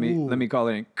 hold on. Let me call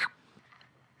it in.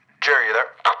 Jerry, you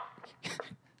there?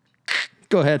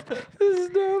 Go ahead.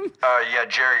 Yeah,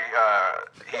 Jerry,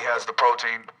 he has the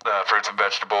protein, the fruits and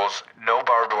vegetables, no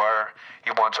barbed wire.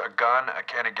 He wants a gun, a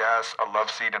can of gas, a love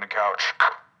seat, and a couch.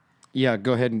 Yeah,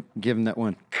 go ahead and give him that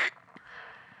one.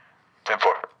 10-4.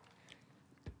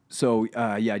 So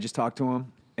yeah, I just talked to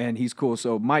him, and he's cool.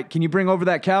 So Mike, can you bring over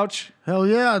that couch? hell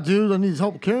yeah, dude. I need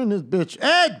help carrying this bitch.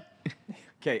 Ed,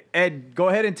 Okay, Ed, go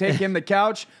ahead and take him the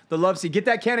couch, the love seat. Get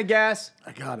that can of gas.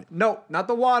 I got it. No, not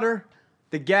the water,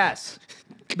 the gas,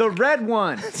 the red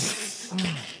one.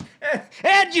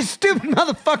 Ed, you stupid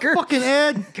motherfucker. Fucking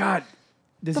Ed. God,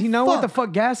 does he know what the fuck?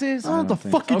 fuck gas is? I don't know what the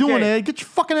fuck you doing, Okay. Ed. Get your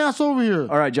fucking ass over here.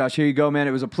 All right, Josh, here you go, man.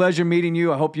 It was a pleasure meeting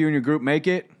you. I hope you and your group make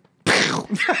it.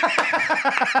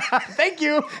 Thank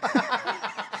you.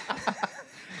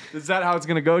 Is that how it's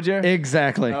gonna go, Jer?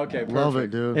 Exactly. Okay, perfect. Love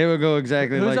it, dude. It would go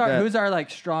exactly Who's like our that. Who's our like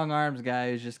strong arms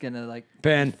guy who's just gonna like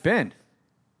Ben.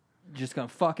 just gonna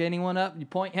fuck anyone up? You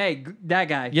point, hey, that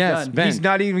guy. Yes, done. Ben. He's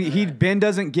not even. Ben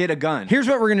doesn't get a gun. Here's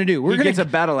what we're gonna do. We're he gonna gets a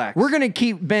battle axe. We're gonna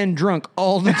keep Ben drunk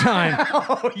all the time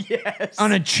Oh yes.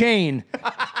 on a chain.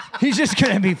 He's just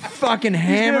gonna be fucking He's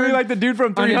hammered. gonna be like the dude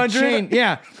from on a 300. chain.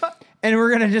 Yeah. And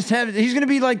we're gonna just have. He's gonna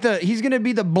be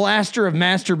the blaster of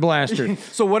Master Blaster.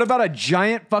 So what about a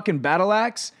giant fucking battle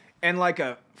axe and like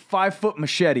a 5-foot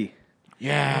machete?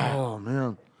 Yeah. Oh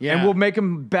man. Yeah. And we'll make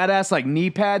him badass like knee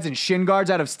pads and shin guards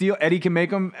out of steel. Eddie can make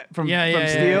them from steel.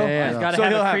 He's gotta So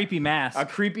have he'll a have creepy mask. A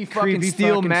creepy fucking Creepy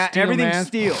steel fucking mat. steel Everything's mask.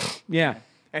 steel. Yeah.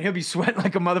 And he'll be sweating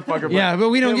like a motherfucker. Yeah, but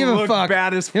we don't he'll give a look fuck.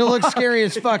 Bad as fuck. He'll look scary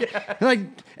as fuck. Like,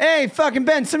 hey, fucking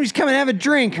Ben, somebody's coming to have a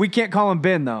drink. We can't call him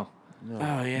Ben though.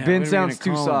 Oh yeah. Ben sounds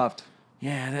too soft.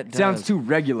 Yeah, that does. Sounds too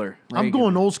regular. I'm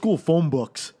going old school phone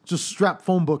books. Just strap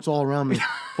phone books all around me.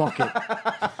 Fuck it.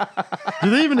 Do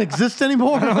they even exist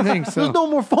anymore? I don't think so. There's no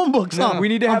more phone books. Huh? We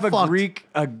need to I'm have a fucked.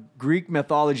 Greek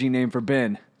mythology name for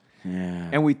Ben. Yeah.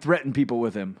 And we threaten people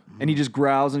with him. And he just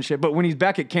growls and shit. But when he's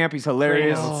back at camp, he's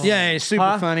hilarious. Kratos. Yeah, he's super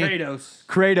Huh? funny. Kratos.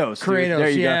 Kratos. Dude. Kratos, There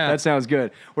you yeah. go. That sounds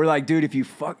good. We're like, dude, if you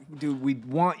we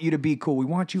want you to be cool. We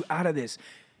want you out of this.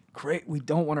 We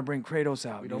don't want to bring Kratos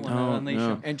out. We don't Want to unleash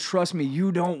him. And trust me,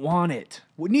 you don't want it.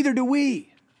 Well, neither do we.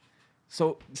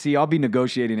 So, see, I'll be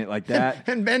negotiating it like that.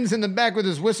 And Ben's in the back with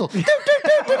his whistle. Giving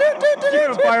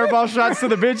fireball shots to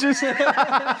the bitches.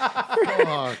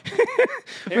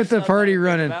 With the party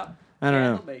running. I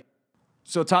don't know.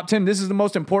 So, top 10, this is the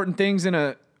most important things in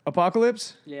a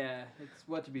apocalypse? Yeah, it's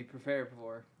what to be prepared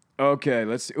for. Okay,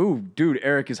 let's see. Ooh, dude,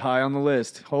 Eric is high on the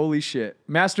list. Holy shit.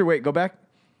 Master, wait, go back.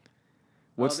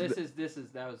 What's that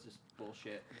was just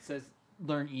bullshit. It says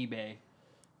learn eBay.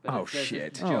 But Oh, it says shit.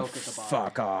 it's a joke at the bottom.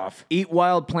 Fuck off. Eat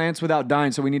wild plants without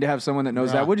dying, so we need to have someone that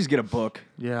knows that. We'll just get a book.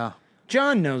 Yeah.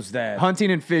 John knows that.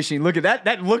 Hunting and fishing. Look at that.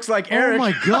 That looks like Eric. Oh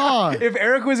my God. If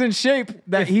Eric was in shape,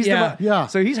 he's yeah. Yeah.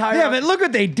 So he's high Yeah, up. but look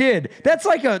what they did. That's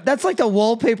like the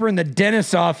wallpaper in the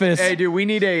dentist's office. Hey, dude, we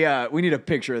need a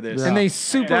picture of this. Yeah. And they That is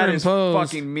superimpose.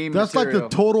 fucking meme That's material. like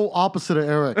the total opposite of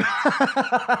Eric.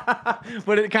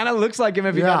 But it kind of looks like him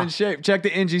if he got Yeah. in shape. Check the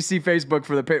NGC Facebook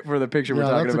for the picture we're Yeah,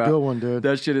 talking that's a about. good one, dude.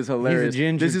 That shit is hilarious.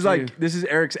 ginger, this is too. this is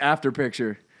Eric's after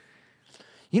picture.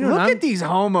 You know, Look I'm- at these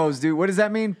homos, dude. What does that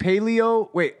mean? Paleo?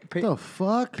 Wait, The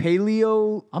fuck?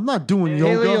 paleo? I'm not doing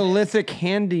yoga. Paleolithic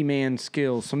handyman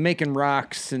skills, so making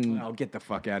rocks and Oh, get the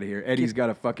fuck out of here. Eddie's got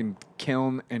a fucking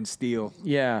kiln and steel.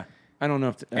 yeah. I don't know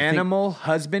if I think- Animal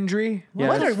husbandry? Yeah,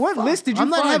 What, that's what list did you I'm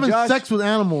not find, having Josh? sex with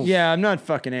animals. Yeah, I'm not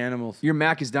fucking animals. Your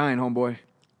Mac is dying, homeboy.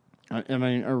 I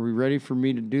mean, are we ready for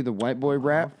me to do the white boy I'm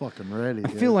rap? fucking ready. I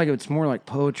feel like it's more like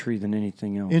poetry than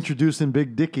anything else. Introducing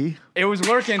Big Dicky. It was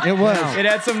working. It was. It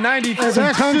had some 90s.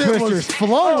 That tongue shit was twisters.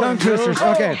 flowing, Tongue dude. twisters.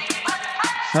 Okay.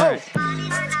 All right.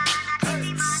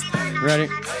 Ready?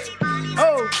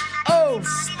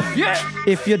 Yeah.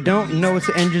 If you don't know, it's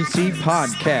the Engine C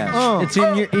podcast. It's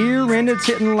in your ear and it's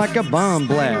hitting like a bomb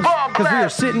blast. Because we are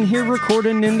sitting here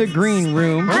recording in the green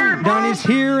room. Donnie's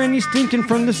here and he's stinking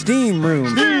from the steam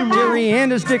room. Jerry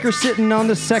and his dick are sitting on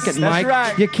the second mic.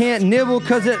 right. You can't nibble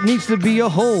because it needs to be a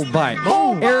whole bite.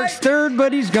 Eric's third,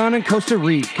 but he's gone in Costa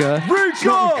Rica.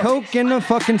 Snorting coke and a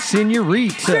fucking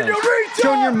senorita.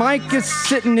 Junior Mike is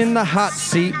sitting in the hot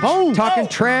seat. Talking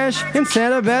trash and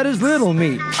sad about his little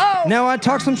meat. Now I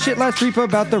talked some shit last week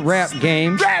about the rap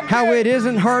game. How it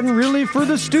isn't hard and really for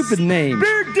the stupid name.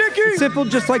 Big Dicky. It's simple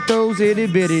just like those itty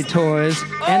bitty toys.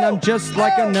 And I'm just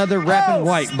like another rapping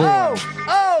white boy.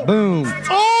 Boom. That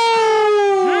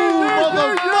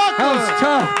was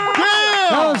tough.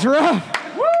 That was rough.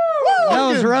 That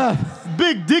was rough.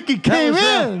 Big Dicky came was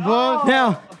in, boy.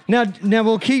 Now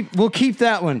we'll keep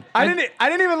that one. I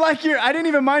didn't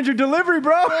even mind your delivery,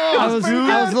 bro. I was a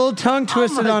little tongue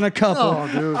twisted on a couple. Oh,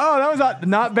 dude. Oh, that was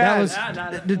not bad.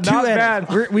 That was the two Not edits.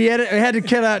 bad. We had to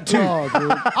cut out two. Oh,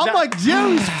 dude. I'm like,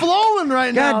 Jerry's flowing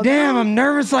right now. God damn, I'm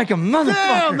nervous like a motherfucker.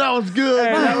 Damn, that was good.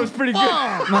 Hey, man. that was pretty good.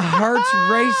 My heart's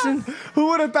racing. Who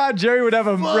would have thought Jerry would have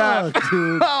a rap? Fuck,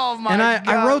 dude. Oh my And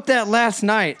god! I wrote that last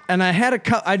night, and I had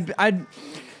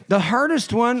the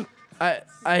hardest one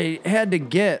I had to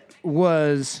get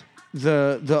was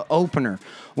the opener.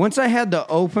 Once I had the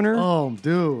opener Oh,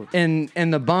 dude. and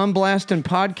the bomb blasting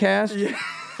podcast,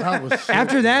 That was sick.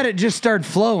 after that it just started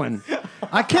flowing.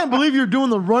 I can't believe you're doing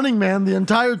the Running Man the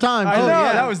entire time. I too. know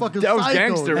yeah. that was Fucking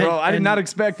gangster, psycho. bro. I did And- not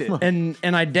expect it. And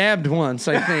I dabbed once,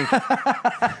 I think.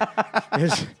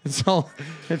 it's all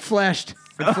it flashed.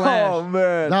 It flashed. Oh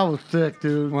man, That was sick,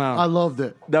 dude. Wow. I loved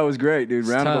it. that was great, dude.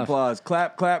 Round of tough. applause.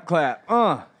 Clap, clap, clap.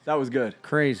 That was good.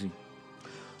 Crazy.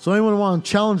 So anyone want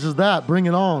challenges that, bring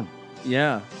it on.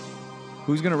 Yeah.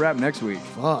 Who's gonna rap next week?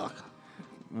 Fuck.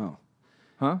 Oh.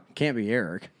 Huh? Can't be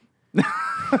Eric.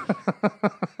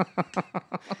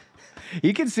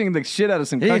 He can sing the shit out of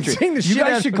some He can country. sing the you shit out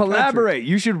guys of should some country. collaborate.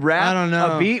 You should rap I don't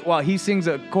know. a beat while he sings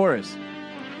a chorus.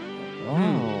 Oh,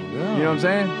 yeah. You know what I'm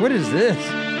saying? What is this?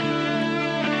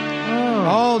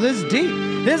 Oh, this is deep.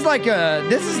 This is like a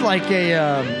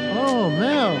Oh,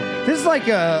 man. this is like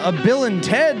a Bill and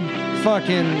Ted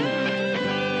fucking.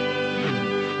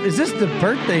 Is this the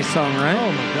birthday song, right?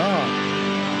 Oh, my God.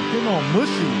 Getting all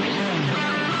mushy.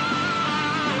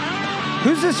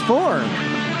 Who's this for?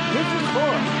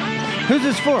 Who's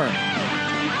this for?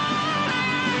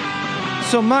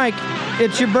 So, Mike,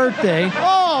 it's your birthday.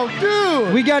 Oh,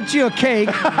 dude. We got you a cake.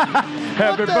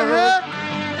 What the heck?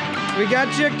 We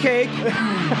got you a cake.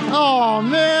 Oh,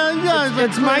 man. You guys are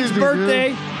It's Mike's crazy, birthday.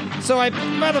 dude. So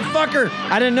motherfucker,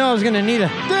 I didn't know I was gonna need a.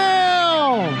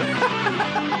 Damn.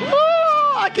 Woo,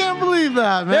 I can't believe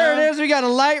that, man. There it is. We got a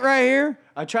light right here.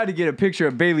 I tried to get a picture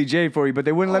of Bailey J for you, but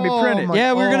they wouldn't let me print it. my-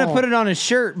 Yeah, we were gonna Oh. put it on his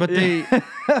shirt, but they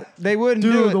wouldn't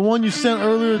do Dude, it. the one you sent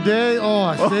earlier today, oh,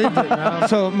 I saved it, man.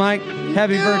 So, Mike,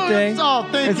 happy Dude, birthday. Oh,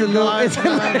 thank It's you, a little- guys, it's a-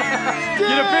 man.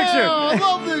 Get a picture. Damn, I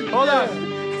love this Hold shit.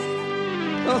 on.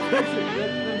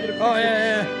 Oh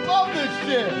yeah. Love this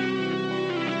shit.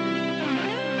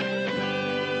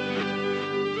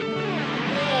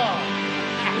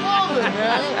 Yeah. Love it,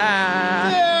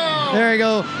 man. Yeah. There you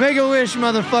go. Make a wish,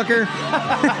 motherfucker.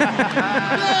 Damn.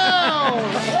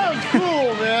 That was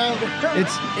cool, man.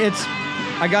 It's.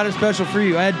 I got it special for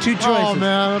you. I had two choices. Oh,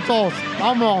 man. That's all.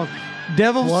 I'm on.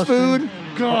 Devil's Blessing. food.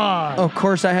 God. Of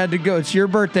course, I had to go. It's your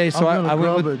birthday, so I'm gonna I went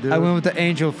grub with it, dude. I went with the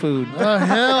angel food.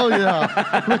 Hell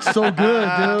yeah. Looks so good,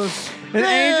 dude. An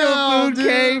angel food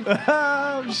dude. cake.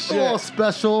 Oh, shit. Oh,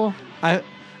 special.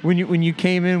 When you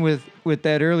came in with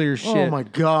that earlier shit, Oh, my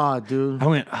God, dude. I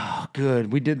went, oh,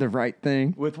 good. We did the right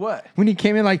thing. With what? When he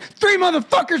came in, like 3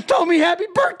 motherfuckers told me happy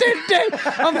birthday today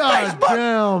on God Facebook.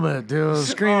 damn it, dude.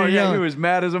 Screaming, Oh, yeah, yelling. he was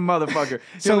mad as a motherfucker.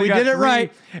 He So only we got did it three-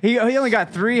 right. He only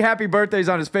got 3 happy birthdays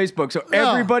on his Facebook. So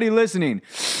Yeah. everybody listening,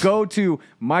 go to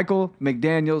Michael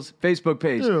McDaniel's Facebook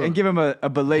page Dude. and give him a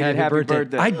belated happy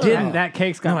birthday. I did. And that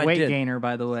cake's got No, I weight did. gainer,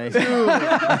 by the way.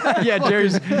 yeah,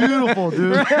 Jerry's Beautiful,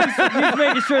 dude. He's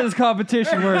making sure this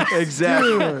competition works. exactly.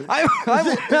 Dude. I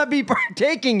will not be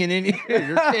partaking in any of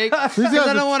your cake because guys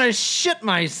I are- don't want to shit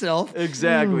myself.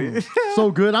 Exactly. So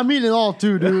good. I'm eating it all,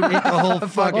 too, dude. The whole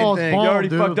fucking Oh, it's thing. bomb. You already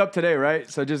dude. fucked up today, right?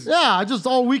 So just Yeah, I just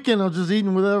all weekend I was just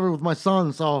eating whatever with my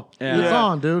son, so Yeah. it's Yeah.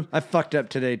 on, dude. I fucked up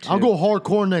today too. I'll go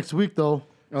hardcore next week though.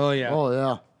 Oh yeah. Oh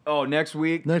yeah, oh, next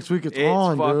week. next week it's It's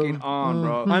on, fucking dude. on,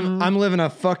 bro. I'm living a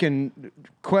fucking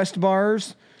Quest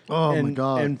bars. Oh, my and,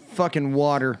 God. And fucking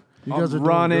water. You guys are doing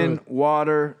running good.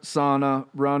 water sauna,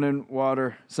 running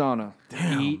water sauna.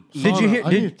 Did you hear? I,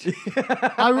 Did, need-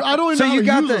 I don't even so know you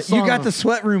how to got use the a you got sauna. the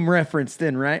sweat room reference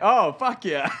then, right? Oh, fuck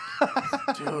yeah.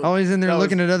 Always in there that was-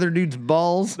 looking at other dudes'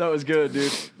 balls. That was good,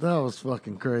 dude. That was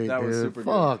fucking great, That dude. was super good.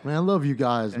 Fuck, man, love you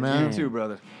guys, man. You too,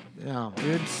 brother. Yeah,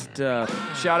 Good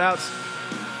stuff. Shout outs.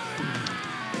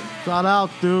 shout out,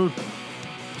 dude.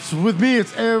 So with me,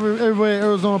 it's everybody at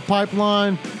Arizona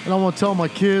Pipeline, and I want to tell my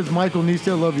kids, Michael, Nietzsche,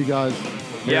 I love you guys.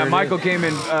 Yeah, Michael came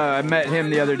in. I met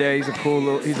him the other day. He's a cool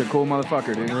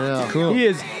motherfucker, dude. Yeah. Cool. He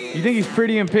is. You think he's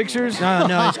pretty in pictures?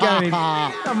 No, it's gotta be.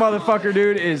 That motherfucker,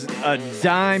 dude, is a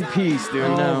dime piece, dude.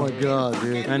 Oh my god,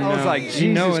 dude. I I was know. like, You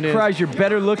Jesus know it is. Christ, you're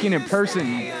better looking in person,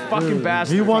 you fucking Dude,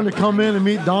 bastard. He wanted to come in and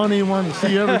meet Donnie. He wanted to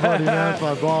see everybody, man. So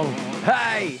I brought him.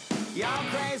 Hey!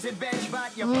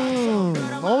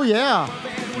 Oh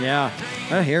yeah. Yeah,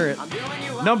 I hear it.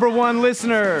 Number 1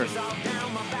 listener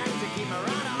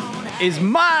is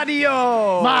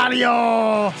Mario.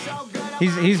 Mario.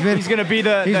 He's been He's gonna be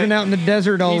the. he's been out in the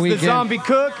desert all He's weekend. the zombie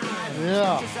cook.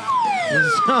 Yeah.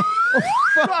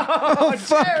 Oh,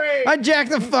 Fuck. Jerry! I jacked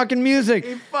the fucking music.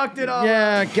 He fucked it all.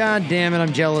 Yeah, god damn it,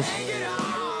 I'm jealous.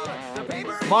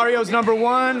 Mario's number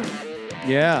 1.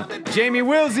 Yeah. Jamie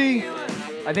Wilsey.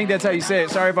 I think that's how you say it.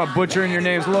 Sorry if I'm butchering your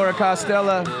names. Laura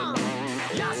Costello.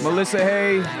 Melissa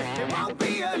Hay.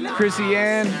 Chrissy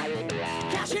Ann.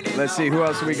 Let's see, who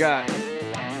else we got?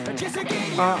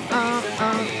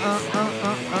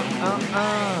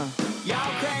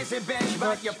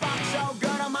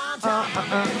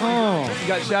 You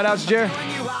got shout outs, Jer?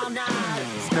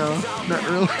 No, not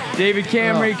really. David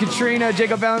Camry, Katrina,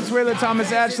 Jacob Valenzuela,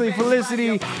 Thomas Ashley,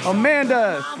 Felicity,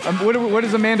 Amanda. What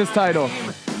is Amanda's title?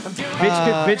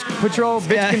 Bitch Patrol,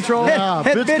 Bitch Control. Yeah,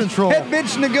 bitch control. Head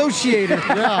bitch negotiator.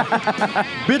 Yeah.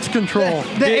 Bitch control.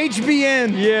 The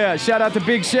HBN. Yeah, shout out to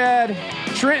Big Shad.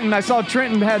 Trenton, I saw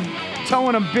Trenton had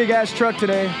towing a big ass truck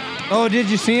today. Oh, did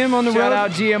you see him on the Shout road?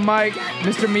 out GM Mike,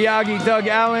 Mr. Miyagi, Doug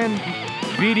Allen,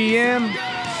 VDM,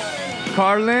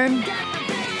 Carlin,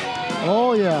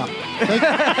 Oh yeah.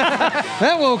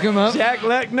 That woke him up. Jack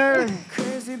Lechner.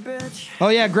 Oh,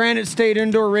 yeah, Granite State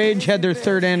Indoor Rage had their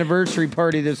 3rd anniversary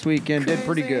party this weekend. Did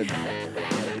pretty good.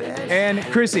 And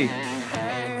Chrissy.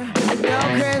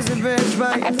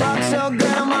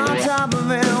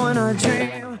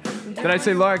 Did I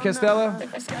say Laura Costello?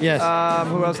 Yes.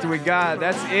 Who else do we got?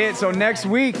 That's it. So next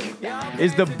week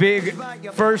is the big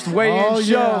first weigh-in Oh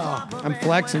show. yeah. I'm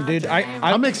flexing, dude.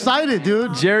 I'm excited,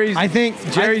 dude. I think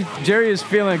Jerry Jerry is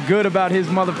feeling good about his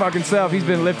motherfucking self. He's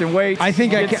been lifting weights. I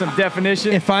think I get can- some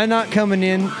definition. If I'm not coming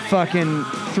in fucking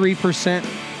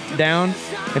 3% down,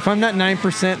 if I'm not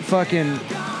 9% fucking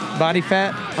body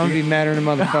fat, I'm gonna be madder than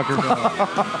a motherfucker.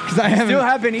 Because I haven't. Still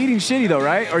have been eating shitty though,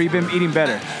 right? Or you've been eating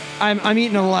better? I'm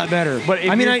eating a lot better. But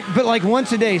if I mean, you're- but like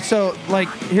once a day. So like,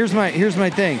 here's my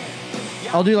thing.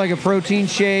 I'll do like a protein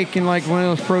shake and like one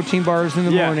of those protein bars in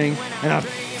the Yeah. morning, and a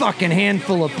fucking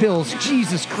handful of pills.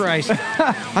 Jesus Christ,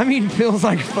 I'm eating pills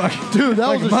like fuck, Dude, that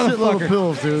like was a shitload motherfucker. of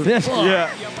pills, dude. This- Yeah.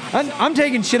 I'm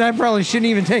taking shit I probably shouldn't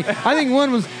even take. I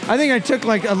think I took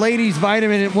like a lady's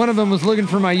vitamin, and one of them was looking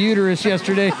for my uterus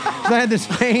yesterday. 'Cause I had this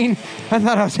pain. I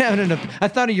thought I was having I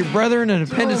thought of your brother and an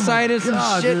appendicitis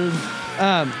God, and shit.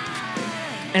 dude.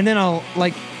 And then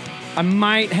I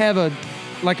might have a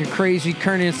crazy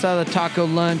carne asada taco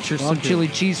lunch or some Okay. chili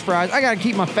cheese fries. I gotta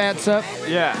keep my fats up,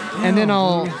 Yeah. and then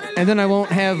I'll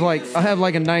won't have I'll have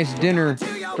like a nice dinner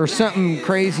or something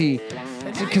crazy,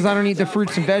 because I don't eat the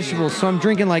fruits and vegetables. So I'm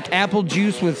drinking like apple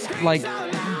juice with like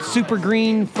super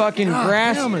green fucking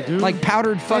grass, damn it, dude. like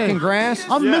powdered fucking Hey, grass.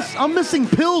 I'm missing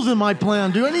pills in my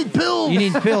plan, dude. I need pills. You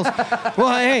need pills. Well,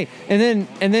 hey, and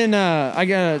then I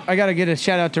gotta get a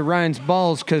shout out to Ryan's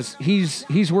Balls, because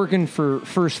he's working for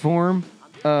First Form,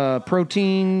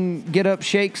 protein get up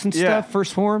shakes and Yeah. stuff.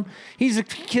 First Form. He's a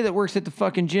kid that works at the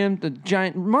fucking gym, the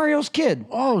giant Mario's kid.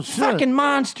 Oh, shit. Fucking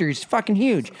monster. He's fucking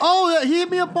huge. Oh, yeah, he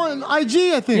hit me up on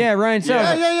IG, I think. Yeah, Ryan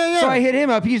Selva. Yeah. So I hit him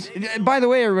up. By the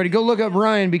way, everybody, go look up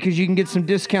Ryan, because you can get some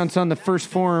discounts on the First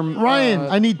Form. Ryan,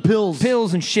 I need pills.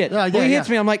 Pills and shit. Yeah, Well, he hits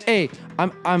yeah. me. I'm like, hey,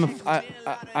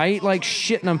 I eat like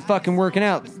shit and I'm fucking working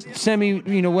out. Send me,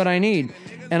 what I need.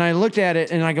 And I looked at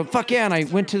it and I go, fuck yeah. And I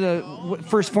went to the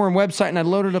First Form website and I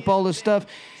loaded up all this stuff.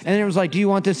 And it was like, do you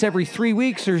want this every 3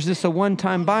 weeks, or is this a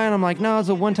one-time buy? And I'm like, no, it's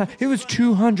a one-time. It was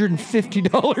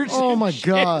 $250. Oh my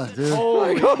God, dude.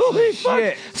 Holy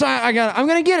shit. So I'm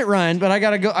gonna get it, Ryan, but I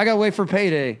gotta wait for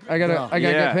payday. I gotta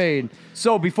Yeah. get paid.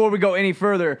 So before we go any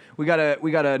further, we got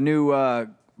a new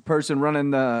person running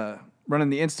the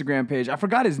Instagram page. I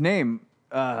forgot his name.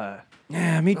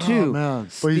 Yeah, me too. Man.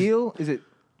 But he's- Steele? Is it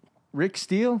Rick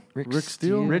Steele? Rick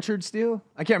Steele? Richard Steele?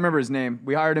 I can't remember his name.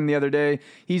 We hired him the other day.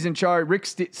 He's in charge. Rick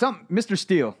Steele. Mr.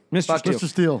 Steele. Mr. Steele. Mr.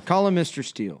 Steele. Call him Mr.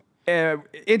 Steele.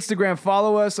 Instagram.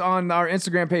 Follow us on our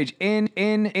Instagram page.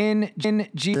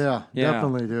 NNNG. Yeah, Yeah.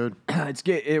 definitely, dude.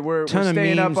 We're Ton of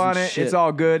staying up memes on and it. shit. It's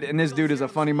all good. And this dude is a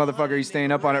funny motherfucker. He's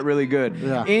staying up on it really good.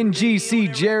 Yeah. NGC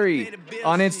Jerry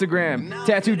on Instagram.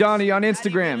 Tattoo Donnie on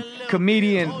Instagram.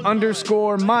 Comedian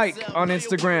 _ Mike on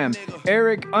Instagram.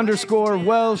 Eric _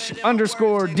 Welsh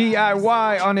 _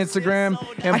 DIY on Instagram.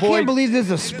 And I can't believe this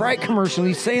is a Sprite commercial.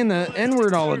 He's saying the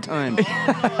N-word all the time.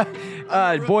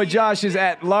 boy Josh is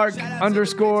at Lark _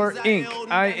 Inc.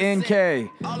 INK.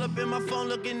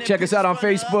 Check us out on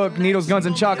Facebook. Needles, Guns,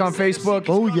 and Chalk on Facebook.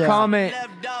 Oh, yeah. Comment.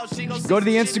 Go to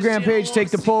the Instagram page. Take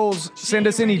the polls. Send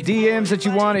us any DMs that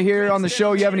you want to hear on the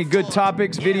show. You have any good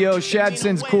topics, videos. Shad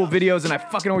sends cool videos, and I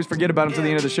fucking always forget about them to the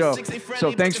end of the show.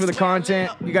 So thanks for the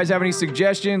content. You guys have any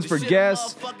suggestions for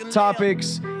guests,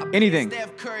 topics, anything?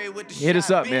 Hit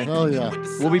us up, man. Oh, yeah.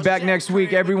 We'll be back next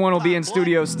week. Everyone will be in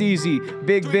studio. Steezy,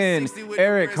 Big Ben,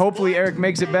 Eric. Hopefully Eric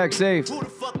makes it back safe.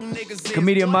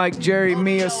 Comedian Mike, Jerry,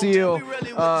 Mia, Seal.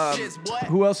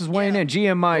 Who else is weighing in?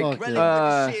 GM Mike.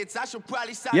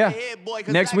 Yeah.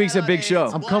 Next week's a big show.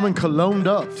 I'm coming cologned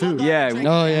up, too. Yeah.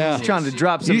 Oh, yeah. Trying to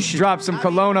drop You should- some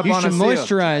cologne up You on should a seal.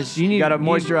 moisturize. You need Gotta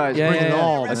moisturize. Yeah, Bring yeah, it yeah.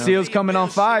 all, A man. seal's coming on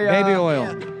fire. Baby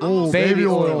oil. Oh, Baby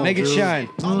oil. Make it dude. shine.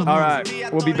 All right.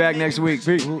 We'll be back next week.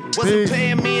 Peace. Wasn't Peace.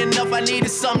 paying me enough, I needed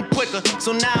something quicker.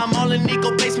 So now I'm all in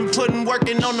Nico basement,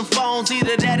 working on the phones.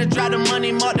 Either that or drive the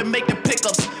money mark to make the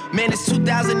pickups. Man, it's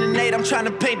 2008, I'm trying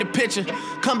to paint the picture.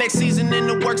 Comeback season in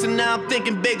the works, and now I'm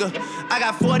thinking bigger. I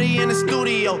got 40 in the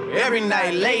studio every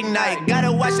night, late night.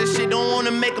 Gotta watch that shit, don't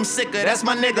wanna make them sicker. That's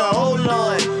my nigga, oh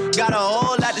Lord. Got a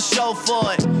whole lot to show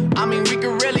for it. I mean, we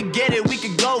could really get it, we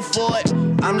could go for it.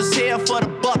 I'm just here for the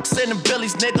bucks and the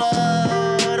billies,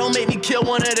 nigga. Don't make me kill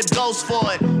one of the ghosts for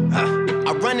it.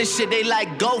 I run this shit, they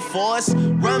like go for us.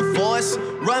 Run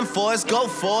for us, go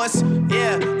for us.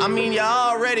 Yeah, I mean, you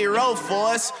already wrote for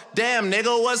us. Damn,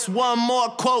 nigga, what's one more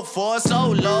quote for us?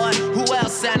 Oh, Lord, who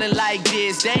else sounding like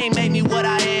this? They ain't made me what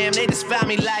I am, they just found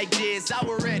me like this. I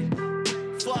was ready.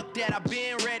 Fuck that, I've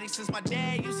been ready since my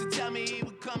dad used to tell me he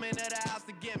would come into the house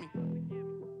to get me.